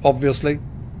it, obviously.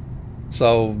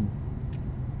 So,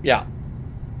 yeah.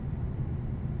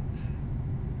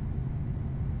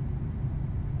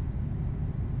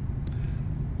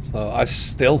 So I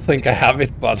still think I have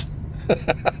it, but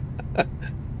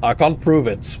I can't prove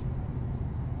it.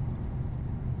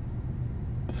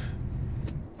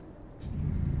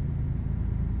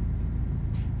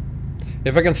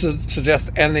 If I can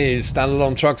suggest any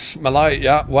standalone trucks, Malai,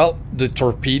 yeah, well, the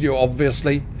Torpedo,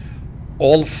 obviously.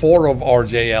 All 4 of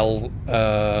RJL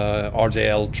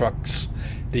trucks.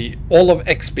 All of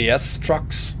XPS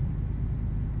trucks.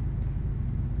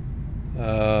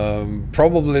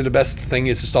 Probably the best thing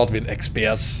is to start with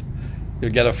XPS.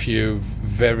 You'll get a few,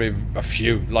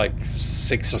 like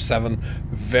 6 or 7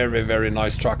 very, very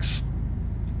nice trucks.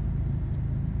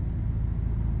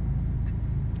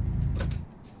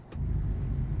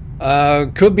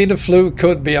 Could be the flu,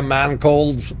 could be a man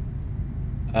cold.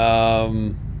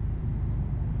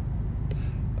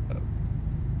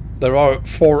 There are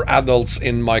 4 adults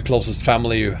in my closest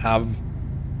family who have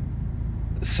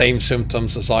the same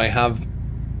symptoms as I have.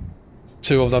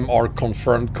 2 of them are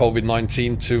confirmed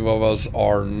COVID-19, 2 of us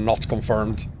are not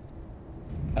confirmed.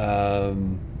 But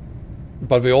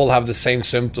we all have the same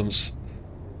symptoms.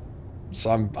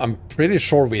 So I'm pretty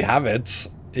sure we have it,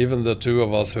 even the 2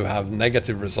 of us who have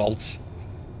negative results.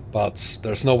 But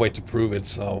there's no way to prove it,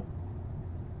 so...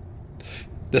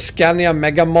 The Scania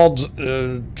Mega Mod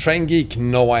Train Geek,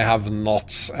 no I have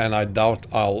not, and I doubt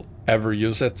I'll ever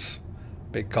use it,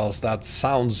 because that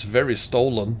sounds very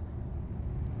stolen.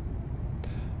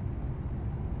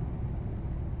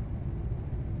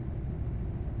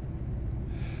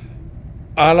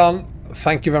 Alan,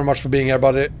 thank you very much for being here,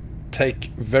 buddy.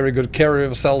 Take very good care of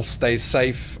yourself, stay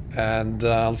safe, and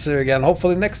I'll see you again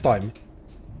hopefully next time.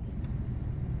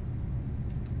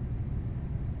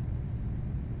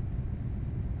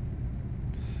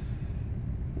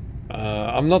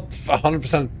 I'm not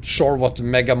 100% sure what the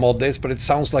Mega Mod is, but it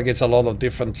sounds like it's a lot of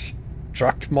different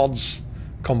truck mods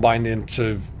combined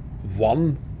into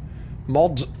one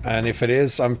mod, and if it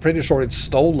is, I'm pretty sure it's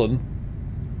stolen.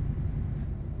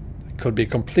 I could be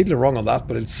completely wrong on that,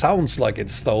 but it sounds like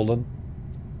it's stolen.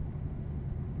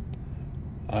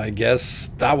 I guess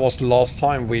that was the last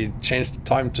time we changed the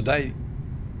time today.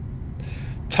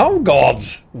 Town God,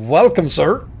 welcome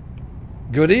sir.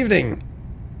 Good evening.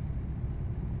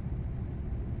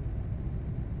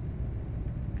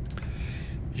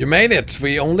 You made it.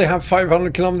 We only have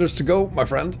 500 kilometers to go, my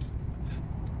friend.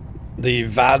 The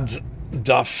VAD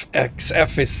DAF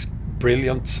XF is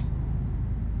brilliant.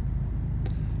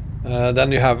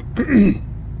 Then you have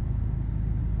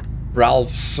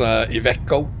Ralph's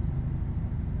Iveco.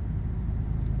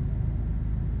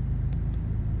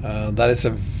 That is a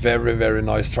very, very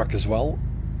nice truck as well.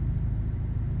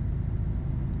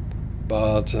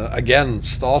 But again,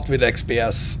 start with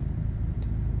XPS.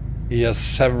 He has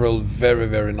several very,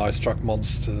 very nice truck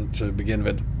mods to begin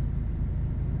with.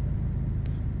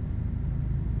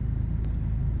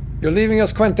 You're leaving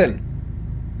us, Quentin.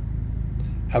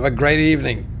 Have a great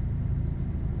evening.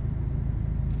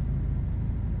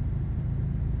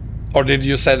 Or did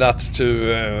you say that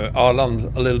to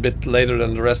Arland a little bit later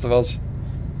than the rest of us?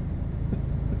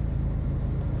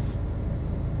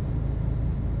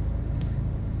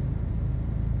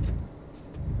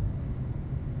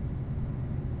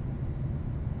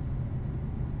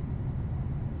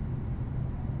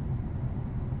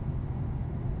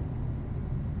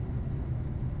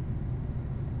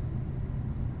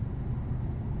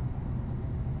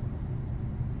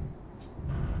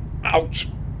 Ouch.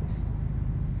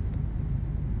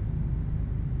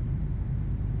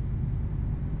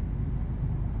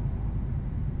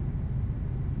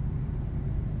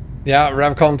 Yeah,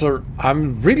 Rev Counter,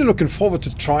 I'm really looking forward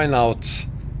to trying out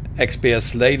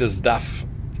XPS latest DAF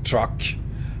truck.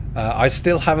 I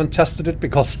still haven't tested it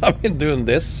because I've been doing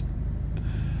this.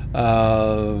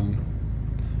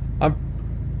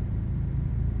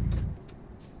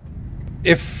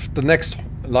 If the next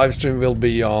live stream will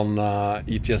be on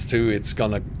ETS2, it's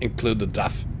gonna include the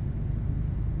DAF.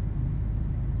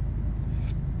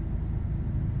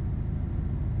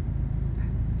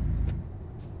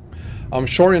 I'm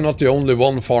sure you're not the only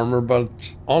one, Farmer,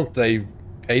 but aren't they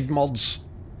paid mods?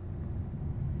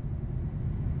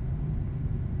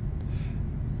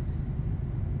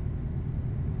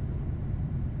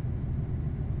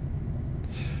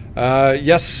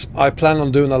 Yes, I plan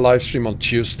on doing a live stream on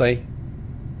Tuesday.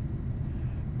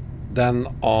 Then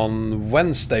on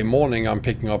Wednesday morning I'm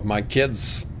picking up my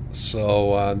kids,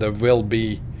 so there will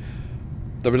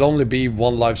only be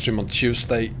one live stream on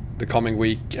Tuesday the coming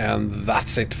week, and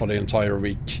that's it for the entire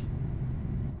week.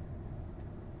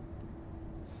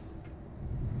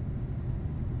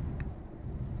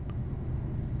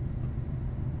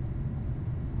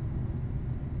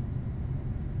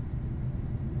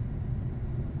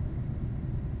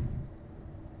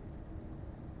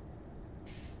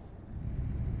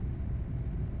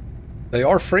 They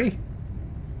are free.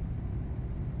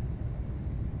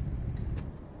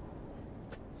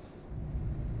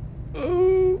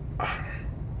 Ooh.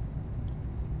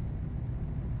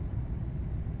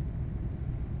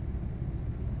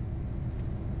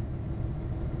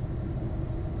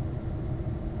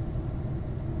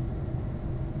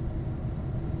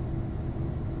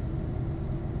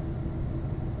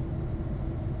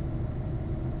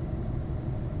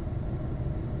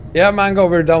 Yeah, Mango,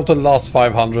 we're down to the last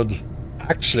 500.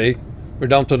 Actually, we're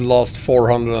down to the last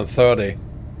 430.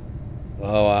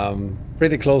 So,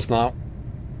 pretty close now.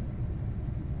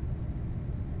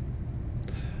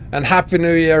 And Happy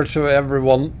New Year to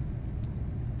everyone.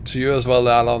 To you as well,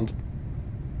 Alan.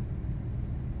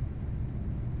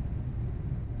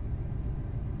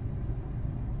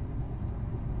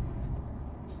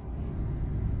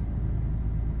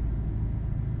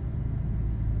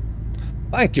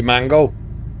 Thank you, Mango.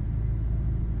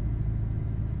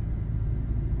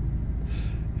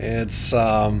 It's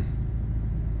not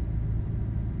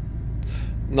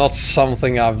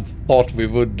something I thought we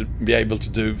would be able to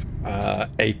do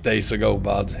 8 days ago,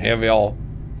 but here we are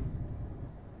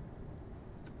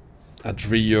at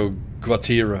Rio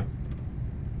Guatira.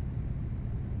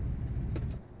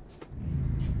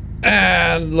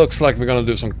 And looks like we're gonna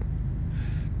do some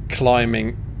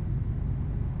climbing.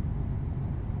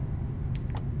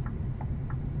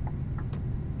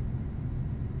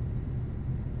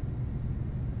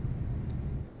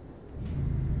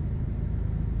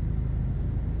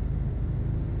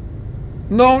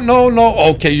 No, no, no.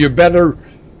 Okay, you better...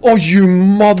 Oh, you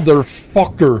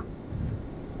motherfucker.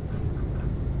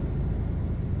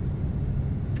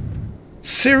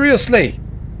 Seriously?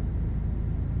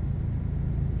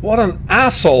 What an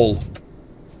asshole.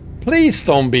 Please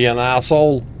don't be an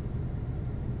asshole.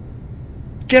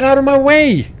 Get out of my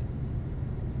way.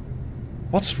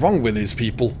 What's wrong with these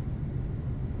people?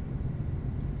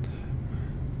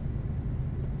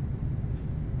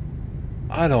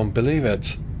 I don't believe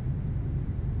it.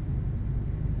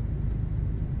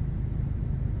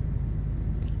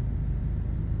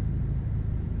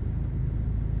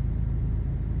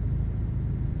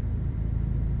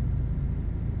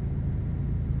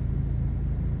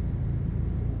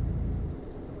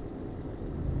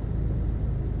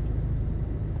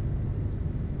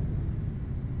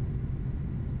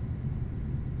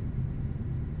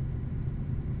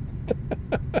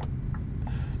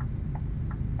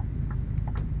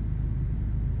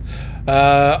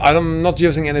 I'm not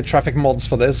using any traffic mods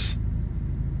for this,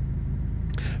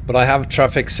 but I have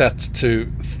traffic set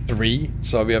to 3,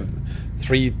 so we have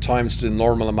 3 times the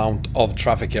normal amount of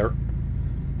traffic here.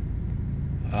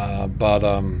 But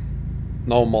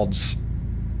no mods.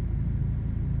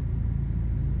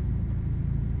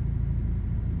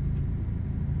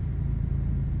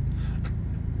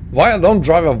 Why I don't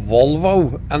drive a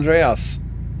Volvo, Andreas?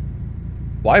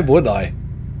 Why would I?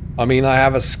 I mean, I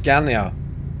have a Scania.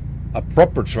 A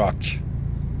proper truck.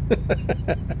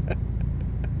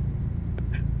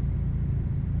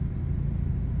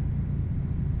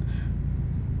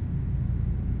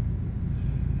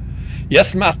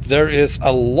 Yes, Matt, there is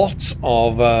a lot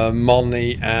of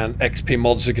money and XP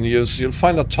mods you can use. You'll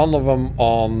find a ton of them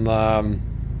on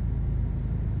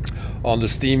the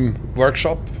Steam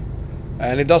workshop.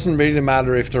 And it doesn't really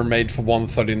matter if they're made for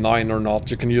 139 or not.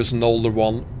 You can use an older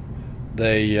one.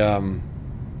 They...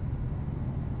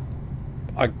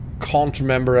 I can't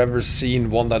remember ever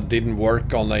seeing one that didn't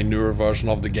work on a newer version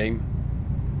of the game.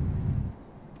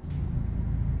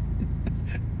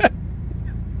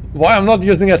 Why I'm not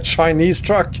using a Chinese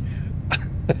truck?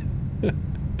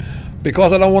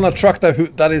 Because I don't want a truck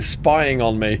that is spying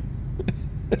on me.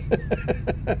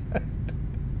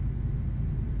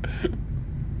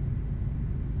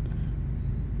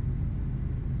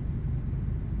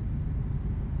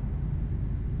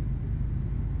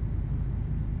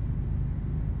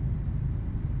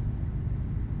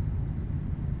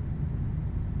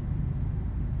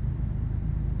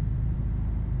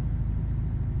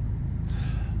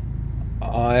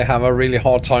 I have a really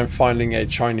hard time finding a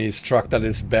Chinese truck that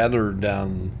is better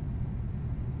than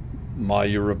my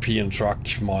European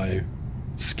truck, my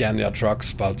Scania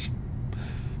trucks, but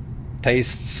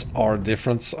tastes are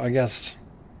different, I guess.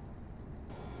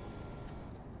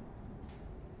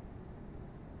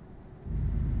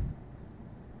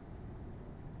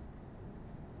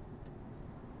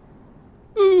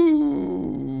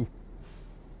 Ooh.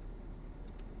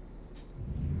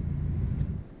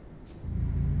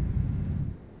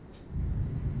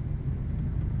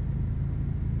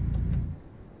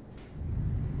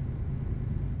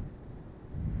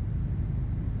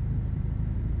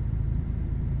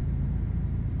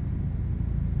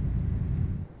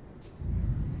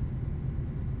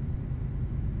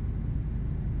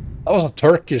 That was a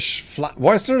Turkish flag.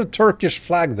 Why is there a Turkish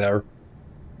flag there?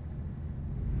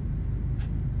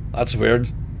 That's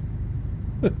weird.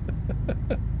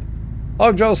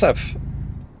 Oh, Joseph.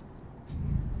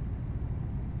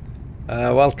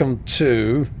 Welcome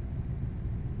to...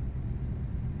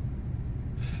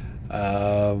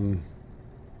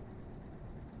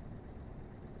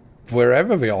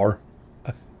 wherever we are.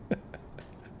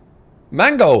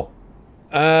 Mango!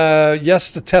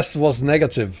 Yes, the test was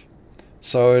negative.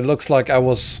 So it looks like I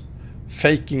was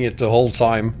faking it the whole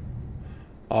time.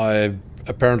 I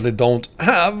apparently don't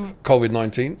have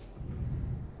COVID-19.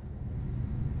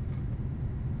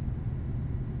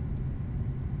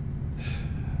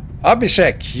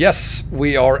 Abhishek, yes,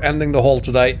 we are ending the haul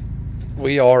today.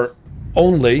 We are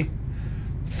only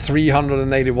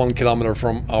 381 kilometers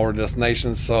from our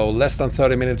destination, so less than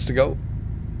 30 minutes to go.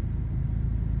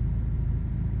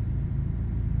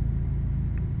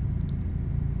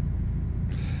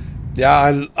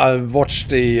 Yeah, I watched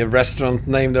the restaurant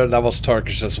name there, that was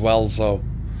Turkish as well, so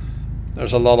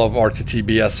there's a lot of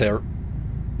RTTBS here.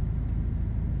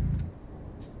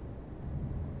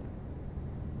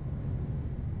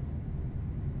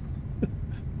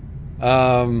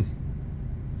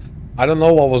 I don't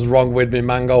know what was wrong with me,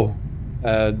 Mango.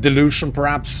 Delusion,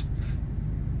 perhaps.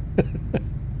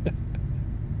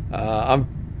 I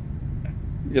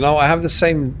have the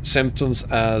same symptoms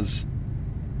as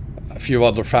a few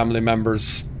other family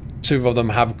members. 2 of them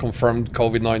have confirmed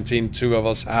COVID-19. 2 of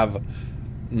us have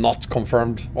not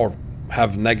confirmed or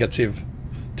have negative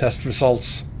test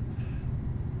results.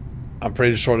 I'm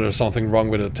pretty sure there's something wrong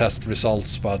with the test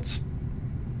results, but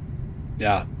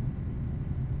yeah.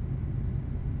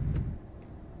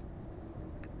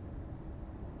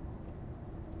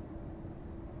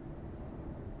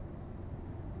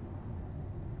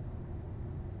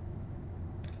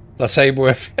 Placebo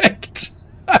effect.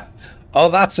 Oh,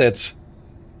 that's it.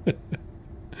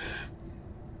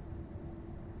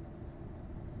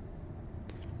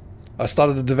 I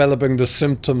started developing the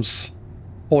symptoms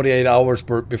 48 hours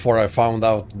before I found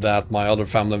out that my other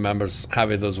family members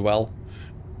have it as well.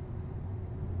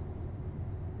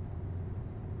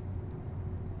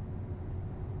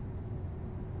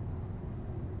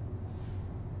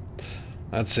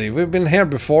 Let's see, we've been here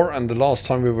before, and the last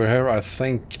time we were here, I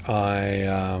think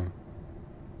I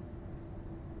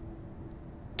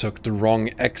took the wrong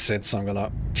exit, so I'm gonna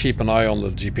keep an eye on the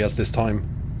GPS this time.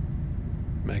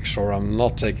 Make sure I'm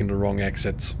not taking the wrong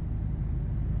exits.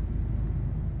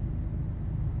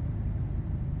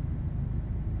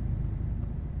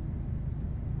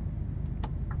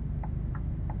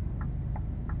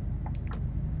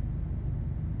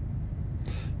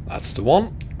 That's the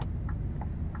one.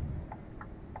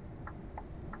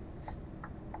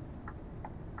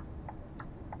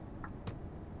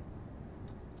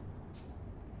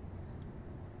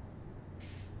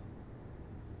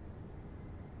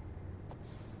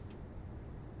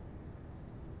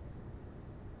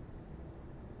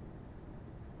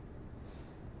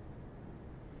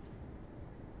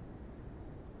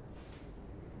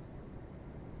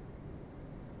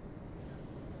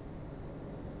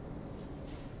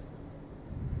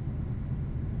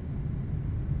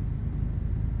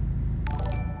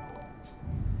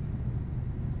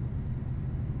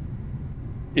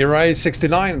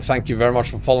 Irai69, thank you very much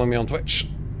for following me on Twitch.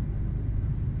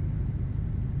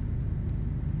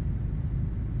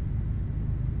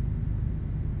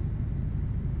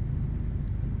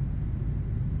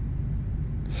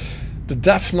 The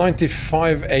DAF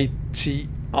 95 ATI,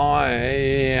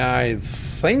 I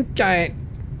think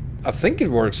it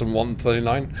works on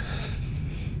 139.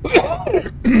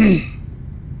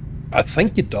 I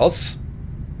think it does.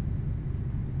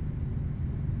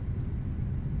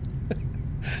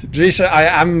 Drisha,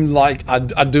 I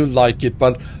do like it,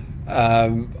 but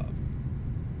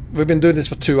we've been doing this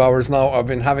for 2 hours now. I've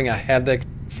been having a headache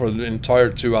for the entire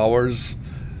 2 hours,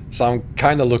 so I'm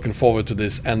kind of looking forward to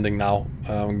this ending now.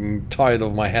 I'm tired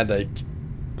of my headache.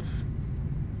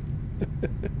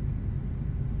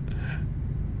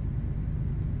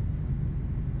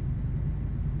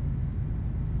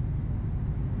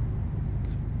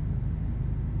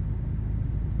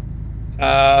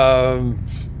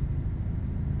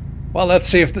 Well, let's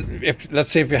see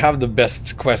if you have the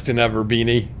best question ever,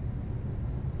 Beanie.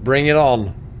 Bring it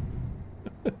on.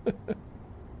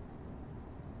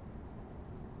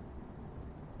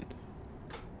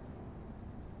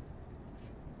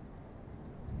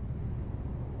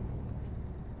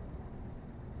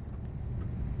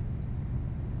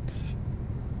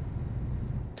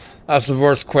 That's the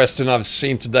worst question I've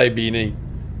seen today, Beanie.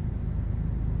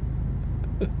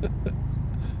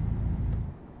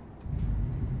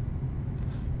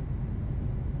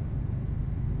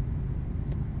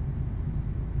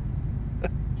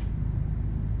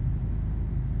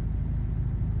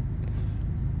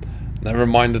 Never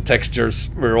mind the textures,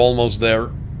 we're almost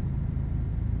there.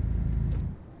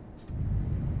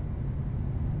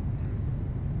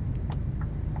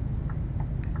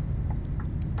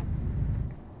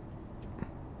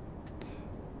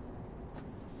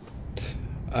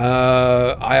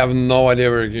 I have no idea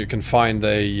where you can find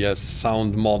a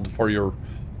sound mod for your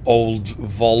old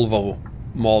Volvo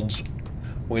mods.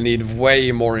 We need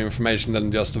way more information than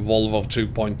just Volvo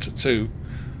 2.2.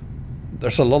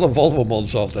 There's a lot of Volvo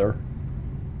mods out there.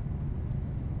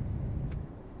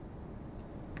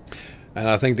 And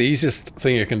I think the easiest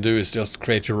thing you can do is just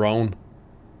create your own.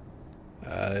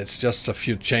 It's just a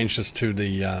few changes to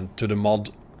the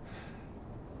mod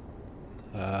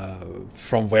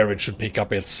from where it should pick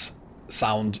up its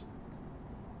sound.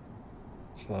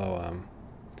 So,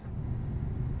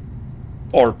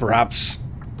 or perhaps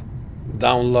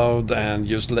download and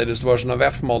use the latest version of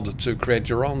Fmod to create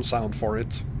your own sound for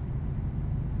it.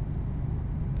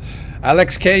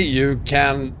 Alex K, you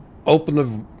can open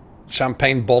a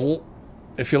champagne bottle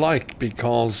if you like,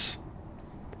 because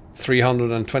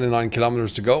 329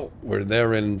 kilometers to go. We're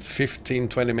there in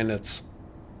 15-20 minutes.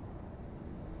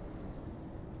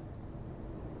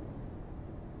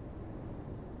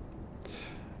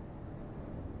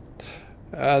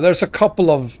 There's a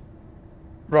couple of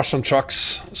Russian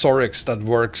trucks, Sorex, that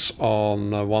works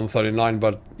on 139,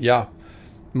 but yeah,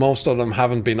 most of them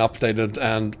haven't been updated,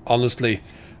 and honestly,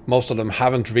 most of them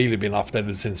haven't really been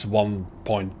updated since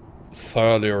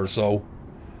 1.30 or so.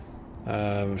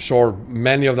 Sure,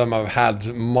 many of them have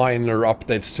had minor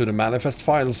updates to the manifest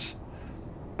files,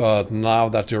 but now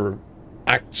that you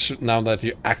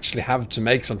actually have to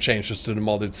make some changes to the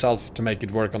mod itself to make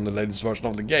it work on the latest version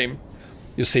of the game,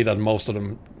 you see that most of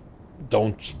them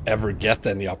don't ever get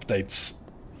any updates.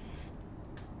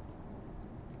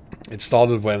 It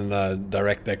started when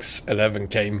DirectX 11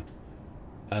 came,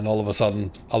 and all of a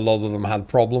sudden a lot of them had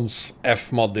problems.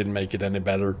 Fmod didn't make it any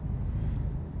better.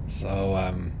 So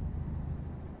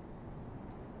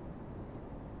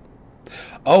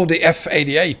oh, the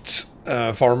F88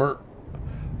 farmer.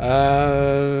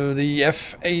 The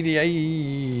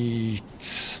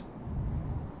F88.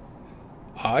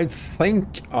 I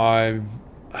think I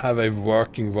have a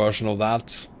working version of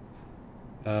that.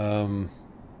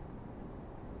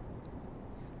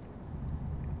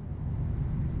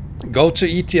 Go to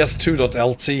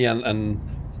ets2.lt and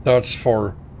search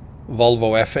for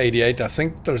Volvo F88. I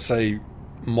think there's a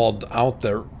mod out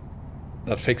there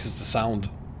that fixes the sound.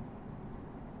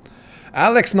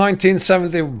 Alex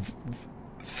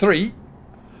 1973.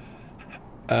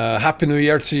 Happy New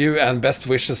Year to you, and best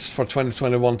wishes for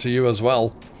 2021 to you as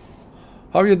well.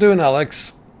 How are you doing,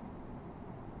 Alex?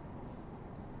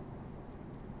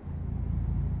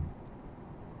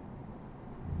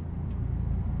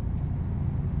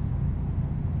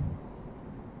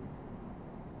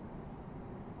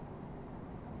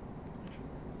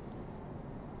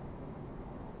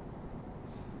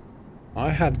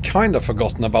 I had kind of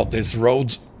forgotten about this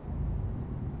road.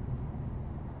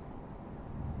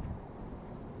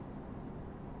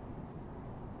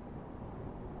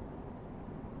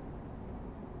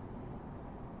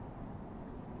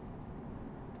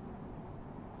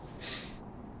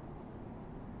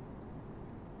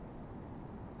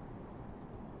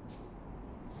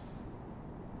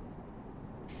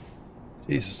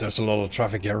 Jesus, there's a lot of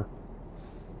traffic here.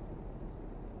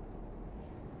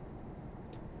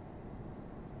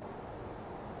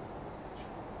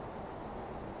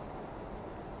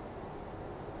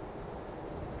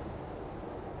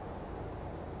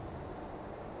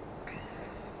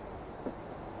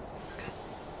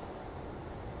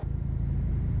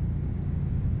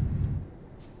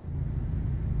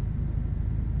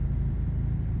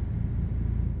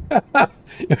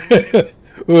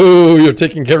 Ooh, you're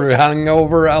taking care of your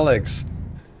hangover, Alex.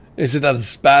 Is it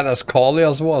as bad as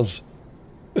Kalia's was?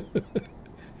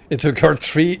 It took her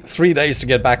three days to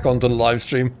get back onto the live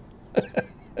stream.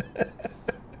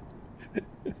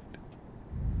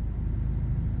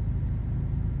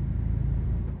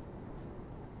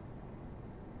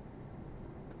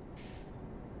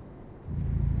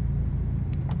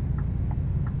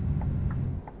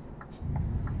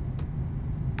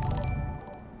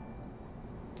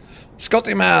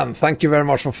 Scotty man, thank you very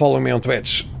much for following me on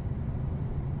Twitch.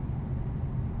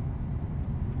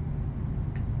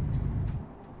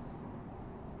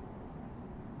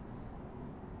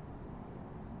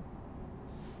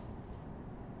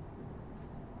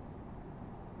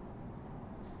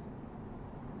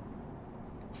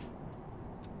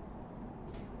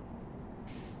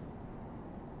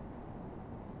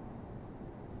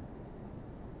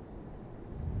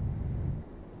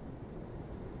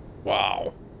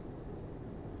 Wow.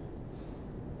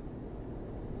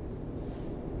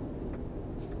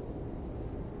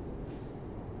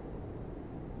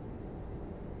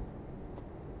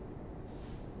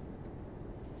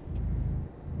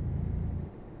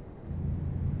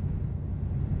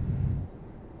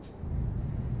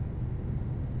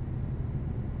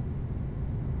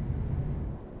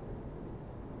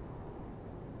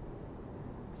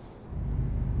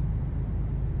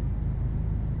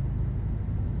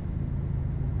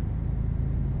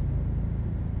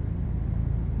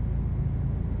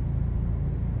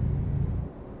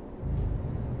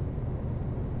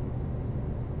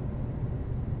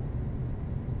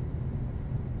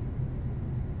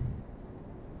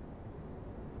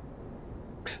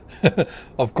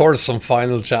 Of course, some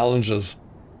final challenges.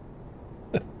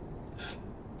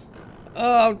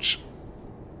 Ouch!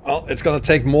 Well, it's gonna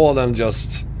take more than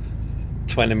just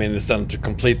 20 minutes then to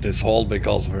complete this haul,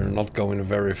 because we're not going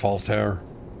very fast here.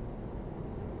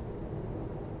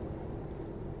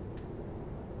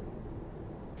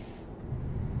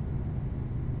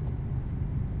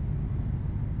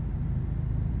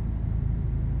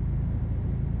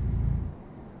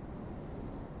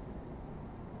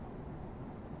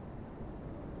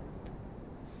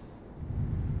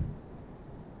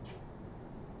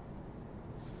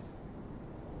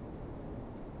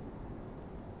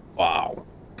 Wow.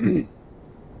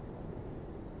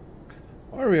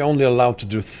 Why are we only allowed to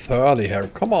do 30 here?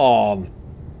 Come on!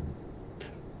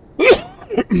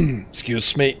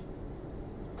 Excuse me.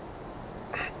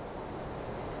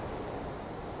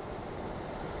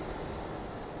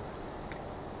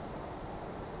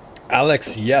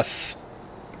 Alex, yes.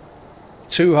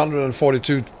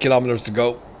 242 kilometers to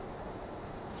go.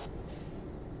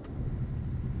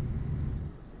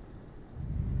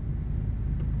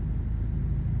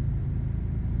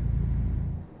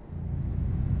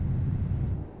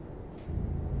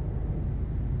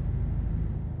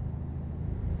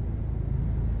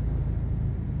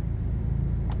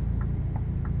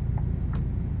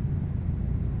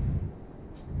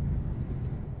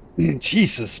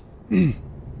 Jesus.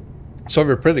 So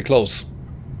we're pretty close.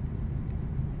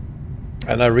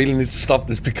 And I really need to stop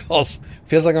this because it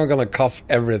feels like I'm gonna cough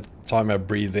every time I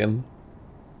breathe in.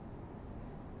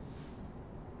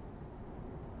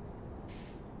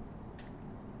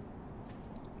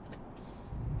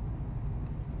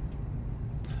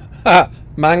 Ha!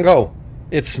 Mango!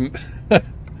 It's...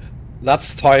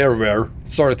 That's tire wear.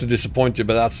 Sorry to disappoint you,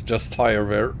 but that's just tire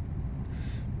wear.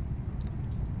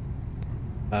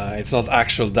 It's not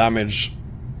actual damage,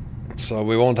 so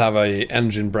we won't have a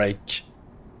engine brake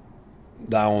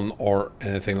down or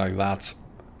anything like that.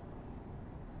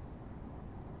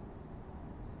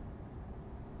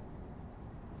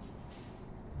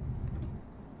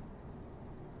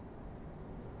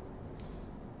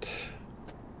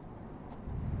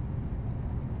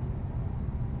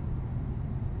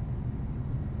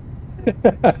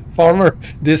 Farmer,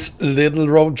 this little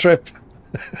road trip.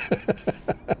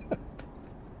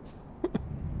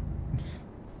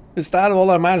 Is that all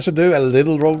I managed to do? A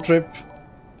little road trip?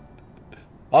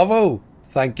 Avo,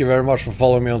 thank you very much for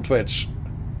following me on Twitch.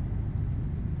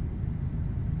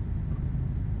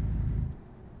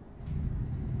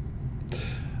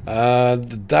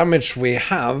 The damage we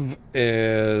have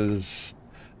is...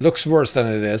 looks worse than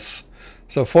it is.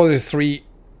 So 43%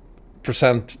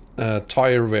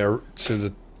 tire wear to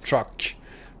the truck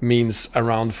means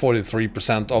around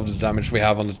 43% of the damage we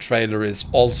have on the trailer is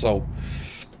also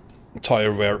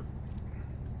tire wear.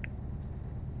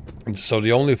 So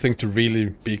the only thing to really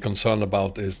be concerned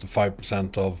about is the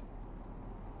 5%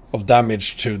 of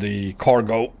damage to the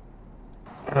cargo.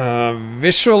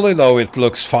 Visually though, it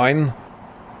looks fine.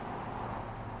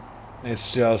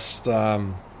 It's just with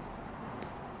a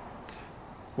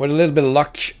little bit of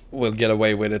luck we'll get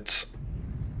away with it.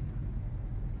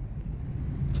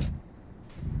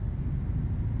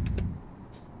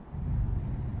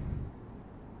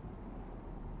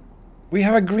 We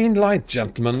have a green light,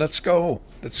 gentlemen. Let's go.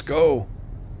 Let's go.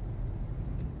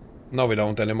 No, we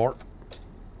don't anymore.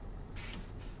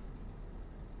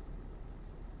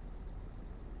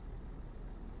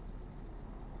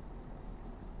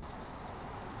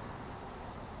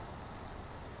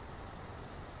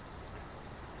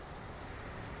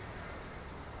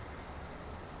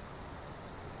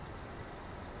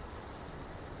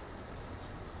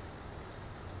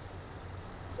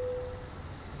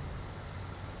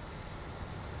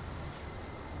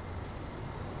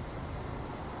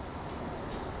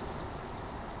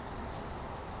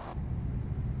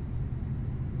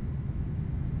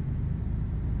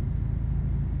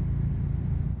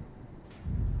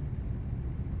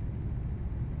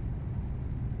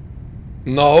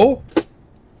 No!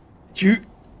 You...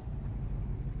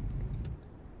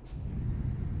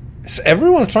 Is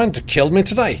everyone trying to kill me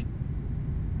today?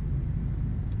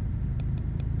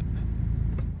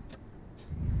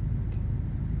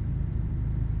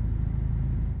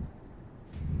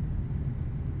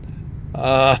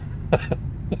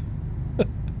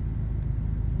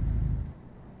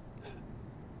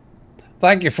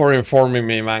 Thank you for informing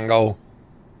me, Mango.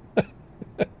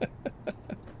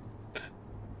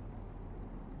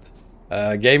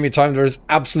 Game me time, there is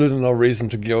absolutely no reason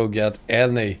to go get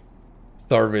any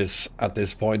service at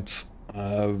this point.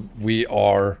 We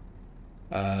are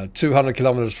 200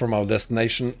 kilometers from our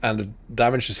destination, and the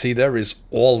damage you see there is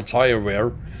all tire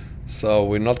wear. So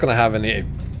we're not going to have any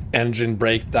engine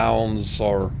breakdowns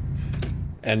or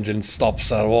engine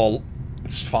stops at all.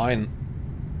 It's fine.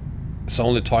 It's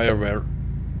only tire wear.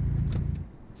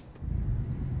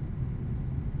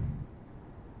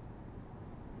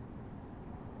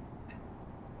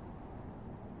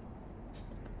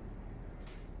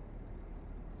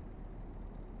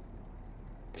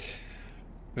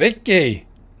 Vicky!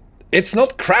 It's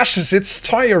not crashes, it's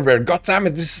tire wear. God damn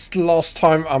it, this is the last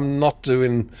time I'm not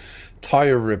doing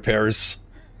tire repairs.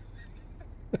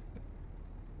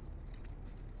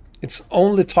 It's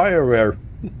only tire wear.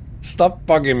 Stop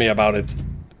bugging me about it.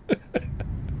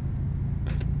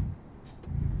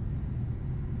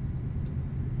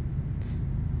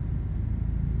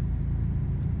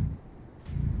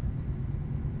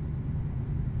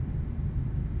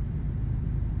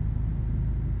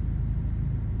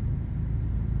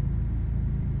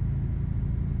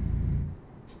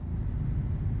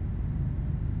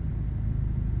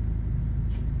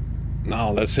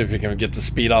 Now let's see if we can get the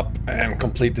speed up and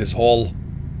complete this haul.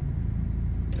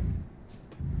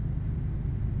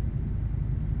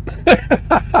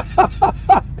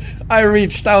 I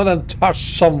reached out and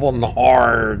touched someone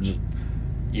hard.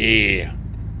 Yeah.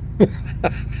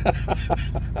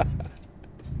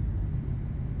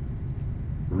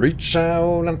 Reach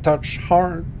out and touch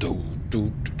hard. Do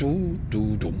do do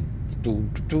do do do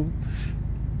do.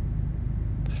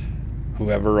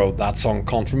 Whoever wrote that song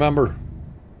can't remember.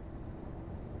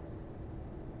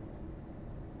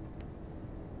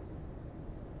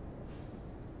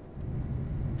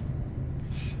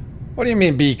 What do you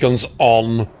mean beacons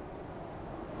on?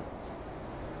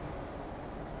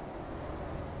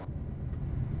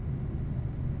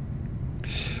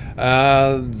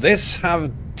 This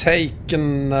have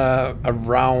taken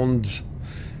around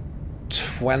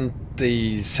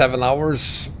 27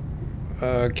 hours,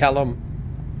 Callum.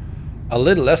 A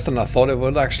little less than I thought it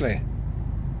would, actually.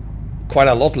 Quite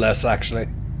a lot less, actually.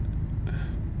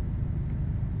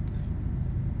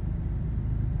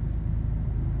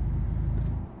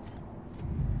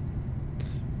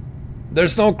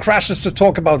 There's no crashes to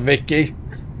talk about, Vicky.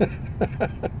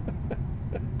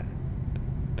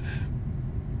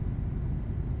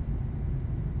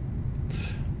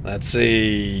 Let's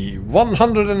see.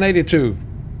 182.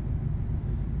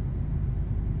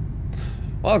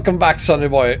 Welcome back, Sonny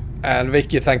Boy. And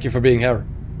Vicky, thank you for being here.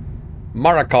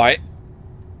 Maracay.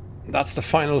 That's the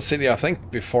final city, I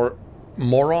think, before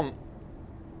Moron.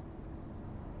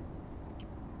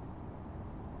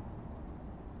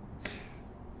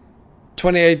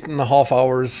 .5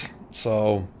 hours,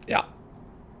 so yeah.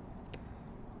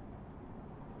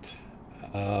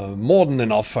 More than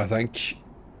enough, I think.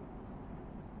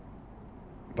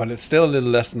 But it's still a little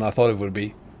less than I thought it would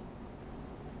be.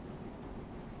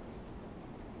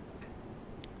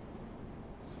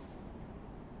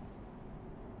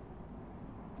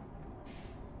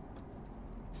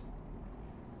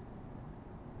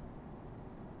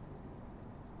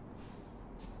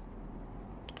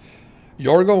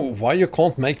 Yorgo, why you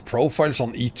can't make profiles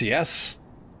on ETS?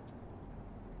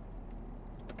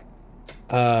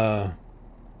 I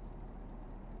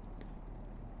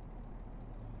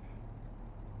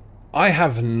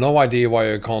have no idea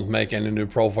why you can't make any new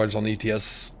profiles on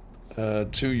ETS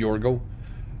to Yorgo.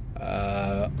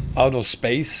 Out of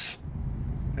space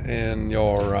in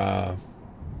your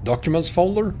documents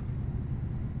folder.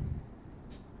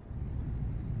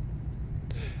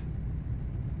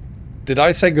 Did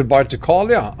I say goodbye to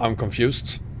Kalia? I'm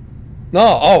confused.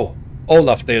 No, oh,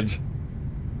 Olaf did.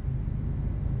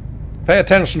 Pay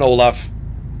attention, Olaf.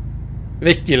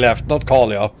 Vicky left, not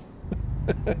Kalia.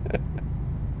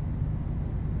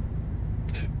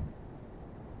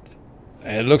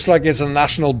 It looks like it's a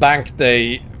national bank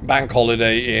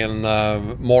holiday in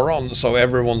Moron, so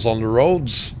everyone's on the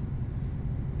roads.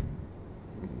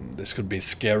 This could be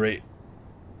scary.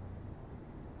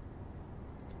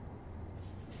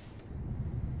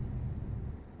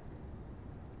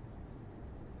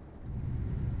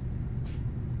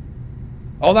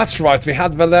 Oh, that's right, we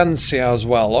had Valencia as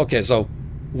well. Okay, so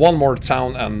one more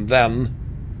town and then...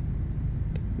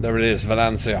 There it is,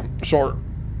 Valencia. Sure.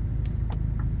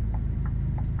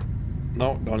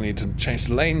 No, don't need to change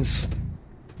the lanes.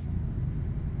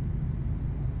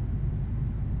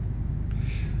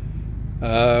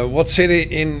 What city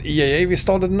in EAA we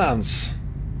started? Nance.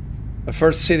 The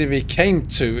first city we came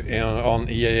to on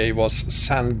EAA was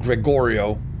San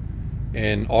Gregorio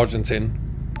in Argentina.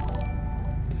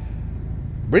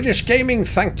 British Gaming,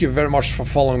 thank you very much for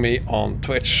following me on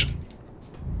Twitch.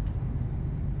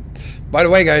 By the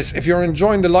way, guys, if you're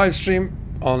enjoying the live stream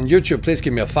on YouTube, please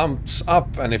give me a thumbs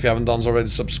up, and if you haven't done so already,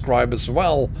 subscribe as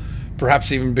well.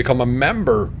 Perhaps even become a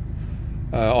member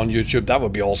on YouTube. That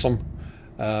would be awesome.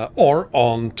 Or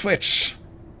on Twitch.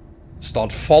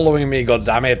 Start following me,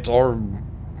 goddammit, or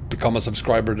become a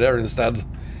subscriber there instead.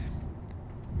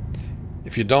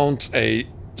 If you don't, a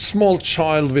small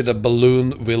child with a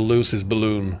balloon will lose his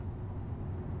balloon.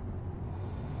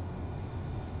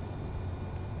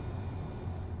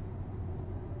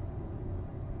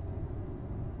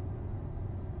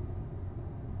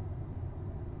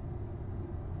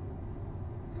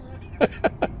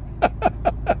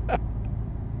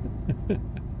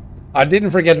 I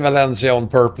didn't forget Valencia on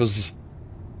purpose.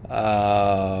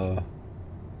 I'm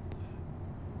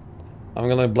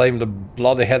gonna blame the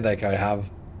bloody headache I have.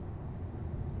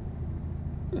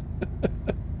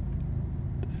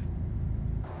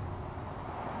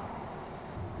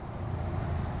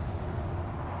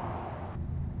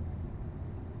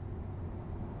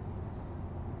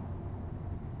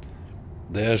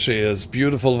 There she is,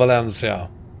 beautiful Valencia.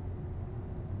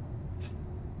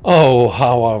 Oh,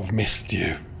 how I've missed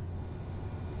you.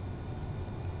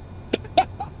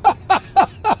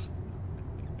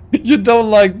 You don't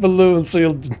like balloons, so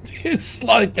you'll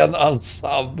dislike an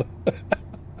unsub.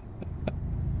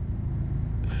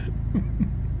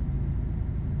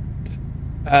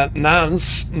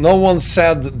 Nance, no one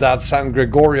said that San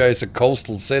Gregorio is a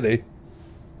coastal city.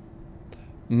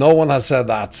 No one has said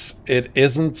that. It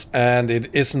isn't, and it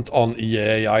isn't on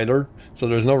EAA either, so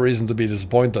there's no reason to be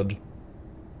disappointed.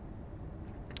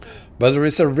 But there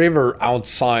is a river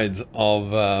outside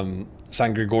of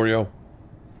San Gregorio.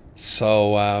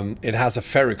 So it has a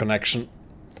ferry connection.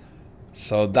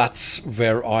 So that's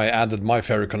where I added my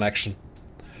ferry connection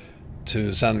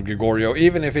to San Gregorio,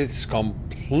 even if it's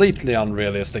completely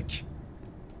unrealistic.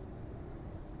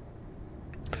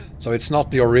 So it's not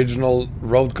the original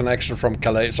road connection from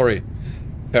Calais, sorry,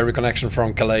 ferry connection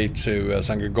from Calais to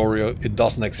San Gregorio. It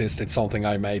doesn't exist, it's something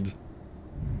I made.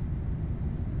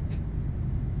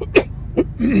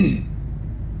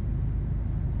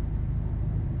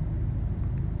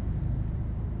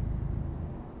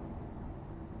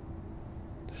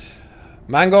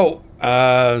 Mango,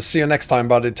 see you next time,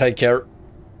 buddy. Take care.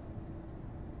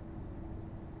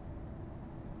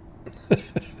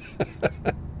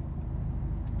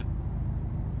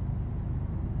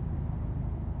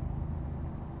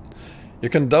 You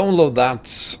can download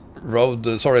that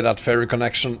road, sorry, that ferry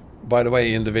connection, by the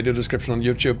way, in the video description on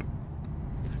YouTube.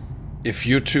 If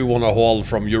you too want to haul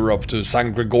from Europe to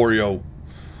San Gregorio.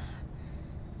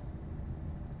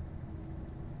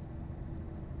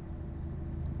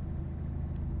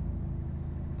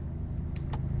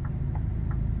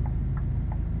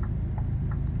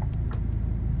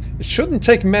 It shouldn't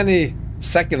take many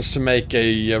seconds to make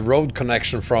a road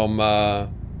connection from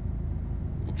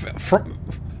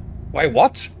wait,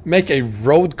 what? Make a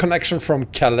road connection from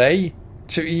Calais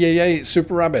to EAA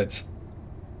Super Rabbit?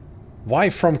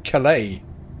 Why from Calais?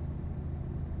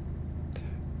 It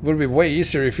would be way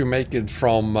easier if you make it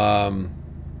from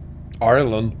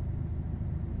Ireland.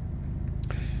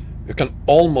 You can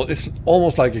almost, it's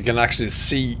almost like you can actually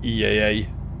see EAA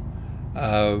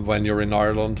when you're in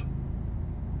Ireland.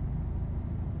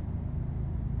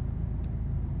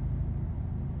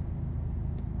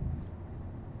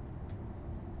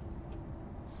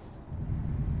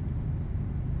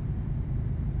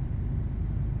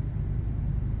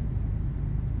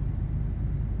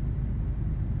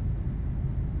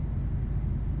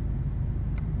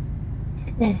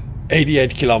 Mm.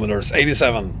 88 kilometers,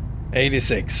 87,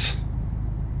 86.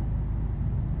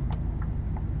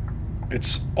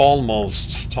 It's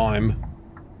almost time.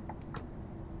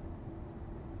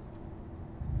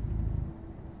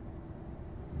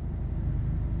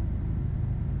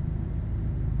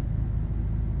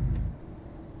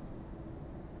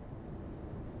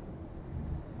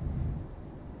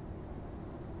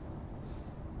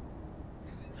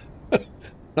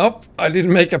 Nope, I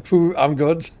didn't make a poo. I'm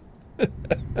good.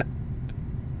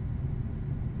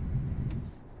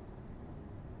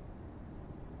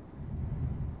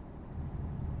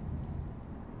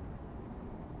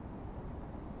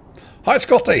 Hi,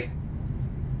 Scotty.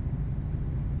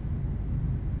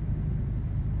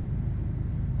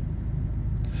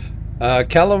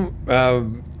 Callum,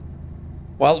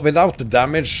 well, without the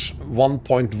damage,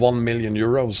 1.1 million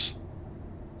euros.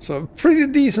 So a pretty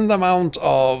decent amount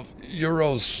of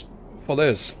euros for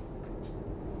this.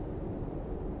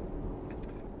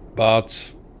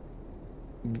 But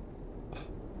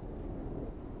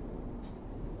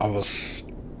I was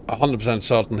 100%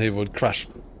 certain he would crash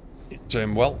into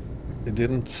him. Well, he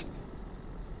didn't.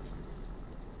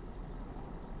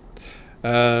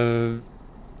 Sim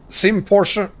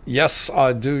Porsche, yes,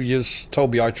 I do use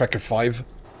Tobii Eye Tracker 5.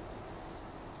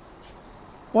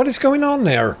 What is going on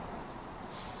here?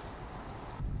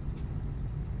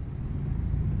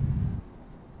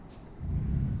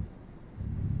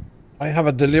 I have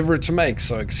a delivery to make,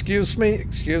 so excuse me,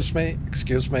 excuse me,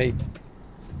 excuse me.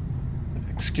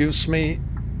 Excuse me.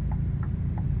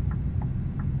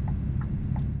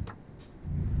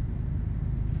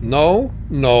 No,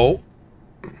 no.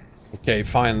 Okay,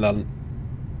 fine then.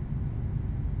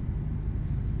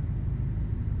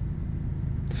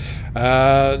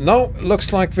 No,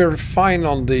 looks like we're fine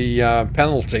on the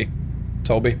penalty,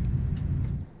 Toby.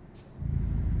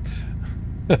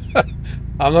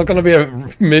 I'm not gonna be a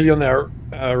millionaire,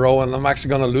 Rowan. I'm actually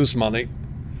gonna lose money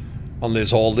on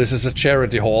this haul. This is a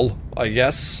charity haul, I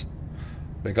guess,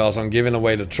 because I'm giving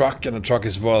away the truck, and the truck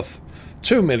is worth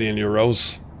 2 million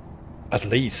euros, at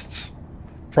least,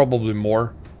 probably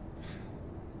more.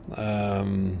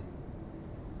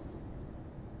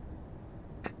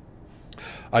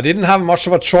 I didn't have much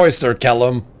of a choice there,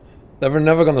 Callum. They were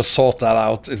never going to sort that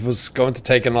out. It was going to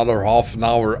take another half an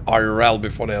hour IRL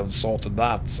before they had sorted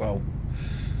that, so...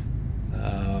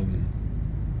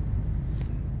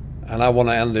 and I want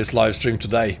to end this live stream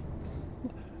today.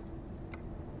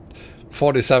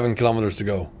 47 kilometers to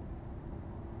go.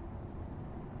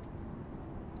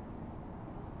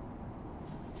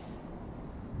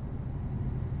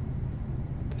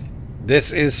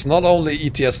 This is not only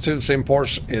ETS2 Sim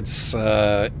Porsche, it's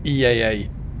EAA,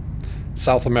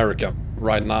 South America,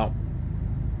 right now.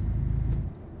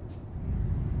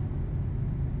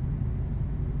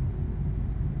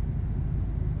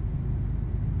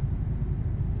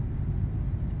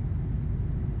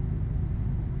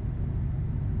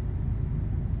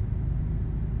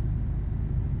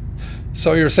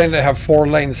 So you're saying they have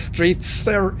 4-lane streets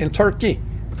there in Turkey?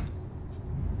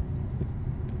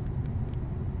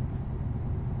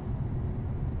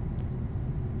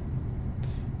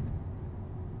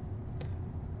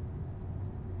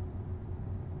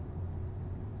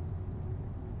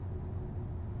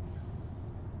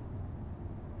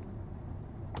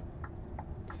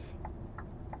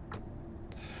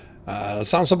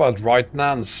 Sounds about right,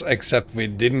 Nance, except we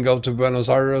didn't go to Buenos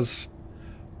Aires.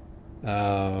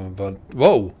 But,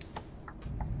 whoa!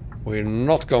 We're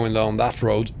not going down that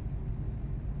road.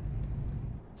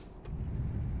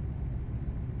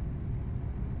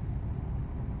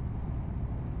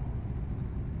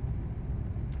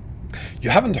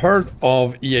 You haven't heard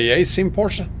of EAA Sim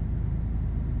Porsche?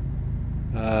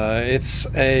 It's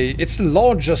the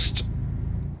largest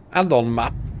add-on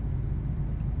map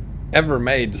ever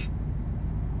made.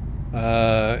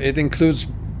 It includes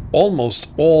almost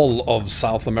all of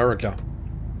South America.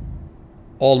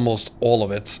 Almost all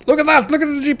of it. Look at that! Look at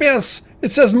the GPS!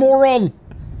 It says Moron!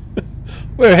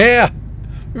 We're here!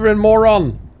 We're in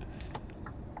Moron!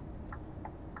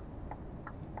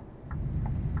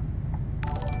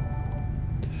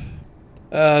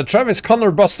 Travis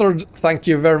Connor Bustard, thank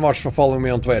you very much for following me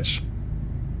on Twitch.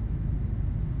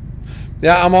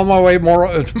 Yeah, I'm on my way,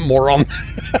 Moron.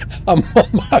 I'm on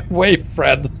my way,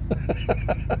 Fred.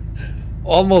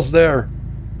 Almost there.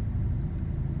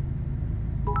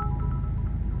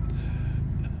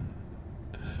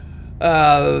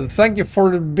 Thank you for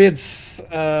the bits,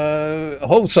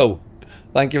 hope so.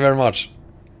 Thank you very much.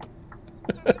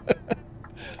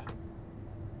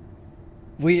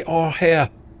 We are here,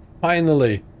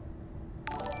 finally.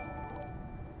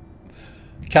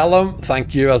 Callum,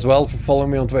 thank you as well for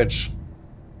following me on Twitch.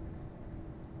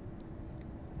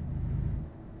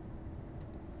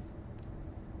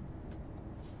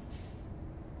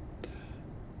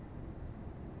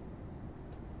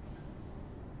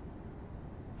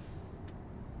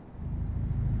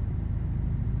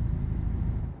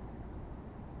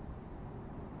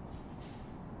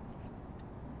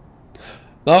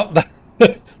 No,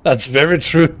 that's very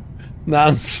true,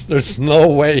 Nance. There's no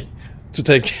way to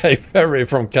take a ferry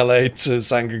from Calais to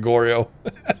San Gregorio.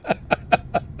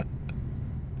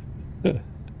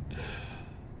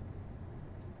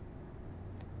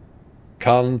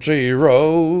 Country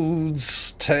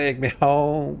roads take me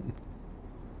home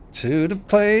to the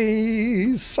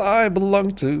place I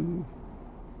belong to.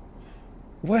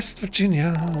 West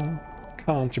Virginia,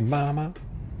 country mama,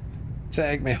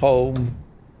 take me home.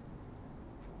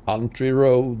 Country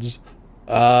roads.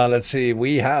 Let's see,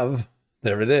 we have,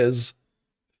 there it is.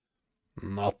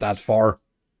 Not that far.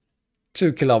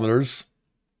 2 kilometers.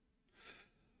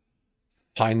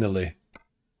 Finally.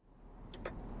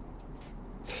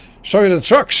 Show you the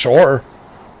truck, sure.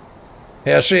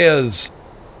 Here she is.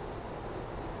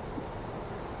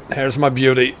 Here's my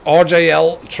beauty.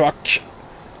 RJL truck.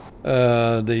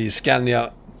 The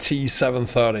Scania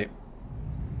T730.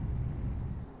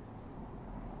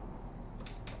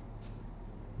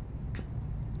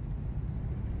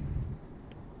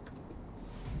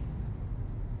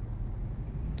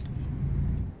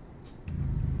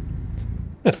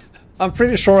 I'm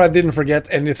pretty sure I didn't forget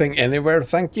anything anywhere,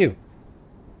 thank you.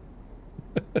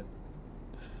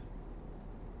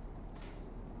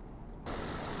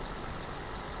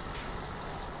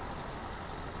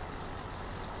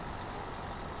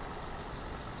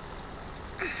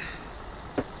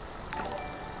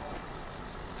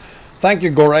 Thank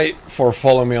you, Gorey, for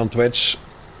following me on Twitch.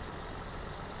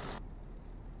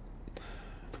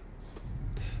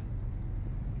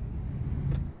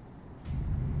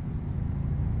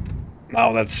 Now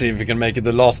let's see if we can make it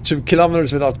the last 2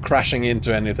 kilometers without crashing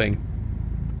into anything.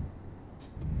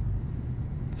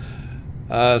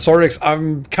 Sorix,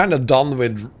 I'm kind of done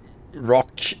with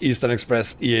Rock, Eastern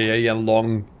Express, EAA and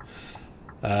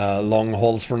long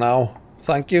hauls for now.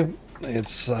 Thank you.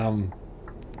 It's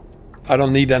I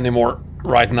don't need any more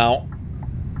right now.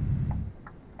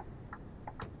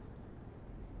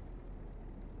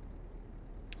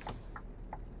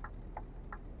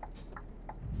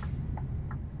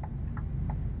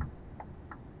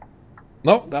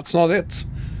 No, that's not it.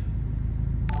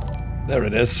 There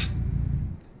it is.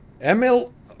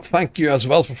 Emil, thank you as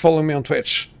well for following me on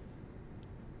Twitch.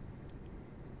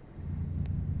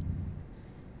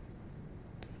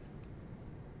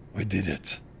 We did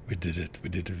it. We did it. We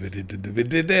did it. We did it. We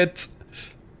did it.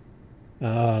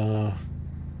 I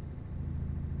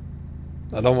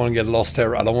don't want to get lost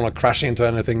here. I don't want to crash into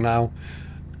anything now.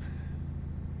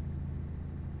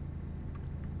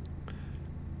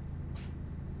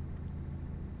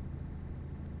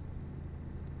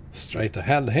 Straight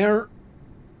ahead here.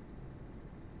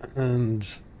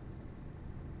 And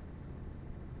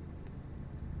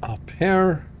up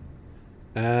here.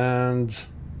 And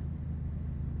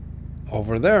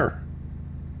over there.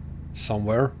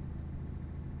 Somewhere.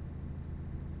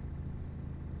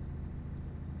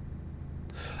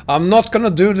 I'm not gonna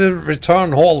do the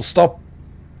return haul. Stop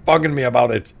bugging me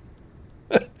about it.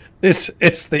 This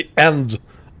is the end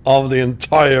of the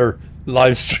entire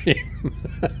live stream.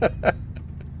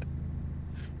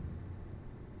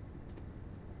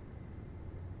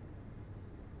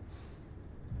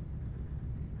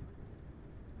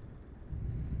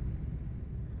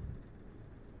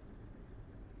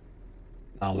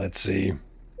 Now let's see.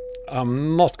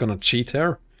 I'm not gonna cheat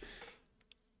here.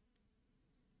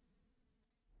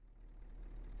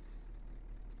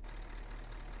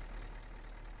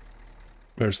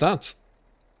 Where's that?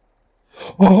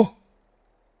 Oh!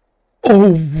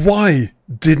 Oh, why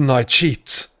didn't I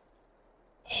cheat?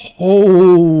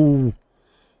 Oh!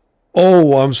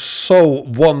 Oh, I'm so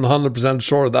 100%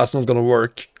 sure that's not gonna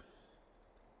work.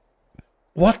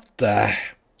 What the...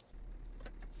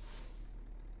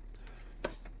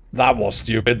 That was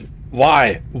stupid.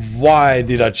 Why? Why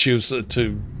did I choose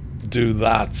to do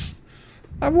that?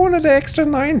 I wanted the extra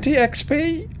 90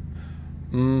 XP.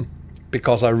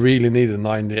 Because I really needed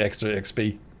 90 extra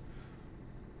XP.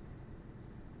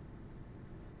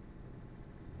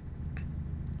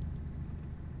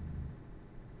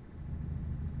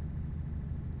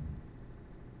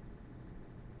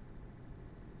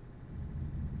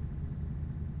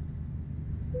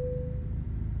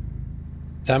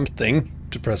 Tempting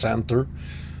to press enter.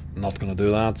 I'm not gonna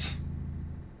do that.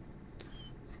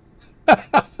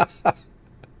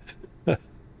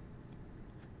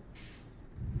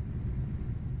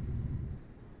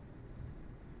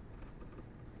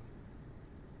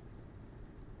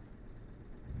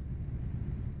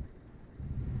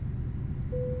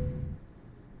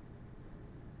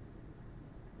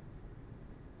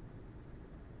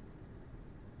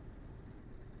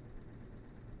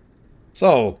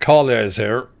 So, Kalia is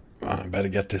here. I better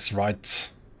get this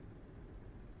right.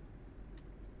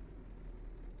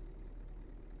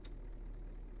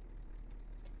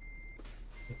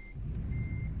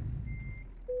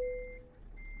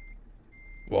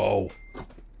 Whoa.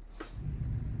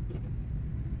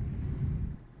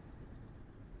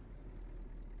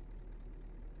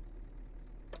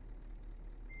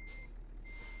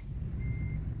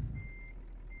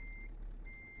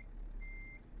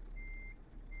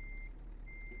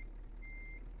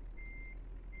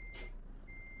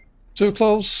 Too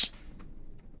close.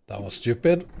 That was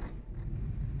stupid.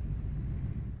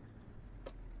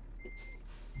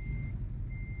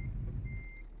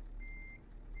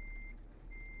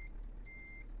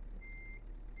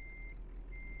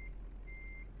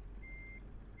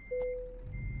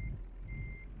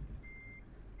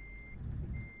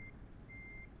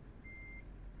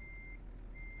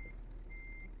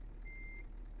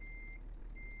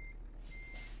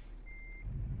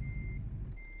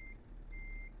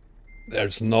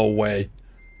 There's no way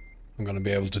I'm gonna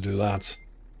be able to do that.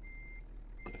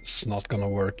 It's not gonna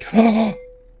work.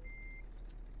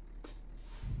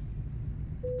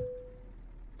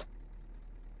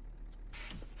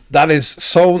 That is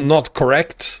so not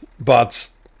correct, but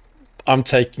I'm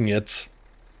taking it.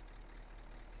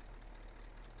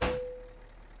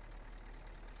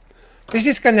 This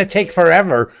is gonna take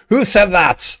forever. Who said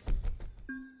that?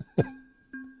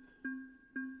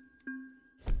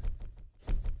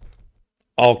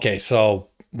 Okay, so,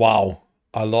 wow.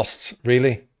 I lost,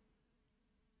 really?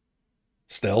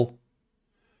 Still?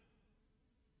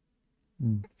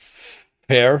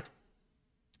 Fair?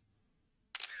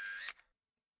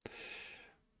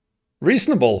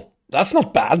 Reasonable. That's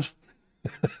not bad.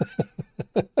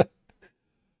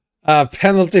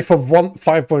 Penalty for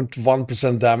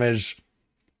 5.1% damage.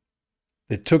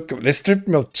 They stripped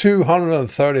me of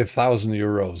 230,000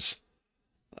 euros.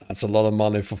 That's a lot of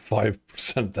money for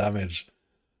 5% damage.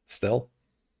 Still.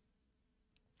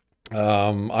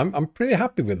 I'm pretty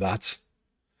happy with that.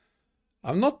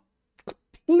 I'm not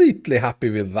completely happy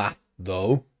with that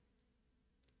though.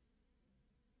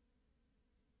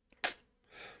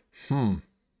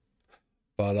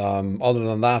 But other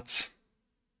than that,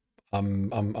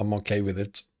 I'm okay with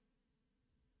it.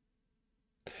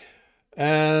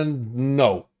 And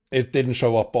no, it didn't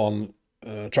show up on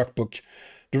Truckbook.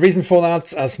 The reason for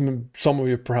that, as some of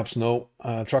you perhaps know,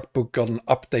 Truckbook got an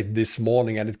update this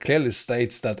morning, and it clearly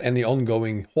states that any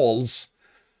ongoing hauls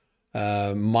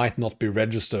might not be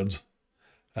registered,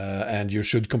 and you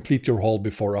should complete your haul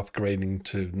before upgrading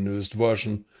to the newest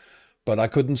version. But I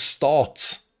couldn't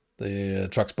start the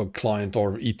Truckbook client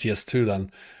or ETS2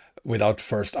 then without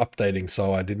first updating,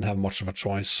 so I didn't have much of a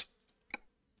choice.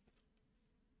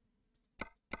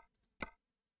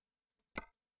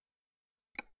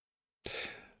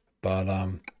 But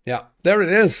yeah, there it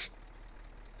is.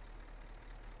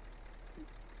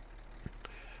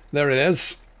 There it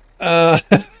is. The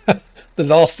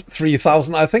last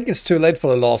 3,000. I think it's too late for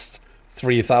the last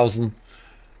 3,000.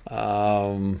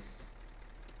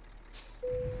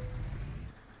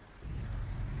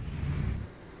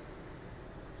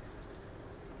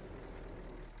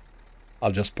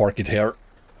 I'll just park it here.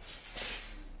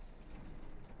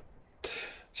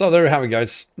 So there you have it,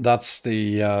 guys. That's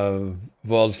the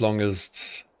world's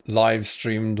longest live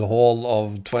streamed haul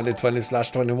of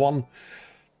 2020/21.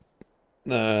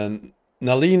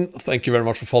 Nalene, thank you very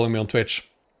much for following me on Twitch.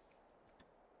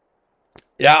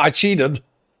 Yeah, I cheated.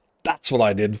 That's what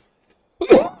I did.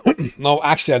 No,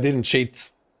 actually, I didn't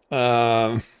cheat.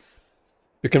 You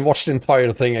can watch the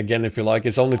entire thing again if you like.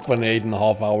 It's only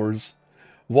 28.5 hours.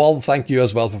 Wal, thank you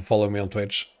as well for following me on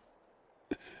Twitch.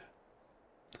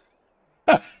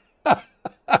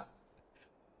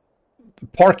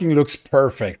 Parking looks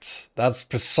perfect. That's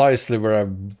precisely where I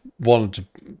wanted to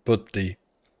put the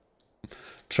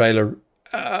trailer.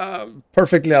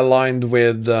 Perfectly aligned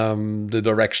with the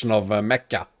direction of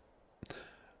Mecca.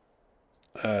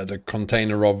 The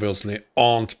container obviously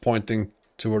aren't pointing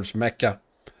towards Mecca.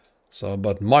 So,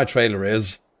 but my trailer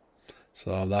is.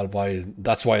 So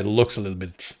that's why it looks a little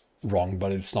bit wrong,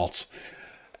 but it's not.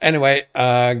 Anyway,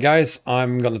 guys,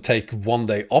 I'm gonna take one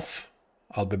day off.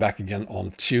 I'll be back again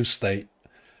on Tuesday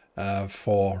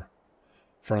for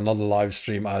another live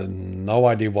stream. I have no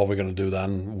idea what we're gonna do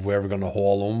then, where we're gonna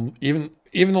haul on,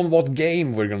 even on what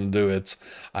game we're gonna do it.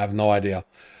 I have no idea.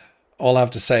 All I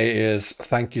have to say is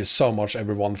thank you so much,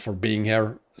 everyone, for being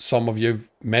here. Some of you,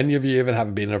 many of you even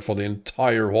have been here for the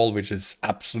entire haul, which is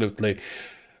absolutely...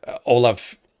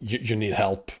 Olaf, you need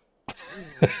help.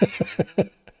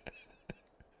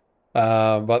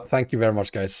 But thank you very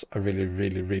much, guys. I really,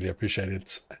 really, really appreciate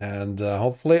it. And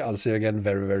hopefully I'll see you again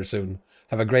very, very soon.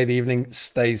 Have a great evening.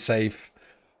 Stay safe.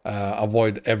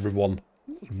 Avoid everyone.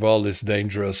 The world is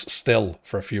dangerous still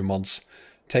for a few months.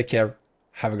 Take care.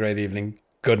 Have a great evening.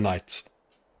 Good night.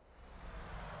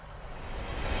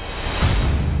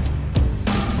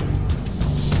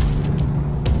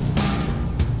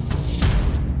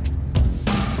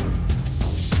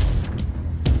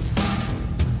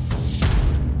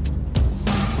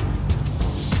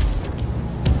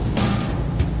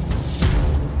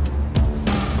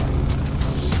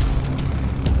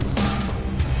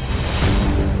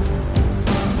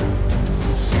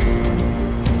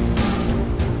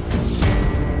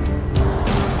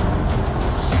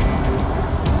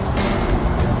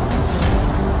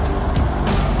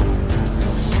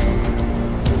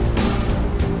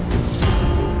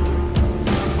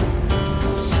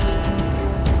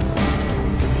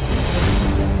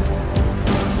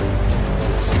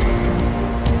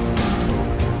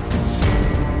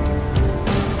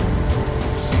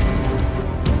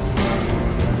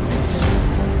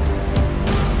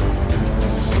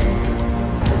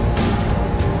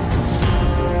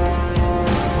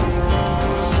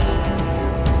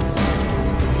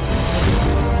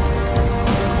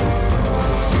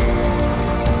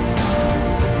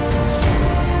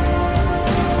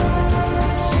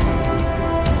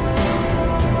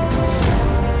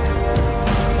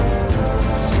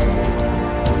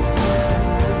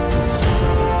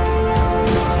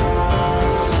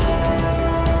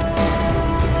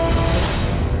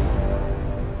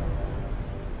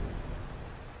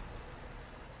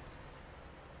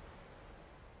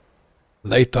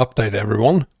 Late update,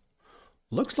 everyone.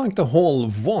 Looks like the haul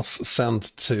was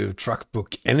sent to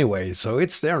Truckbook anyway, so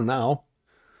it's there now.